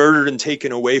 was murdered and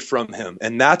taken away from him.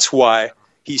 And that's why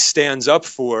he stands up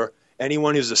for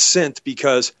anyone who's a synth,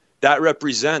 because that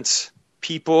represents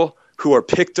people who are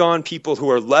picked on, people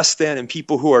who are less than, and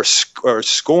people who are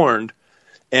scorned.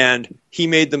 And he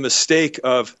made the mistake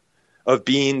of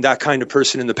being that kind of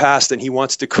person in the past, and he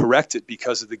wants to correct it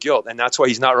because of the guilt. And that's why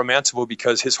he's not romanceable,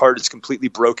 because his heart is completely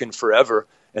broken forever.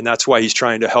 And that's why he's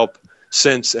trying to help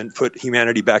synths and put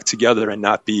humanity back together and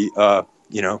not be,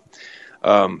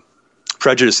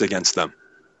 prejudiced against them.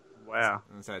 Wow.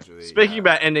 Speaking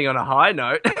about ending on a high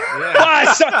note.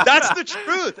 That's the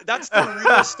truth. That's the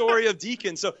real story of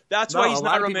Deacon. So that's why he's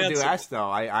not romanceable. A lot of people do ask, though.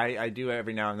 I do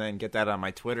every now and then get that on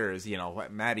my Twitter is,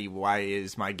 Maddie, why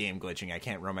is my game glitching? I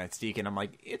can't romance Deacon. I'm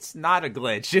like, it's not a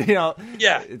glitch.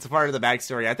 Yeah. It's part of the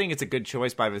backstory. I think it's a good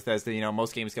choice by Bethesda.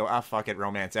 Most games go, fuck it,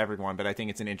 romance everyone. But I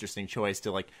think it's an interesting choice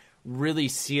to, really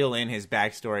seal in his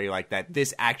backstory like that.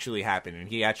 This actually happened, and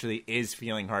he actually is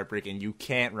feeling heartbreak, and you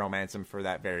can't romance him for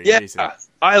that very reason.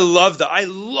 I love that. I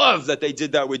love that they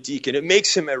did that with Deacon. It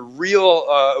makes him a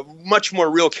real, much more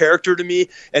real character to me,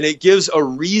 and it gives a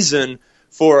reason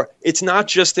for it's not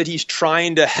just that he's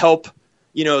trying to help,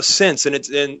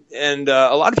 synths, and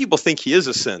a lot of people think he is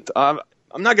a synth.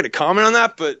 I'm not going to comment on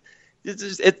that, but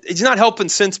he's not helping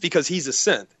synths because he's a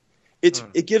synth.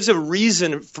 It gives a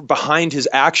reason behind his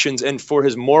actions and for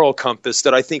his moral compass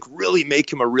that I think really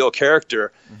make him a real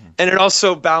character. Mm-hmm. And it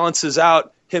also balances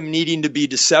out him needing to be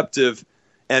deceptive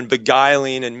and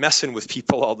beguiling and messing with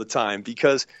people all the time,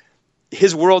 because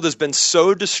his world has been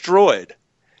so destroyed,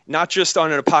 not just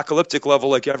on an apocalyptic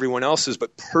level like everyone else's,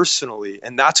 but personally.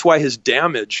 And that's why his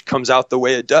damage comes out the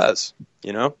way it does.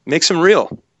 Makes him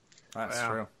real. That's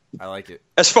true. I like it.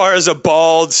 As far as a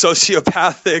bald,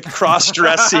 sociopathic,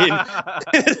 cross-dressing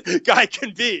guy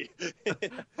can be.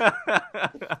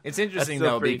 It's interesting,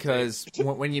 though, because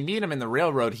when you meet him in the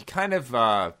railroad, he kind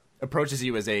of approaches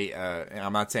you as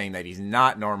I'm not saying that he's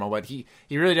not normal, but he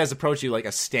really does approach you like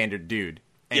a standard dude.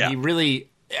 And he really,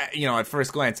 at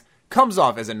first glance, comes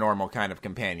off as a normal kind of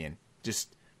companion.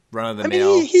 Just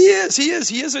run-of-the-mill. He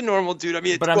is a normal dude.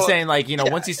 But I'm saying,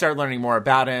 once you start learning more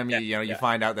about him, you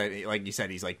find out that, like you said,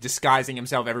 he's like disguising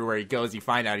himself everywhere he goes. You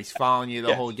find out he's following you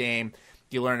the whole game.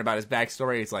 You learn about his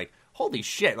backstory. It's like, holy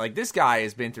shit! Like, this guy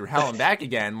has been through hell and back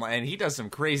again, and he does some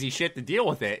crazy shit to deal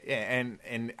with it.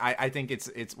 And I think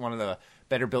it's one of the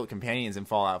better built companions in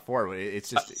Fallout 4. It's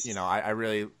just I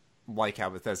really like how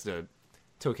Bethesda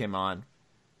took him on.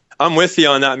 I'm with you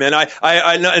on that, man.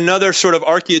 I another sort of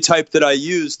archetype that I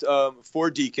used for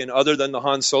Deacon, other than the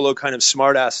Han Solo kind of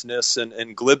smartassness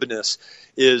and glibness,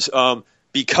 is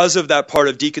because of that part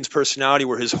of Deacon's personality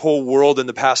where his whole world in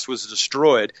the past was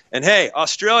destroyed. And hey,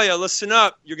 Australia, listen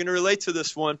up. You're going to relate to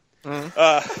this one.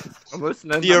 Mm-hmm. I'm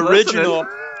listening. The original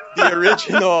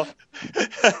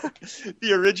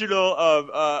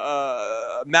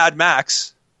Mad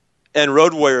Max and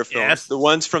Road Warrior films, the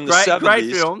ones from the 70s.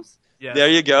 Great films. Yeah. There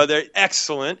you go. They're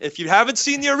excellent. If you haven't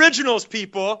seen the originals,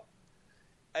 people,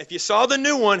 if you saw the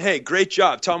new one, hey, great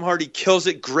job. Tom Hardy kills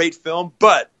it. Great film.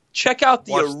 But check out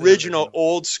the original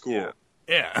old school.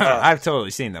 Yeah. I've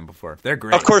totally seen them before. They're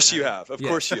great. Of course you have. Of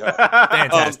course you have.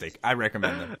 Fantastic. I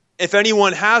recommend them. If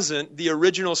anyone hasn't, the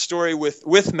original story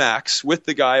with Max, with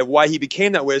the guy, of why he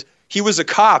became that way is he was a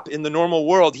cop in the normal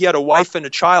world. He had a wife and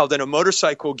a child, and a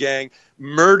motorcycle gang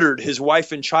murdered his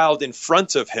wife and child in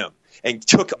front of him and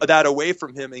took that away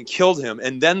from him and killed him.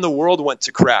 And then the world went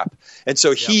to crap. And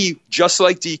so he, just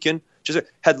like Deacon, just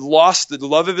had lost the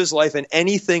love of his life and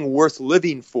anything worth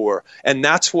living for. And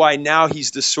that's why now he's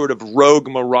this sort of rogue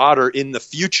marauder in the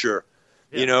future.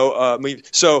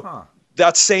 So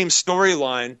that same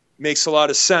storyline makes a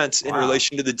lot of sense in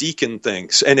relation to the Deacon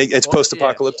things. And it's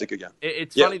post-apocalyptic again.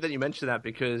 It's funny that you mention that,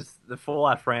 because the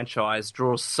Fallout franchise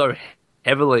draws so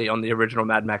heavily on the original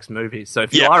Mad Max movies. So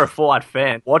if you are a Fallout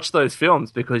fan, watch those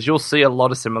films, because you'll see a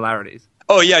lot of similarities.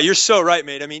 Oh, yeah, you're so right,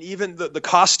 mate. I mean, even the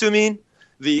costuming,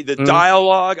 the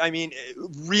dialogue, I mean,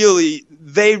 really,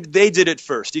 they did it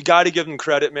first. You got to give them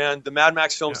credit, man. The Mad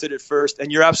Max films did it first,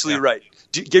 and you're absolutely right.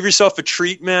 Give yourself a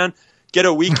treat, man. Get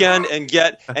a weekend and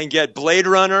get Blade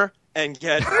Runner and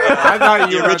get I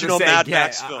thought you the were original about to say, Mad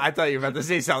Max film. I thought you were about to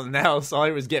say something else. All I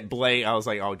was get Blade. I was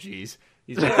like, oh, geez.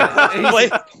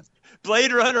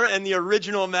 Blade Runner and the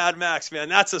original Mad Max, man.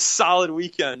 That's a solid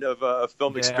weekend of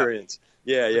film experience.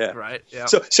 Yeah. Right. Yeah.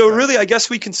 So really, I guess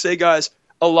we can say, guys,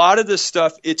 a lot of this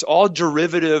stuff, it's all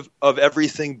derivative of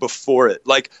everything before it.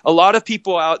 Like, a lot of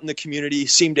people out in the community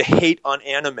seem to hate on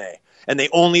anime, and they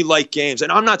only like games.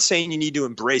 And I'm not saying you need to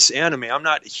embrace anime. I'm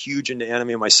not huge into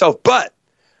anime myself. But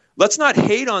let's not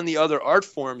hate on the other art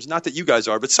forms. Not that you guys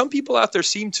are, but some people out there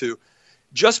seem to.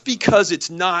 Just because it's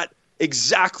not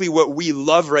exactly what we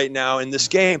love right now in this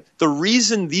game, the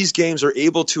reason these games are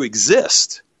able to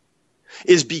exist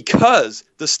is because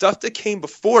the stuff that came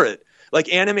before it,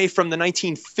 like anime from the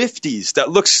 1950s that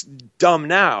looks dumb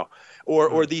now,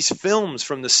 or these films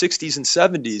from the 60s and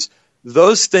 70s,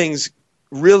 those things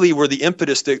really were the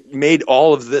impetus that made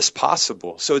all of this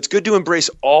possible. So it's good to embrace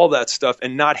all that stuff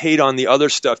and not hate on the other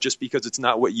stuff just because it's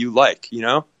not what you like,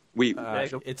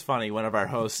 It's funny, one of our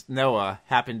hosts, Noah,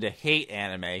 happened to hate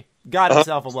anime, got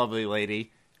himself a lovely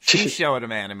lady, she showed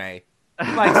him anime.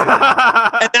 He likes it.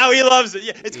 And now he loves it.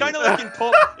 Yeah, it's kind of like in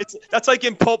Pulp. That's like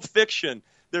in Pulp Fiction.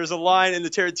 There's a line in the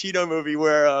Tarantino movie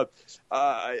where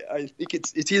I think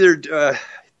it's either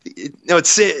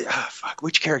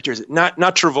which character is it? Not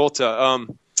Travolta.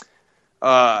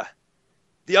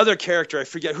 The other character, I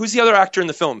forget. Who's the other actor in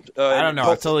the film? I don't know.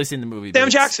 I've totally seen the movie. Sam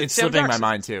Jackson. It's slipping my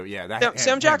mind, too. Yeah,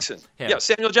 Sam Jackson. Yeah,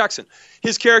 Samuel Jackson.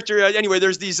 His character, anyway,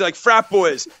 there's these like frat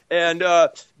boys, and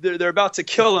they're about to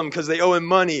kill him because they owe him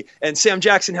money. And Sam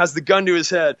Jackson has the gun to his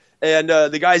head, and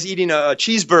the guy's eating a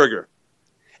cheeseburger.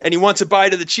 and he wants a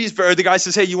bite of the cheeseburger. The guy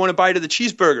says, hey, you want a bite of the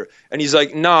cheeseburger? And he's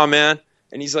like, nah, man.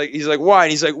 And he's like, why?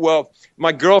 And he's like, well,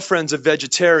 my girlfriend's a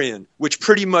vegetarian, which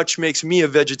pretty much makes me a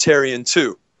vegetarian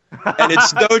too. And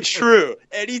it's so true.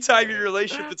 Anytime you're in a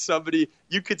relationship with somebody,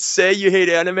 you could say you hate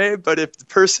anime, but if the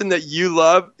person that you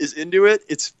love is into it,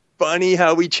 it's funny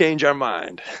how we change our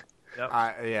mind.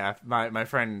 Yeah, my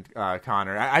friend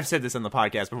Connor, I've said this on the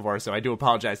podcast before, so I do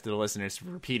apologize to the listeners for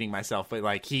repeating myself, but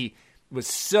like he was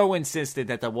so insistent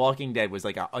that The Walking Dead was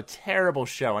like a terrible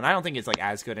show, and I don't think it's like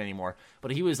as good anymore,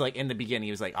 but he was like, in the beginning,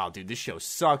 he was like, oh dude, this show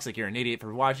sucks, like you're an idiot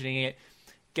for watching it.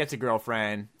 Gets a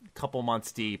girlfriend, couple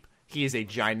months deep, he is a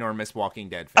ginormous Walking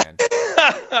Dead fan.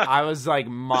 I was like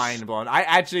mind blown. I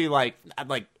actually like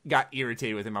got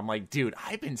irritated with him. I'm like, dude,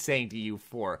 I've been saying to you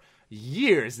for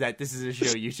years that this is a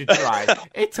show you should try.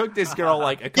 It took this girl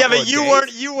like a couple of days. Yeah,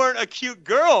 but you weren't a cute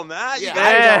girl, Matt.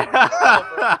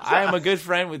 I am a good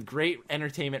friend with great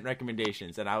entertainment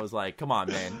recommendations, and I was like, come on,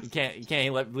 man, you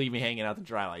can't leave me hanging out to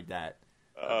dry like that.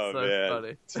 Oh so man,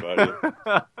 funny. it's funny.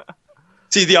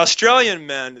 See, the Australian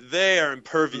men, they are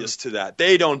impervious to that.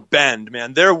 They don't bend,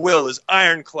 man. Their will is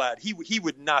ironclad. He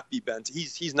would not be bent.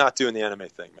 He's not doing the anime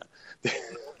thing, man.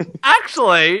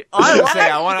 Actually,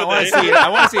 I want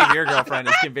to see if your girlfriend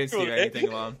has convinced you of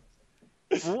anything, Lon.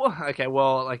 Okay,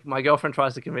 well, like my girlfriend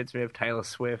tries to convince me of Taylor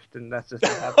Swift, and that's just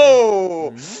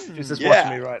she's just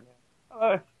watching me right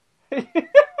now. I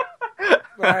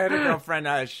had a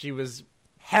girlfriend. She was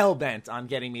hell bent on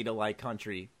getting me to like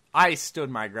country. I stood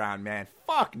my ground, man.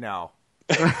 Fuck no.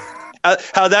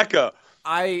 How'd that go?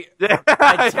 Okay.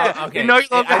 You know you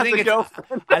love to have a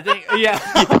girlfriend. I think, yeah.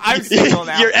 I'm single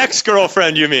now. Your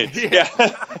ex-girlfriend, you mean? Yeah.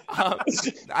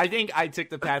 I think I took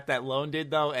the path that Lone did,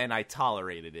 though, and I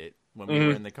tolerated it. When we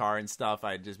were in the car and stuff,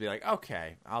 I'd just be like,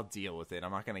 okay, I'll deal with it.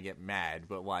 I'm not going to get mad.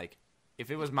 But, like,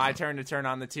 if it was my turn to turn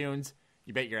on the tunes,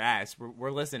 you bet your ass.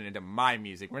 We're listening to my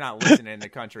music. We're not listening to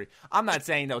country. I'm not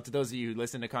saying, though, to those of you who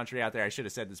listen to country out there, I should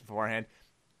have said this beforehand.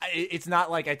 It's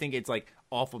not like I think it's like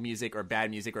awful music or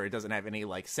bad music or it doesn't have any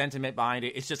like sentiment behind it.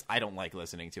 It's just I don't like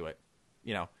listening to it,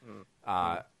 you know.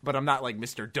 But I'm not like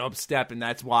Mr. Dubstep, and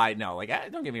that's why. No, like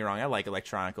don't get me wrong, I like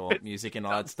electronic music and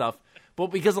all that stuff. But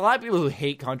because a lot of people who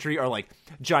hate country are like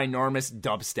ginormous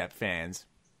dubstep fans,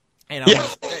 and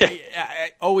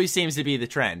it always seems to be the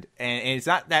trend. And it's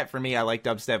not that for me. I like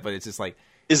dubstep, but it's just like.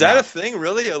 Is that a thing,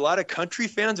 really? A lot of country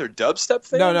fans are dubstep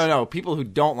fans? No. People who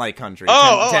don't like country.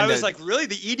 I was like, really?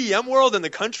 The EDM world and the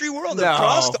country world? No.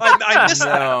 I missed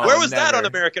that. Where was that on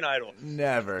American Idol?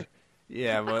 Never.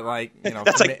 Yeah, but like, you know.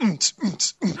 That's like,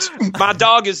 my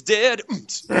dog is dead.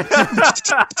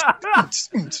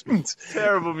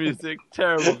 Terrible music.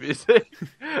 Terrible music.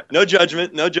 No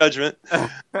judgment.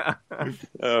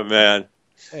 Oh, man.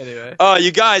 Anyway.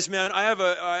 You guys, man, I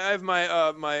have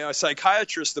my my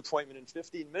psychiatrist appointment in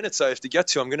 15 minutes I have to get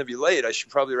to. I'm going to be late. I should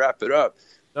probably wrap it up.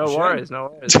 No worries.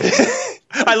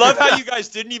 I love how you guys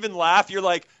didn't even laugh. You're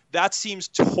like, that seems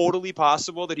totally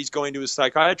possible that he's going to his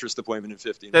psychiatrist appointment in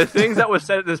 15 minutes. The things that were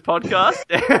said at this podcast.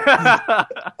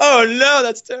 Oh, no,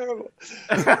 that's terrible.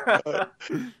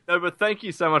 No, but thank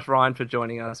you so much, Ryan, for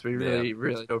joining us. We really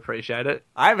do appreciate it.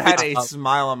 I've had a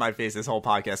smile on my face this whole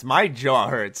podcast. My jaw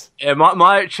hurts. Yeah,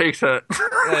 my cheeks hurt.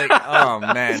 Like, oh,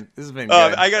 man. This has been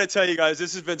good. I got to tell you guys,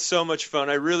 this has been so much fun.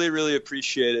 I really, really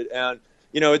appreciate it. And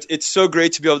you know, it's so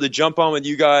great to be able to jump on with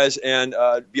you guys and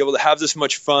be able to have this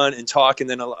much fun and talk. And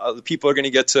then the people are going to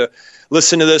get to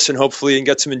listen to this and hopefully and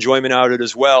get some enjoyment out of it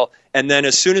as well. And then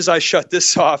as soon as I shut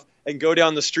this off and go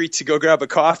down the street to go grab a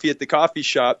coffee at the coffee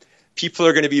shop, people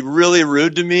are going to be really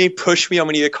rude to me, push me. I'm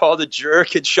going to get called a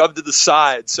jerk and shoved to the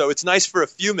side. So it's nice for a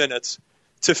few minutes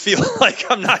to feel like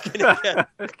I'm not going to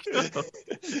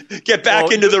get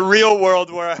back into the real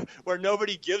world where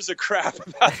nobody gives a crap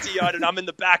about Dion and I'm in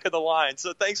the back of the line.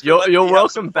 So thanks. You're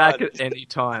welcome back at any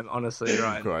time, honestly,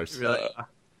 Ryan. Of course. Really.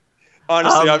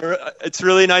 Honestly, it's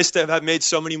really nice to have made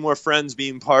so many more friends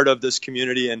being part of this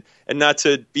community and not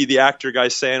to be the actor guy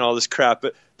saying all this crap.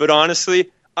 But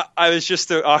honestly, I was just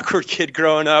an awkward kid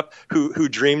growing up who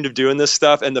dreamed of doing this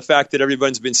stuff. And the fact that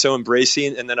everyone's been so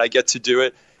embracing and then I get to do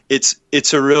it.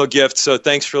 It's a real gift, so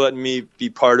thanks for letting me be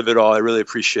part of it all. I really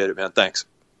appreciate it, man. Thanks.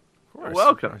 Of course.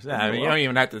 Welcome. Yeah, I mean, you don't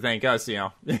even have to thank us, you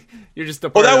know. You're just a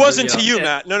part that of wasn't to you,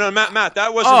 Matt. No, Matt,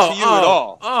 that wasn't to you at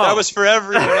all. That was for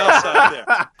everyone else out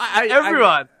there.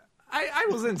 Everyone. I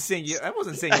wasn't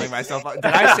singling myself out. Did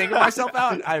I single myself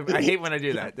out? I hate when I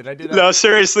do that. Did I do that? No,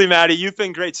 seriously, Matty, you've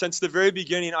been great since the very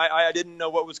beginning. I didn't know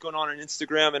what was going on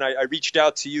Instagram, and I reached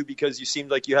out to you because you seemed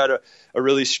like you had a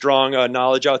really strong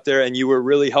knowledge out there, and you were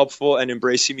really helpful and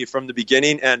embracing me from the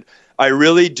beginning. And I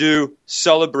really do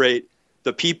celebrate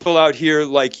the people out here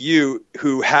like you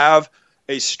who have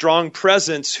a strong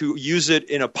presence who use it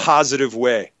in a positive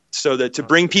way, so that to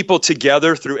bring people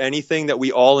together through anything that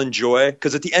we all enjoy.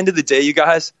 Because at the end of the day, you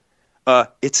guys,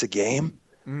 it's a game.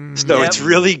 So it's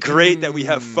really great that we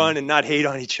have fun and not hate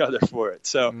on each other for it.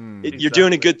 So you're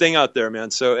doing a good thing out there,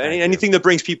 man. So anything that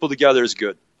brings people together is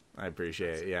good. I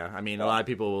appreciate it. Yeah. I mean, a lot of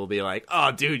people will be like,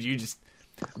 oh, dude, you just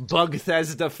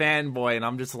Bethesda fanboy. And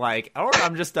I'm just like,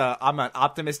 I'm an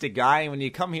optimistic guy. And when you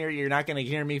come here, you're not going to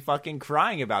hear me fucking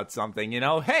crying about something, you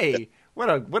know? Hey, what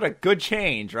a good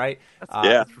change, right?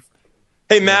 Yeah.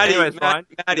 Hey, Maddie, Anyways, Maddie,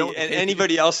 and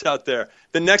anybody else out there,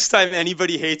 the next time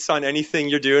anybody hates on anything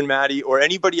you're doing, Maddie, or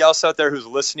anybody else out there who's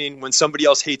listening, when somebody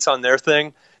else hates on their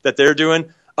thing that they're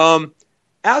doing,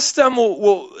 ask them,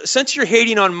 well, since you're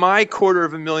hating on my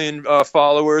 250,000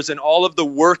 followers and all of the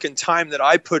work and time that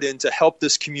I put in to help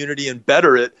this community and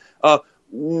better it,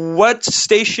 what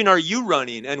station are you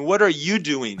running and what are you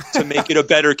doing to make it a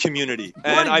better community?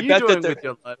 And I bet that with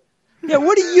your life? Yeah,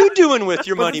 what are you doing with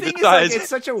your money besides? It's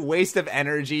such a waste of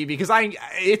energy because I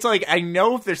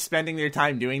know if they're spending their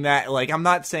time doing that, like, I'm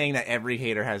not saying that every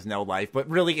hater has no life, but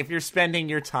really, if you're spending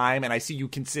your time and I see you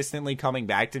consistently coming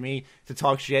back to me to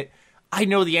talk shit, I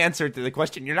know the answer to the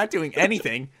question. You're not doing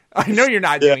anything. I know you're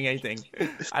not doing anything.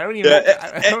 I don't even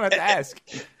I don't have to ask.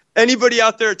 Anybody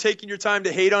out there taking your time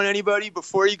to hate on anybody,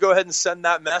 before you go ahead and send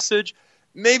that message,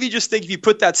 maybe just think if you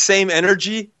put that same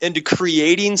energy into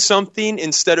creating something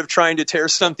instead of trying to tear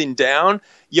something down,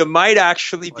 you might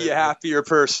actually be a happier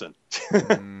person.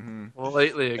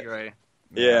 Completely agree.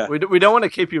 Yeah. We don't want to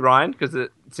keep you, Ryan, because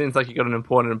it seems like you got an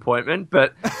important appointment.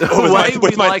 But the way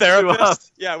with my like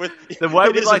therapist, the way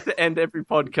we like to end every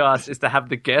podcast is to have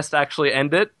the guest actually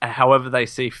end it however they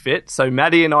see fit. So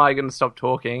Maddie and I are going to stop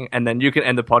talking, and then you can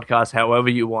end the podcast however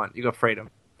you want. You got freedom.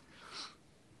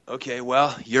 Okay,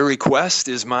 well, your request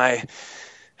is my...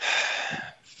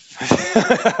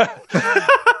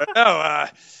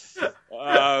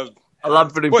 I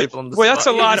love putting people on the spot. Boy, that's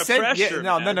a lot of pressure.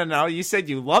 No. You said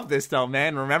you love this, though,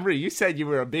 man. Remember, you said you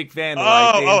were a big fan of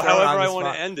however I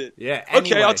want to end it. Yeah,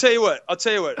 anyway. Okay, I'll tell you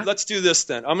what. Let's do this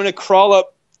then. I'm going to crawl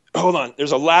up. Hold on.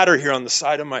 There's a ladder here on the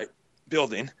side of my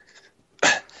building.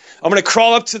 I'm going to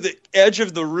crawl up to the edge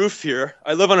of the roof here.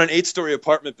 I live on an 8-story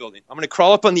apartment building. I'm going to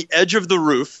crawl up on the edge of the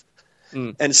roof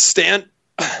and stand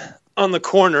on the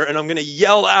corner, and I'm going to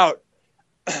yell out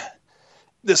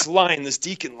this line, this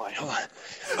Deacon line. Hold on.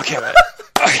 Okay.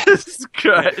 This is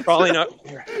good. Crawling up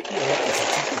here.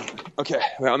 Okay.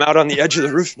 Well, I'm out on the edge of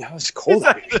the roof now. It's cold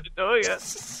out here.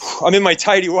 I'm in my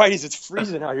tidy whities. It's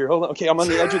freezing out here. Hold on. Okay, I'm on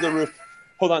the edge of the roof.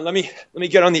 Hold on. Let me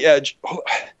get on the edge.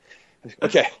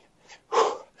 Okay.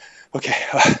 Okay.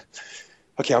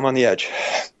 Okay, I'm on the edge.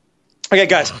 Okay,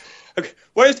 guys. Okay.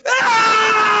 Wait.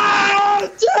 Ah!